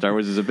mean, hey, Star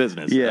Wars is a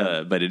business.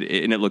 But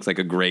it looks like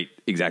a great,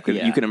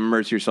 you can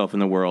immerse yourself in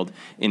the world.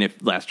 And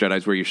if Last Jedi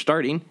is where you're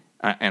starting,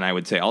 and I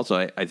would say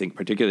also, I think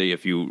particularly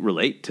if you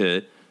relate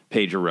to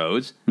Paige or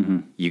Rose,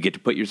 you get to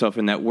put yourself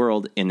in that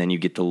world, and then you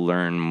get to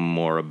learn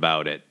more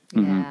about it.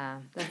 Yeah.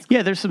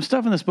 Yeah, there's some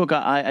stuff in this book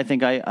I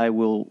think I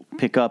will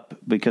pick up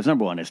because,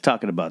 number one, it's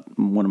talking about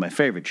one of my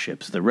favorite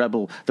ships, the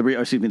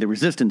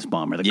Resistance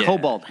bomber, the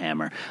Cobalt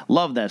Hammer.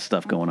 Love that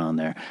stuff going on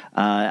there.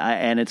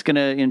 And it's going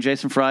to,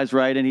 Jason Fry's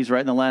right, and he's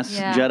writing the Last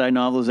Jedi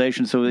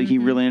novelization, so he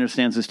really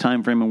understands this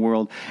time frame and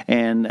world.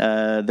 And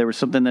there was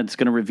something that's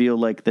going to reveal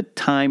like the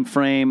time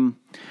frame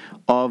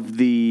of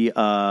the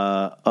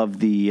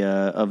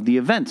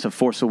events of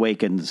Force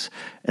Awakens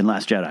and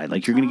Last Jedi.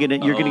 Like you're going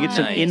to get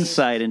some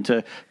insight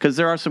into, because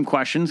there are some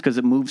questions because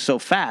it moves so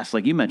fast.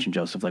 Like you mentioned,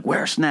 Joseph, like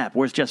where's Snap?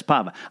 Where's Jess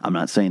Pava? I'm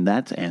not saying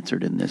that's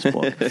answered in this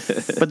book,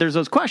 but there's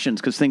those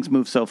questions because things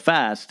move so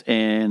fast,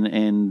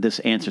 and this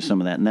answers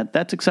some of that, and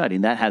that's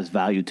exciting. That has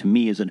value to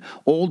me as an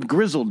old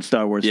grizzled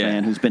Star Wars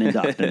fan who's been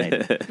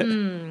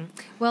indoctrinated.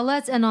 Well,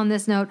 let's end on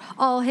this note.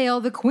 All hail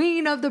the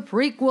queen of the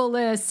prequel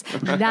list,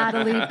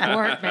 Natalie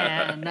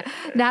Portman.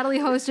 Natalie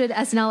hosted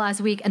SNL last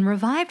week and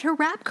revived her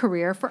rap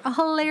career for a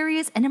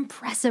hilarious and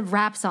impressive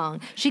rap song.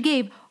 She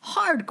gave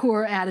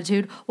hardcore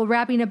attitude while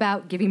rapping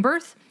about giving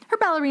birth, her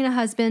ballerina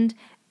husband,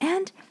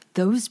 and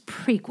those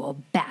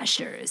prequel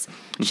bashers.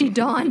 She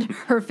donned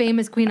her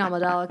famous Queen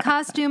Amidala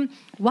costume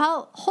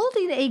while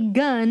holding a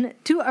gun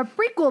to a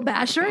prequel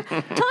basher,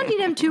 taunting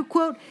him to,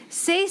 quote,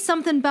 say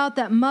something about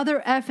that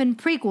mother effing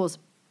prequels,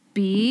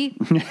 B.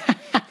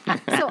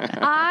 So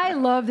I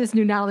love this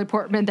new Natalie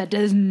Portman that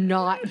does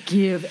not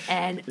give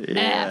an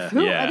F.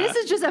 This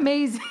is just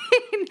amazing.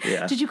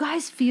 Did you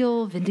guys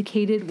feel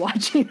vindicated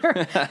watching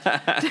her?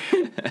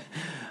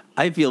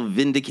 I feel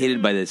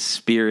vindicated by the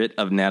spirit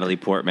of Natalie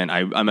Portman.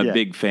 I'm a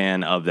big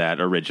fan of that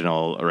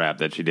original rap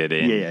that she did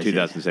in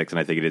 2006, and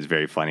I think it is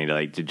very funny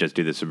to just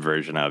do the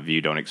subversion of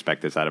you don't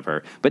expect this out of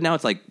her. But now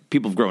it's like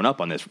people have grown up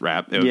on this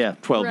rap. It was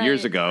 12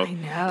 years ago,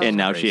 and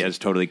now she has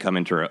totally come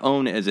into her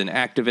own as an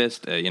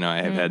activist.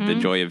 I have had the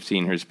joy of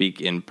seeing her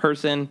speak in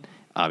person.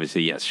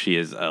 Obviously, yes, she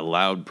is a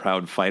loud,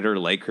 proud fighter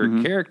like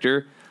her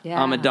character,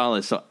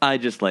 Amidala. So I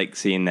just like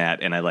seeing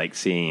that, and I like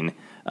seeing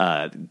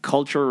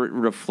culture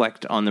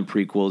reflect on the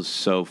prequels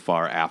so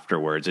far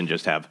afterwards and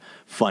just have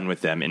fun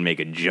with them and make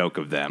a joke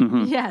of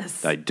them.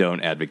 Yes. I don't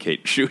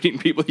advocate shooting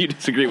people you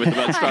disagree with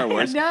about Star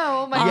Wars.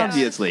 No,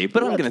 obviously,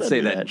 but I'm going to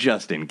say that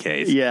just in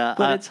case. Yeah,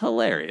 but it's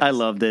hilarious. I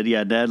loved it.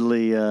 Yeah,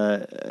 Natalie,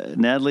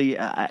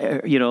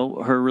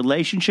 her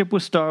relationship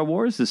with Star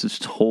Wars, this is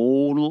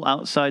total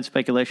outside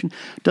speculation,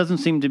 doesn't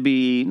seem to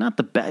be not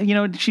the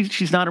best.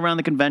 She's not around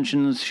the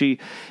conventions. She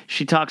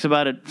talks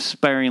about it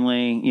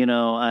sparingly.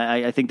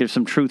 I think there's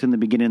some truth in the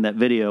beginning of that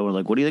video. We're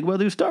like, what do you think about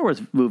these Star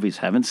Wars movies?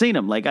 Haven't seen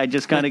them. Like, I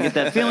just kind of get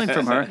that feeling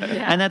from her.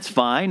 And that's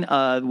fine.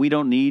 We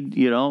don't need,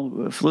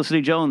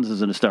 Felicity Jones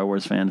isn't a Star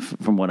Wars fan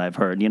from what I've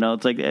heard.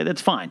 It's like,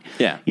 that's fine.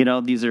 Yeah.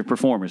 These are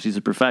performers. These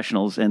are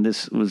professionals. And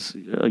this was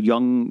a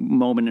young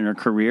moment in her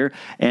career.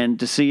 And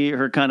to see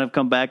her kind of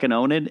come back and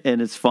own it,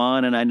 and it's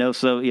fun. And I know,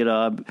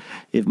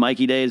 if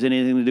Mikey Day has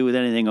anything to do with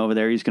anything over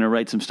there, he's going to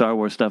write some Star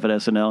Wars stuff at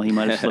SNL. He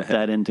might have slipped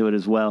that into it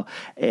as well.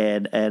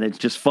 And it's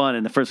just fun.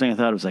 And the first thing I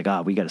thought was like,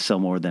 we got to sell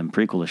more of them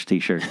prequelish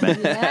T-shirts,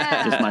 man.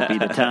 This might be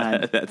the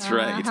time. That's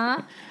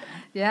right.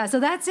 Yeah, so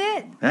that's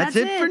it. That's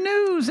it for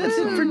news. That's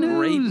it for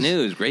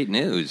news. Great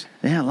news.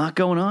 Yeah, a lot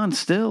going on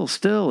still,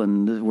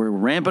 and we're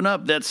ramping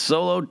up. That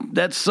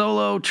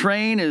solo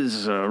train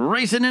is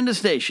racing into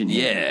station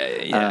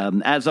here. Yeah.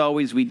 As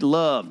always, we'd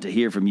love to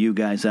hear from you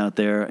guys out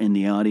there in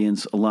the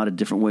audience. A lot of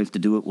different ways to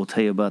do it. We'll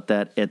tell you about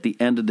that at the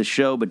end of the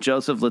show. But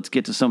Joseph, let's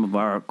get to some of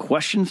our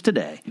questions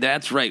today.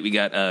 That's right. We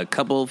got a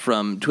couple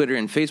from Twitter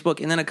and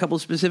Facebook, and then a couple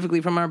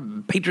specifically from our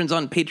patrons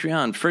on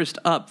Patreon. First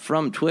up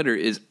from Twitter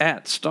is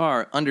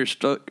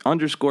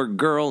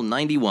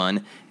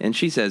 @star_girl91, and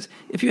she says,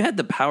 if you had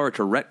the power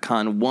to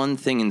retcon one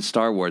thing in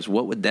Star Wars,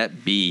 what would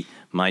that be?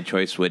 My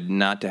choice would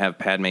not to have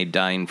Padme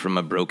dying from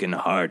a broken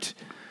heart.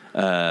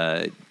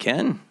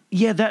 Ken?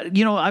 Yeah, that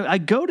I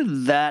go to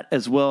that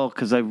as well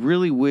because I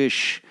really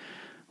wish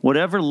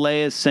whatever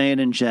Leia's saying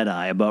in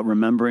Jedi about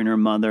remembering her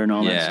mother and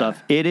all that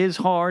stuff, it is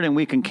hard, and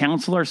we can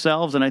counsel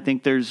ourselves, and I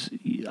think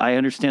I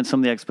understand some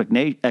of the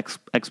explanations.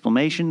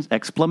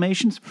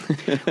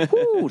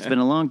 Ooh, it's been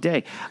a long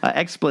day.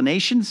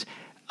 Explanations,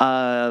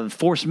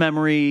 force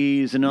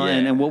memories,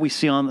 and what we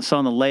saw in the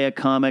Leia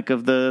comic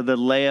of the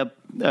Leia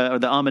or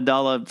the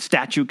Amidala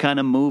statue kind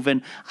of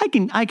moving.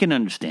 I can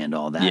understand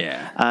all that.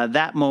 Yeah.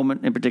 That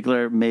moment in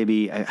particular,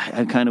 maybe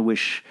I kind of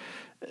wish.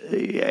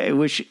 I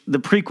wish the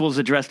prequels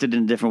addressed it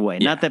in a different way.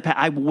 Not that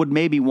I would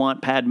maybe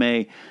want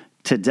Padme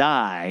to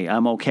die.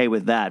 I'm okay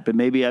with that. But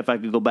maybe if I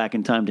could go back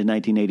in time to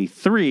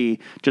 1983,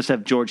 just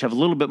have George have a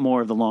little bit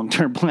more of the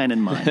long-term plan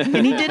in mind.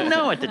 And he didn't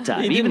know at the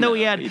time. Even though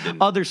he had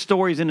other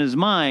stories in his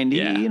mind,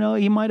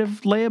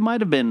 Leia might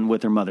have been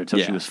with her mother till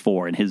she was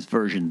 4 in his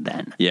version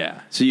then.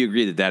 Yeah. So you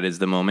agree that is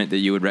the moment that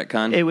you would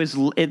retcon? It was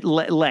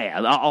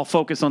Leia. I'll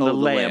focus on the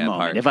Leia moment.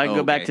 Part. If I could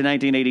go back to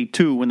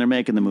 1982 when they're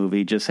making the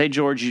movie, just, hey,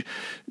 George,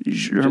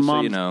 her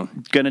mom's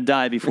going to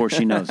die before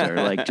she knows her.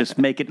 Like, just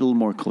make it a little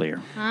more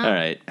clear. All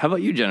right. How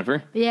about you, Jennifer?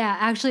 Yeah,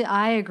 actually,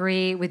 I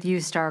agree with you,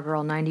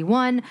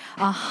 Stargirl91,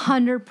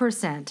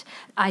 100%.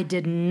 I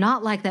did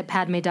not like that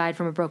Padme died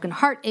from a broken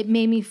heart. It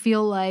made me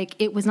feel like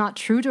it was not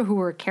true to who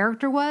her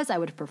character was. I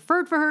would have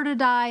preferred for her to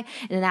die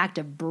in an act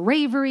of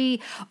bravery,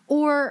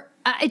 or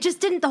it just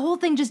didn't, the whole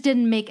thing just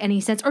didn't make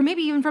any sense, or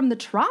maybe even from the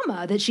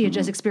trauma that she had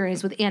just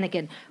experienced with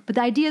Anakin. But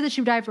the idea that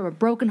she died from a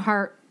broken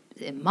heart,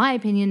 in my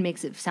opinion,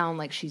 makes it sound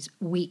like she's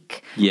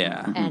weak.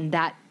 Yeah. And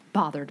that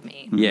bothered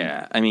me.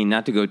 Yeah, I mean,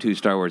 not to go to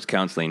Star Wars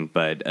counseling,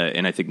 but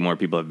and I think more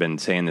people have been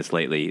saying this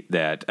lately,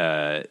 that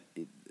the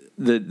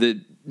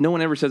no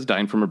one ever says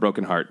dying from a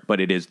broken heart,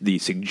 but it is the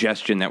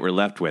suggestion that we're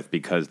left with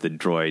because the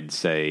droids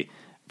say,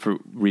 for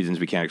reasons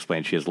we can't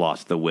explain, she has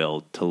lost the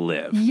will to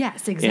live.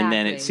 Yes, exactly. And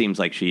then it seems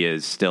like she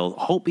is still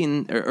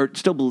hoping, or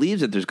still believes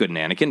that there's good in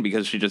Anakin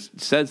because she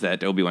just says that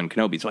to Obi-Wan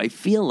Kenobi. So I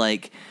feel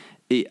like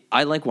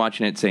I like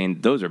watching it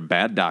saying those are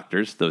bad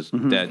doctors. That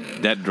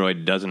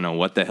droid doesn't know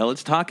what the hell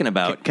it's talking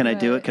about. Can I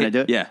do it? Can I do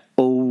it? Yeah.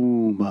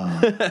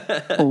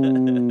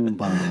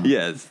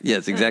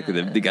 Yes,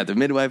 exactly. They got the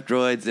midwife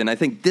droids, and I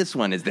think this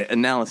one is the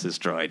analysis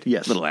droid.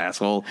 Yes. Little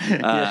asshole.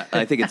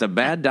 I think it's a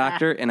bad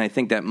doctor, and I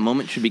think that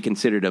moment should be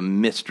considered a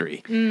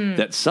mystery.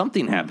 That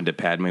something happened to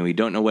Padme, we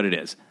don't know what it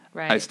is.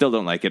 Right. I still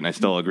don't like it, and I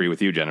still agree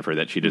with you, Jennifer,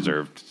 that she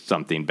deserved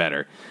something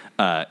better.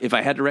 If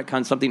I had to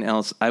retcon something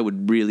else, I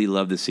would really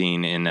love the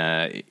scene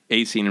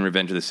in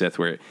Revenge of the Sith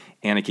where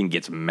Anakin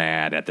gets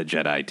mad at the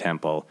Jedi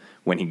Temple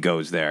when he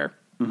goes there.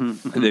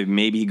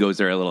 Maybe he goes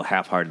there a little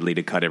half-heartedly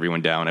to cut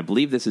everyone down. I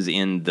believe this is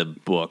in the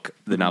book,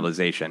 the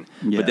novelization.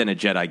 But then a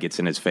Jedi gets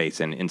in his face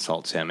and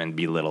insults him and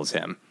belittles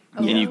him.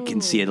 And you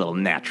can see a little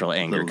natural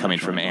anger coming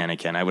from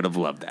Anakin. I would have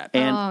loved that.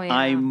 And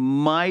I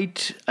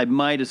might,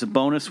 as a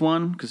bonus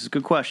one, because it's a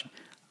good question,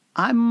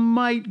 I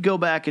might go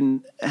back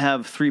and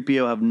have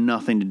 3PO have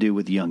nothing to do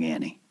with young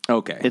Annie.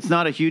 Okay. It's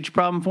not a huge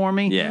problem for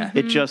me. Yeah.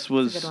 It just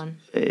was,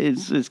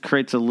 it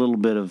creates a little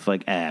bit of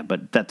like,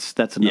 but that's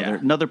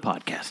another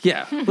podcast.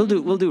 Yeah. We'll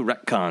do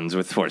retcons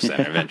with Force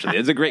Center eventually.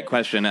 It's a great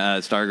question,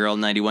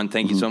 Stargirl91.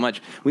 Thank you so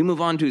much. We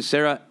move on to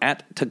Sarah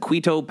at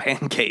Taquito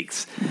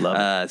Pancakes.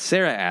 Love it.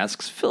 Sarah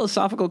asks,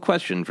 philosophical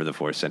question for the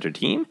Force Center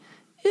team.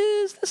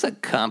 Is this a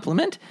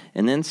compliment?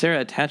 And then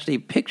Sarah attached a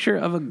picture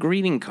of a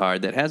greeting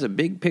card that has a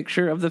big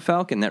picture of the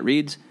Falcon that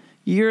reads,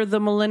 "You're the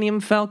Millennium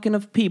Falcon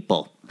of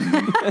people."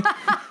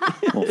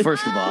 Well,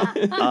 first of all,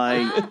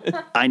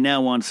 I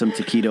now want some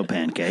taquito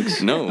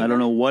pancakes. No. I don't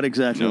know what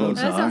exactly those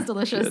are. That sounds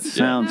delicious.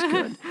 Sounds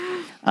good.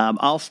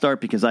 I'll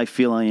start because I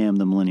feel I am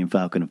the Millennium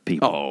Falcon of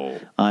people. Oh.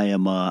 I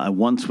am. I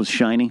once was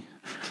shiny.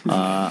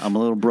 I'm a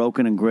little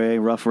broken and gray,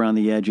 rough around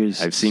the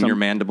edges. I've seen your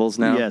mandibles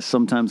now. Yes,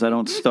 sometimes I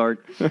don't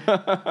start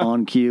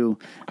on cue.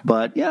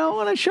 But,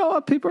 when I show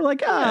up, people are like,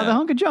 the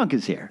hunk of junk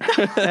is here.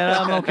 And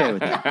I'm okay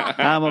with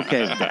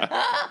that.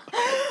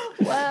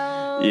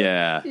 Well,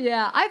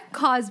 yeah. I've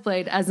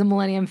cosplayed as a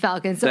Millennium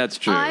Falcon, so that's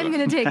true. I'm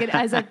going to take it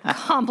as a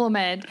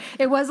compliment.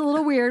 It was a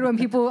little weird when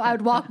I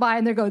would walk by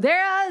and they'd go,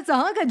 it's a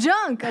hunk of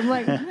junk. I'm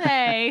like,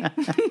 hey.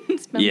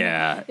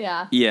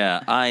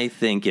 Yeah. I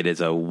think it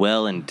is a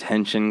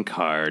well-intentioned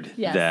card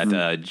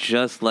that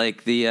just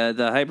like the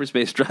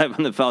hyperspace drive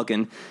on the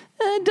Falcon,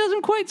 it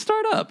doesn't quite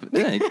start up.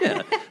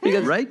 Yeah.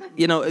 Because, right?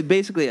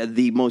 Basically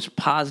the most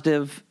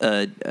positive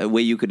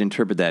way you could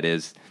interpret that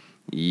is,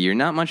 you're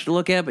not much to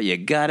look at, but you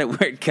got it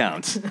where it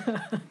counts.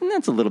 And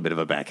that's a little bit of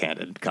a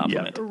backhanded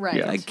compliment. Yep.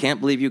 Right. I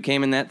can't believe you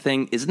came in that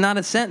thing is not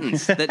a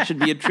sentence that should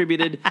be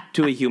attributed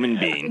to a human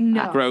being.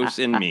 No. Gross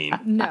and mean.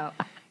 No.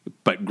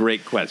 But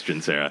great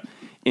question, Sarah.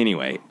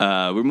 Anyway,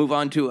 we'll move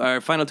on to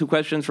our final two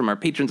questions from our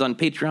patrons on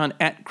Patreon.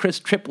 At Chris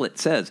Triplett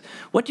says,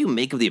 what do you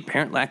make of the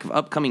apparent lack of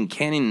upcoming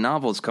canon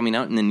novels coming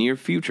out in the near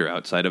future?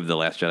 Outside of The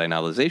Last Jedi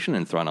novelization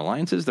and Thrawn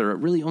Alliances, there are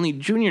really only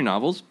junior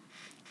novels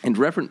and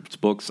reference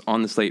books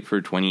on the slate for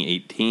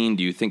 2018.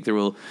 Do you think there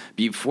will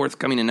be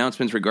forthcoming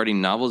announcements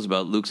regarding novels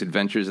about Luke's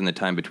adventures in the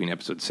time between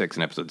Episode 6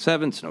 and Episode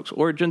 7, Snoke's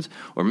origins,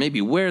 or maybe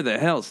where the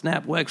hell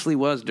Snap Wexley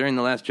was during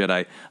The Last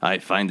Jedi? I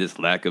find this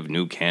lack of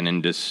new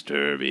canon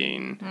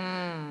disturbing.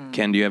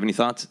 Ken, do you have any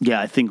thoughts?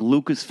 Yeah, I think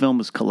Lucasfilm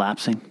is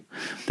collapsing.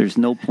 There's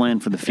no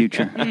plan for the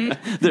future.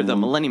 They're the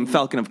Millennium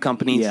Falcon of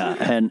companies. Yeah,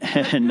 and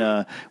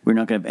we're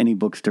not going to have any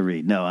books to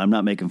read. No, I'm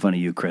not making fun of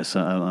you, Chris.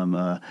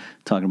 I'm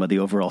talking about the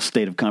overall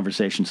state of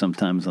conversation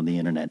sometimes on the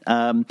internet.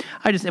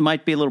 It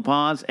might be a little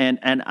pause, and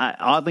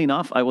oddly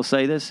enough, I will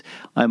say this,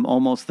 I'm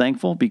almost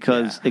thankful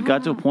because it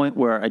got to a point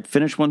where I'd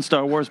finished one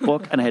Star Wars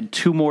book and I had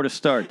two more to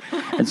start.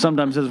 And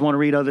sometimes I just want to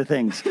read other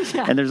things.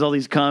 Yeah. And there's all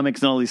these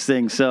comics and all these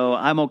things. So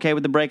I'm okay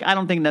with the break. I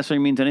don't think it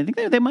necessarily means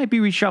anything. They might be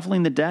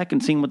reshuffling the deck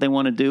and seeing what they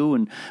want to do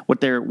and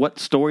what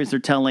stories they're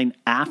telling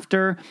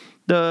after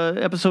the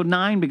Episode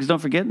 9, because don't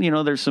forget,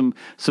 there's some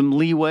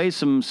leeway,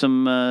 some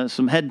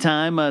head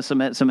time,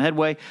 some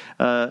headway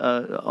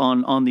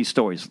on these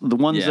stories. The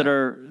ones that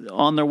are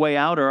on their way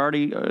out are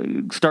already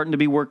starting to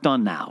be worked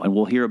on now, and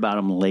we'll hear about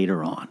them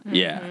later on.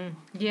 Mm-hmm.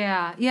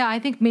 Yeah. I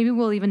think maybe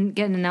we'll even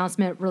get an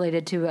announcement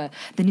related to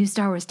the new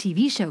Star Wars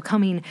TV show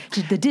coming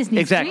to the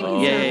Disney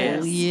streaming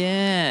service.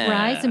 Yeah.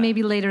 Right? So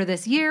maybe later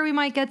this year we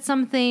might get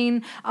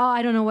something.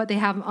 I don't know what they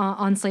have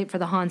on slate for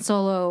the Han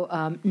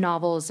Solo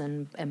novels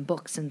and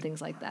books and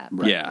things like that.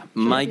 Right. Yeah.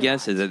 My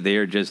guess is that they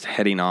are just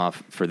heading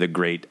off for the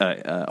great,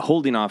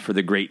 holding off for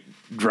the great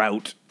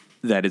drought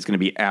that is going to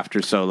be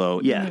after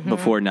Solo,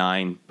 before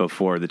 9,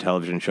 before the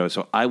television show.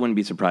 So I wouldn't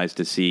be surprised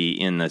to see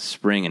in the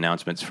spring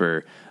announcements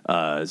for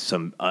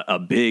a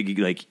big,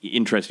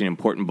 interesting,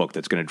 important book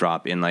that's going to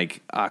drop in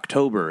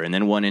October, and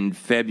then one in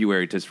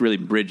February to really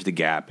bridge the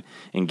gap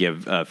and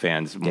give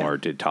fans more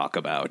to talk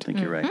about. I think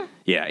you're right.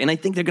 Yeah, and I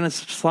think they're going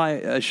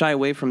to shy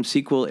away from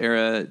sequel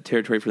era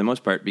territory for the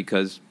most part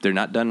because they're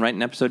not done right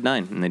in Episode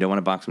 9, and they don't want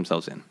to box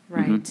themselves in.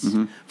 Right.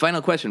 Mm-hmm.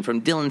 Final question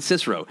from Dylan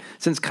Cicero.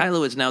 Since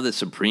Kylo is now the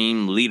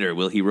supreme leader,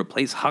 will he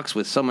replace Hux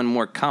with someone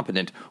more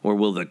competent, or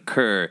will the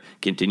Kerr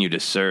continue to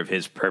serve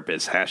his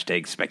purpose?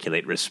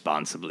 #speculate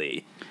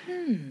responsibly.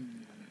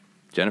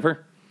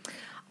 Jennifer?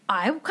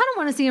 I kind of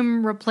want to see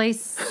him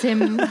replace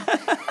him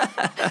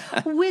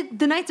with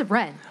the Knights of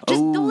Ren.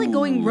 Just totally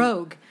going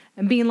rogue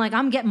and being like,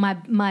 I'm getting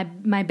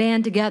my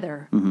band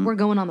together. Mm-hmm. We're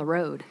going on the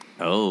road.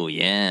 Oh,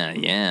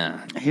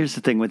 yeah. Here's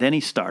the thing with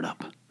any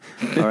startup,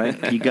 all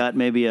right? You got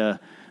maybe a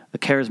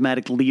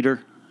charismatic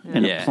leader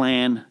and a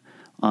plan.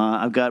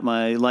 I've got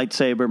my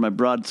lightsaber, my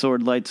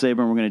broadsword lightsaber,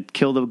 and we're going to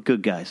kill the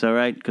good guys, all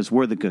right? Because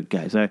we're the good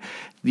guys. All right?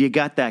 You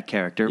got that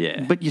character,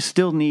 but you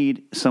still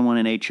need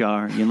someone in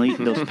HR.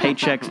 Those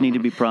paychecks need to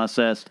be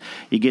processed.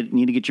 You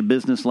need to get your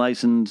business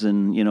license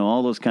and,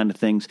 all those kind of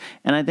things.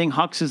 And I think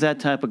Hux is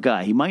that type of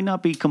guy. He might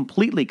not be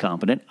completely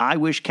competent. I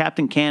wish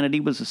Captain Kennedy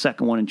was the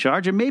second one in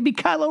charge, and maybe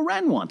Kylo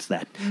Ren wants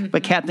that. Mm-hmm.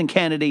 But Captain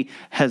Kennedy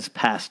has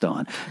passed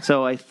on.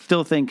 So I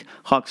still think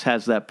Hux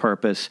has that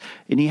purpose.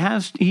 And he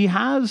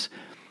has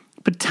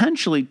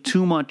potentially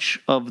too much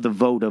of the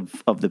vote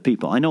of the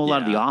people. I know a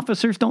lot of the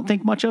officers don't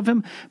think much of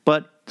him,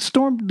 but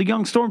the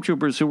young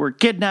stormtroopers who were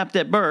kidnapped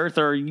at birth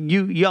or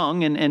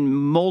young and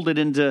molded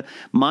into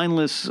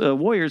mindless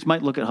warriors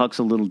might look at Hux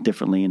a little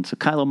differently, and so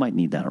Kylo might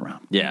need that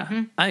around.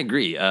 Yeah, I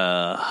agree.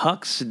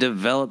 Hux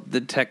developed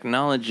the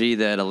technology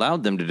that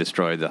allowed them to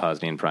destroy the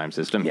Hosnian Prime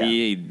system. Yeah.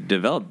 He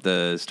developed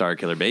the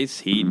Starkiller base.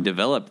 He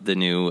developed the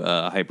new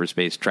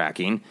hyperspace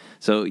tracking.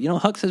 So,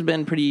 Hux has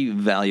been pretty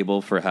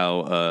valuable for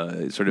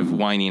how sort of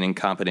whiny and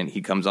incompetent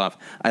he comes off.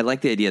 I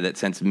like the idea that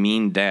since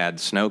mean dad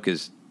Snoke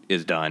is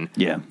done,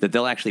 that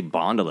they'll actually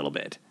bond a little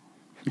bit.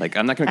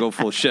 I'm not going to go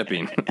full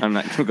shipping. I'm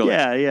not going to go.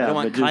 I don't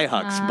want Kai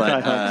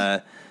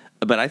Hux,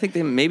 but I think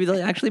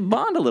they'll actually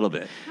bond a little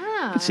bit.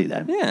 I could see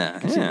that.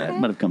 Yeah.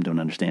 Might have come to an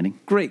understanding.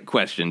 Great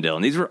question,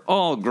 Dylan. These were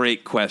all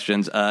great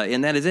questions,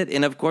 and that is it.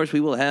 And, of course, we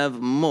will have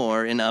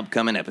more in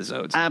upcoming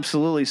episodes.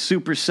 Absolutely.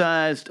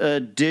 Supersized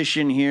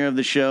edition here of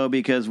the show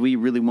because we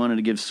really wanted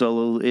to give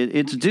Solo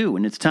its due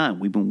and its time.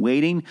 We've been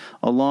waiting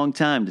a long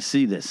time to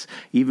see this,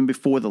 even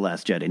before The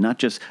Last Jedi. Not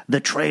just the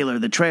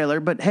trailer,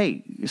 but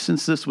hey,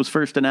 since this was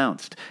first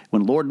announced,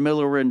 when Lord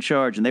Miller were in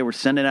charge and they were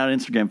sending out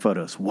Instagram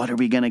photos, what are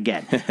we going to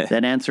get?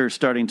 That answer is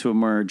starting to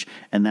emerge,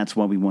 and that's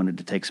why we wanted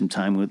to take some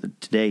time with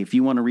it today. If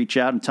you want to reach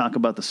out and talk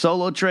about the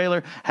Solo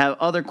trailer, have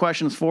other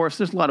questions for us,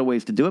 there's a lot of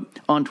ways to do it.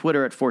 On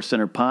Twitter at Force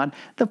Center Pod.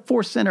 The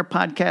Force Center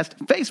Podcast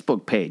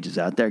Facebook page is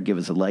out there. Give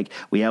us a like.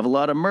 We have a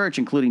lot of merch,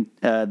 including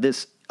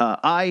this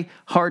I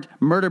Heart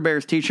Murder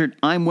Bears t-shirt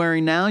I'm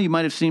wearing now. You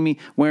might have seen me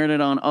wearing it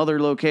on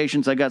other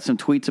locations. I got some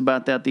tweets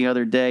about that the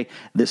other day.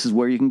 This is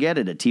where you can get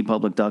it at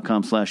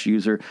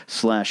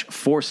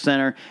tpublic.com/user/Force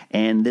Center.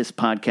 And this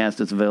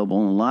podcast is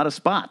available in a lot of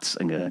spots,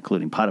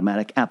 including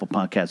Podomatic, Apple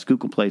Podcasts,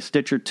 Google Play,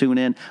 Stitcher,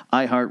 TuneIn,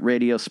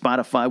 iHeartRadio,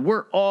 Spotify.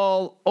 We're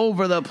all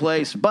over the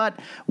place, but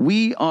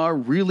we are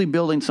really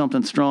building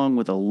something strong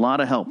with a lot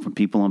of help from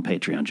people on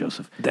Patreon,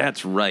 Joseph.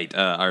 That's right.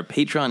 Our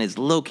Patreon is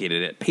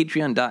located at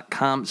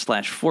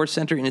patreon.com/Force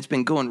Center, and it's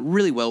been going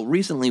really well.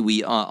 Recently,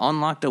 we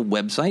unlocked a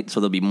website, so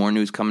there'll be more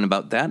news coming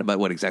about that, about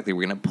what exactly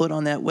we're going to put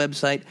on that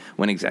website,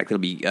 when exactly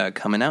it'll be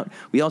coming out.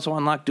 We also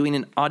unlocked doing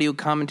an audio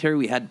commentary.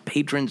 We had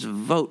patrons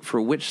vote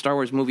for which Star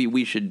Wars movie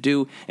we should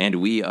do, and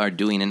we are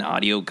doing an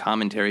audio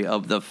commentary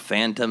of The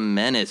Phantom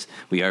Menace.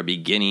 We are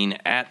beginning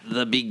at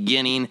the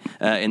beginning,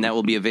 and that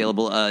will be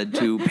available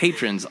to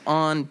patrons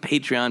on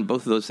Patreon.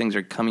 Both of those things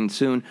are coming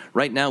soon.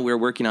 Right now, we're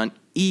working on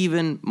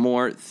even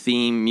more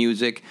theme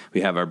music.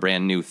 We have our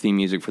brand new theme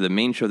music for the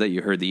main show that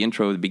you heard the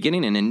intro at the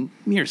beginning, and in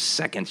mere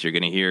seconds you're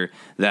going to hear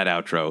that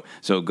outro.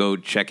 So go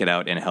check it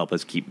out and help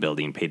us keep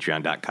building.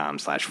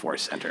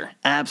 Patreon.com/Force Center.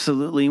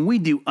 Absolutely. And we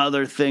do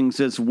other things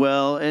as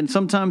well. And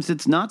sometimes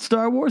it's not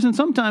Star Wars, and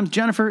sometimes,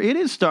 Jennifer, it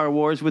is Star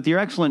Wars with your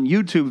excellent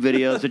YouTube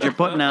videos that you're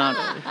putting out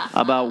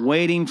about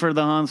waiting for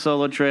the Han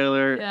Solo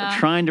trailer,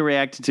 trying to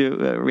react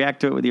to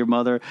it with your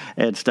mother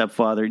and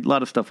stepfather. A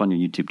lot of stuff on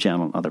your YouTube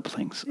channel and other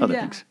things.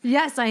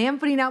 Yes, I am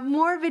putting out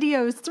more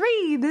videos,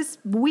 3 this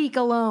week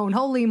alone.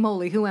 Holy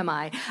moly, who am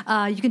I?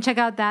 You can check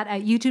out that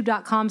at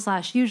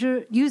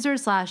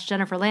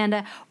youtube.com/user/Jennifer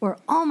Landa or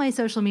all my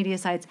social media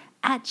sites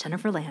at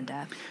Jennifer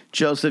Landa.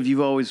 Joseph,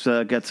 you've always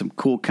got some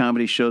cool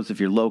comedy shows. If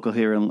you're local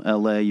here in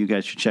L.A., you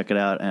guys should check it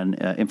out, and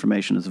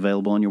information is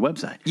available on your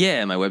website.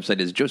 Yeah, my website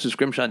is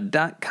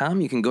josephscrimshaw.com.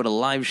 You can go to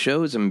live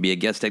shows and be a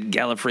guest at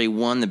Gallifrey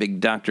 1, the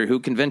big Doctor Who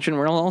convention,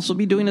 where I'll also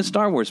be doing a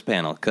Star Wars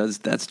panel, because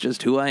that's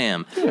just who I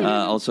am.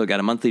 Also got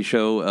a monthly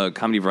show, a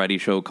comedy variety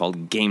show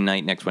called Game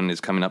Night. Next one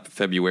is coming up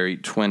February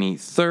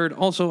 23rd.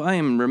 Also, I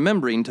am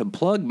remembering to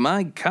plug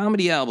my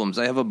comedy albums.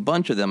 I have a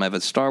bunch of them. I have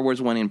a Star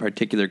Wars one in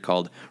particular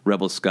called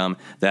Rebel Scum.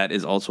 That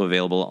is also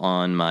available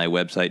on my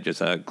website. Just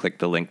click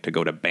the link to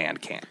go to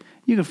Bandcamp.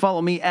 You can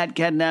follow me at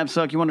Cat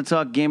Knapsack. You want to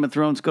talk Game of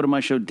Thrones, go to my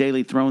show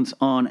Daily Thrones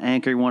on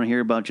Anchor. You want to hear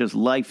about just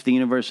life, the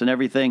universe, and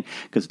everything,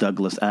 because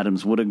Douglas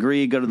Adams would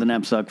agree. Go to the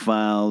Knapsack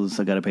Files.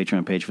 I got a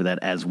Patreon page for that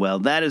as well.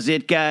 That is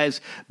it,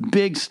 guys.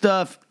 Big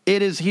stuff.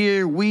 It is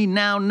here. We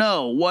now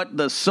know what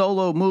the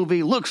Solo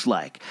movie looks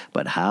like,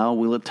 but how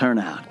will it turn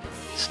out?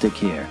 Stick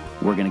here.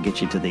 We're going to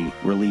get you to the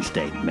release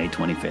date, May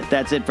 25th.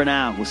 That's it for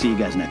now. We'll see you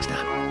guys next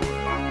time.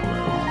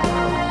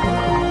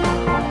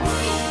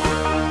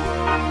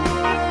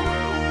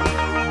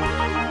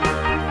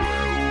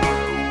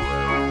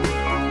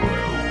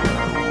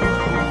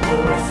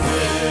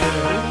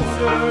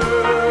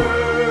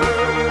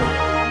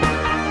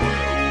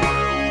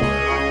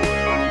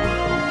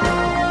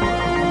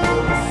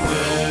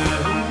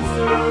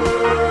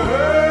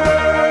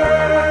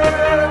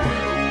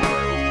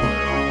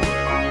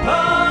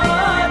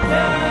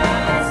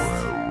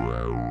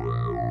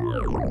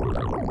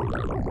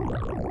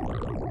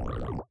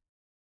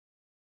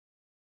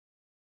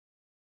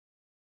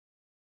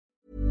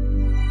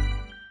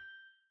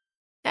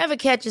 Ever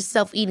catch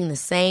yourself eating the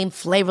same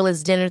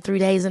flavorless dinner 3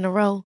 days in a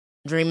row?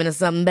 Dreaming of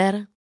something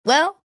better?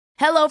 Well,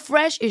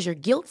 HelloFresh is your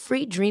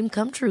guilt-free dream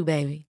come true,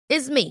 baby.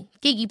 It's me,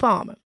 Keke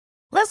Palmer.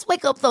 Let's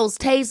wake up those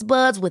taste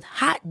buds with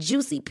hot,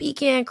 juicy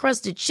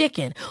pecan-crusted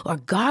chicken or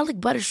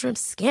garlic butter shrimp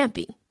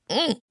scampi.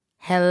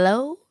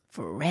 Hello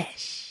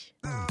Fresh.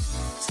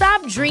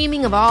 Stop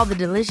dreaming of all the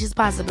delicious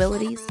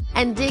possibilities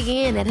and dig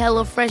in at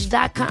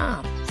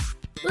HelloFresh.com.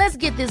 Let's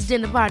get this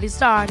dinner party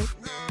started.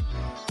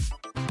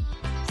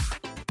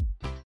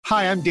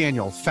 Hi, I'm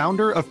Daniel,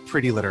 founder of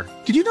Pretty Litter.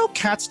 Did you know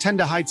cats tend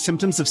to hide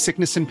symptoms of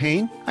sickness and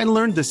pain? I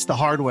learned this the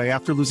hard way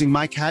after losing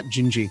my cat,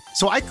 Gingy.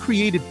 So I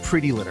created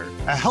Pretty Litter,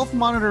 a health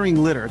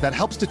monitoring litter that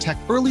helps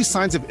detect early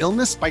signs of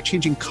illness by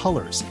changing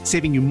colors,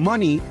 saving you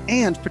money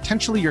and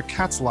potentially your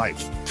cat's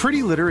life.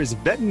 Pretty Litter is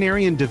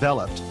veterinarian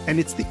developed, and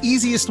it's the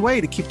easiest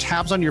way to keep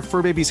tabs on your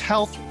fur baby's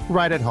health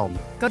right at home.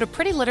 Go to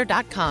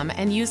prettylitter.com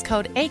and use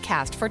code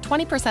ACAST for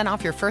 20%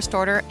 off your first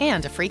order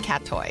and a free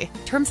cat toy.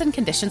 Terms and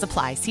conditions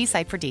apply. See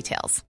site for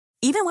details.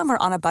 Even when we're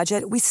on a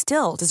budget, we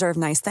still deserve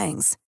nice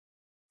things.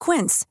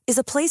 Quince is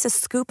a place to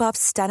scoop up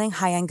stunning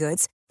high-end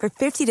goods for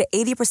 50 to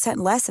 80%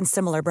 less than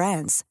similar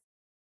brands.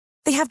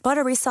 They have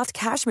buttery soft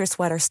cashmere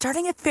sweaters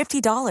starting at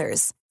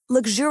 $50,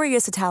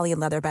 luxurious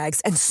Italian leather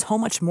bags, and so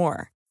much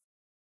more.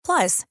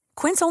 Plus,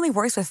 Quince only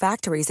works with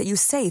factories that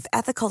use safe,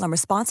 ethical, and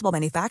responsible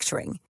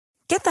manufacturing.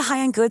 Get the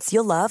high-end goods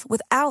you'll love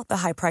without the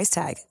high price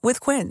tag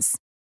with Quince.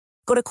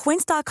 Go to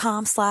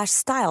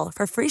quince.com/style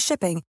for free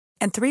shipping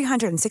and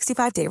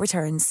 365-day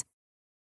returns.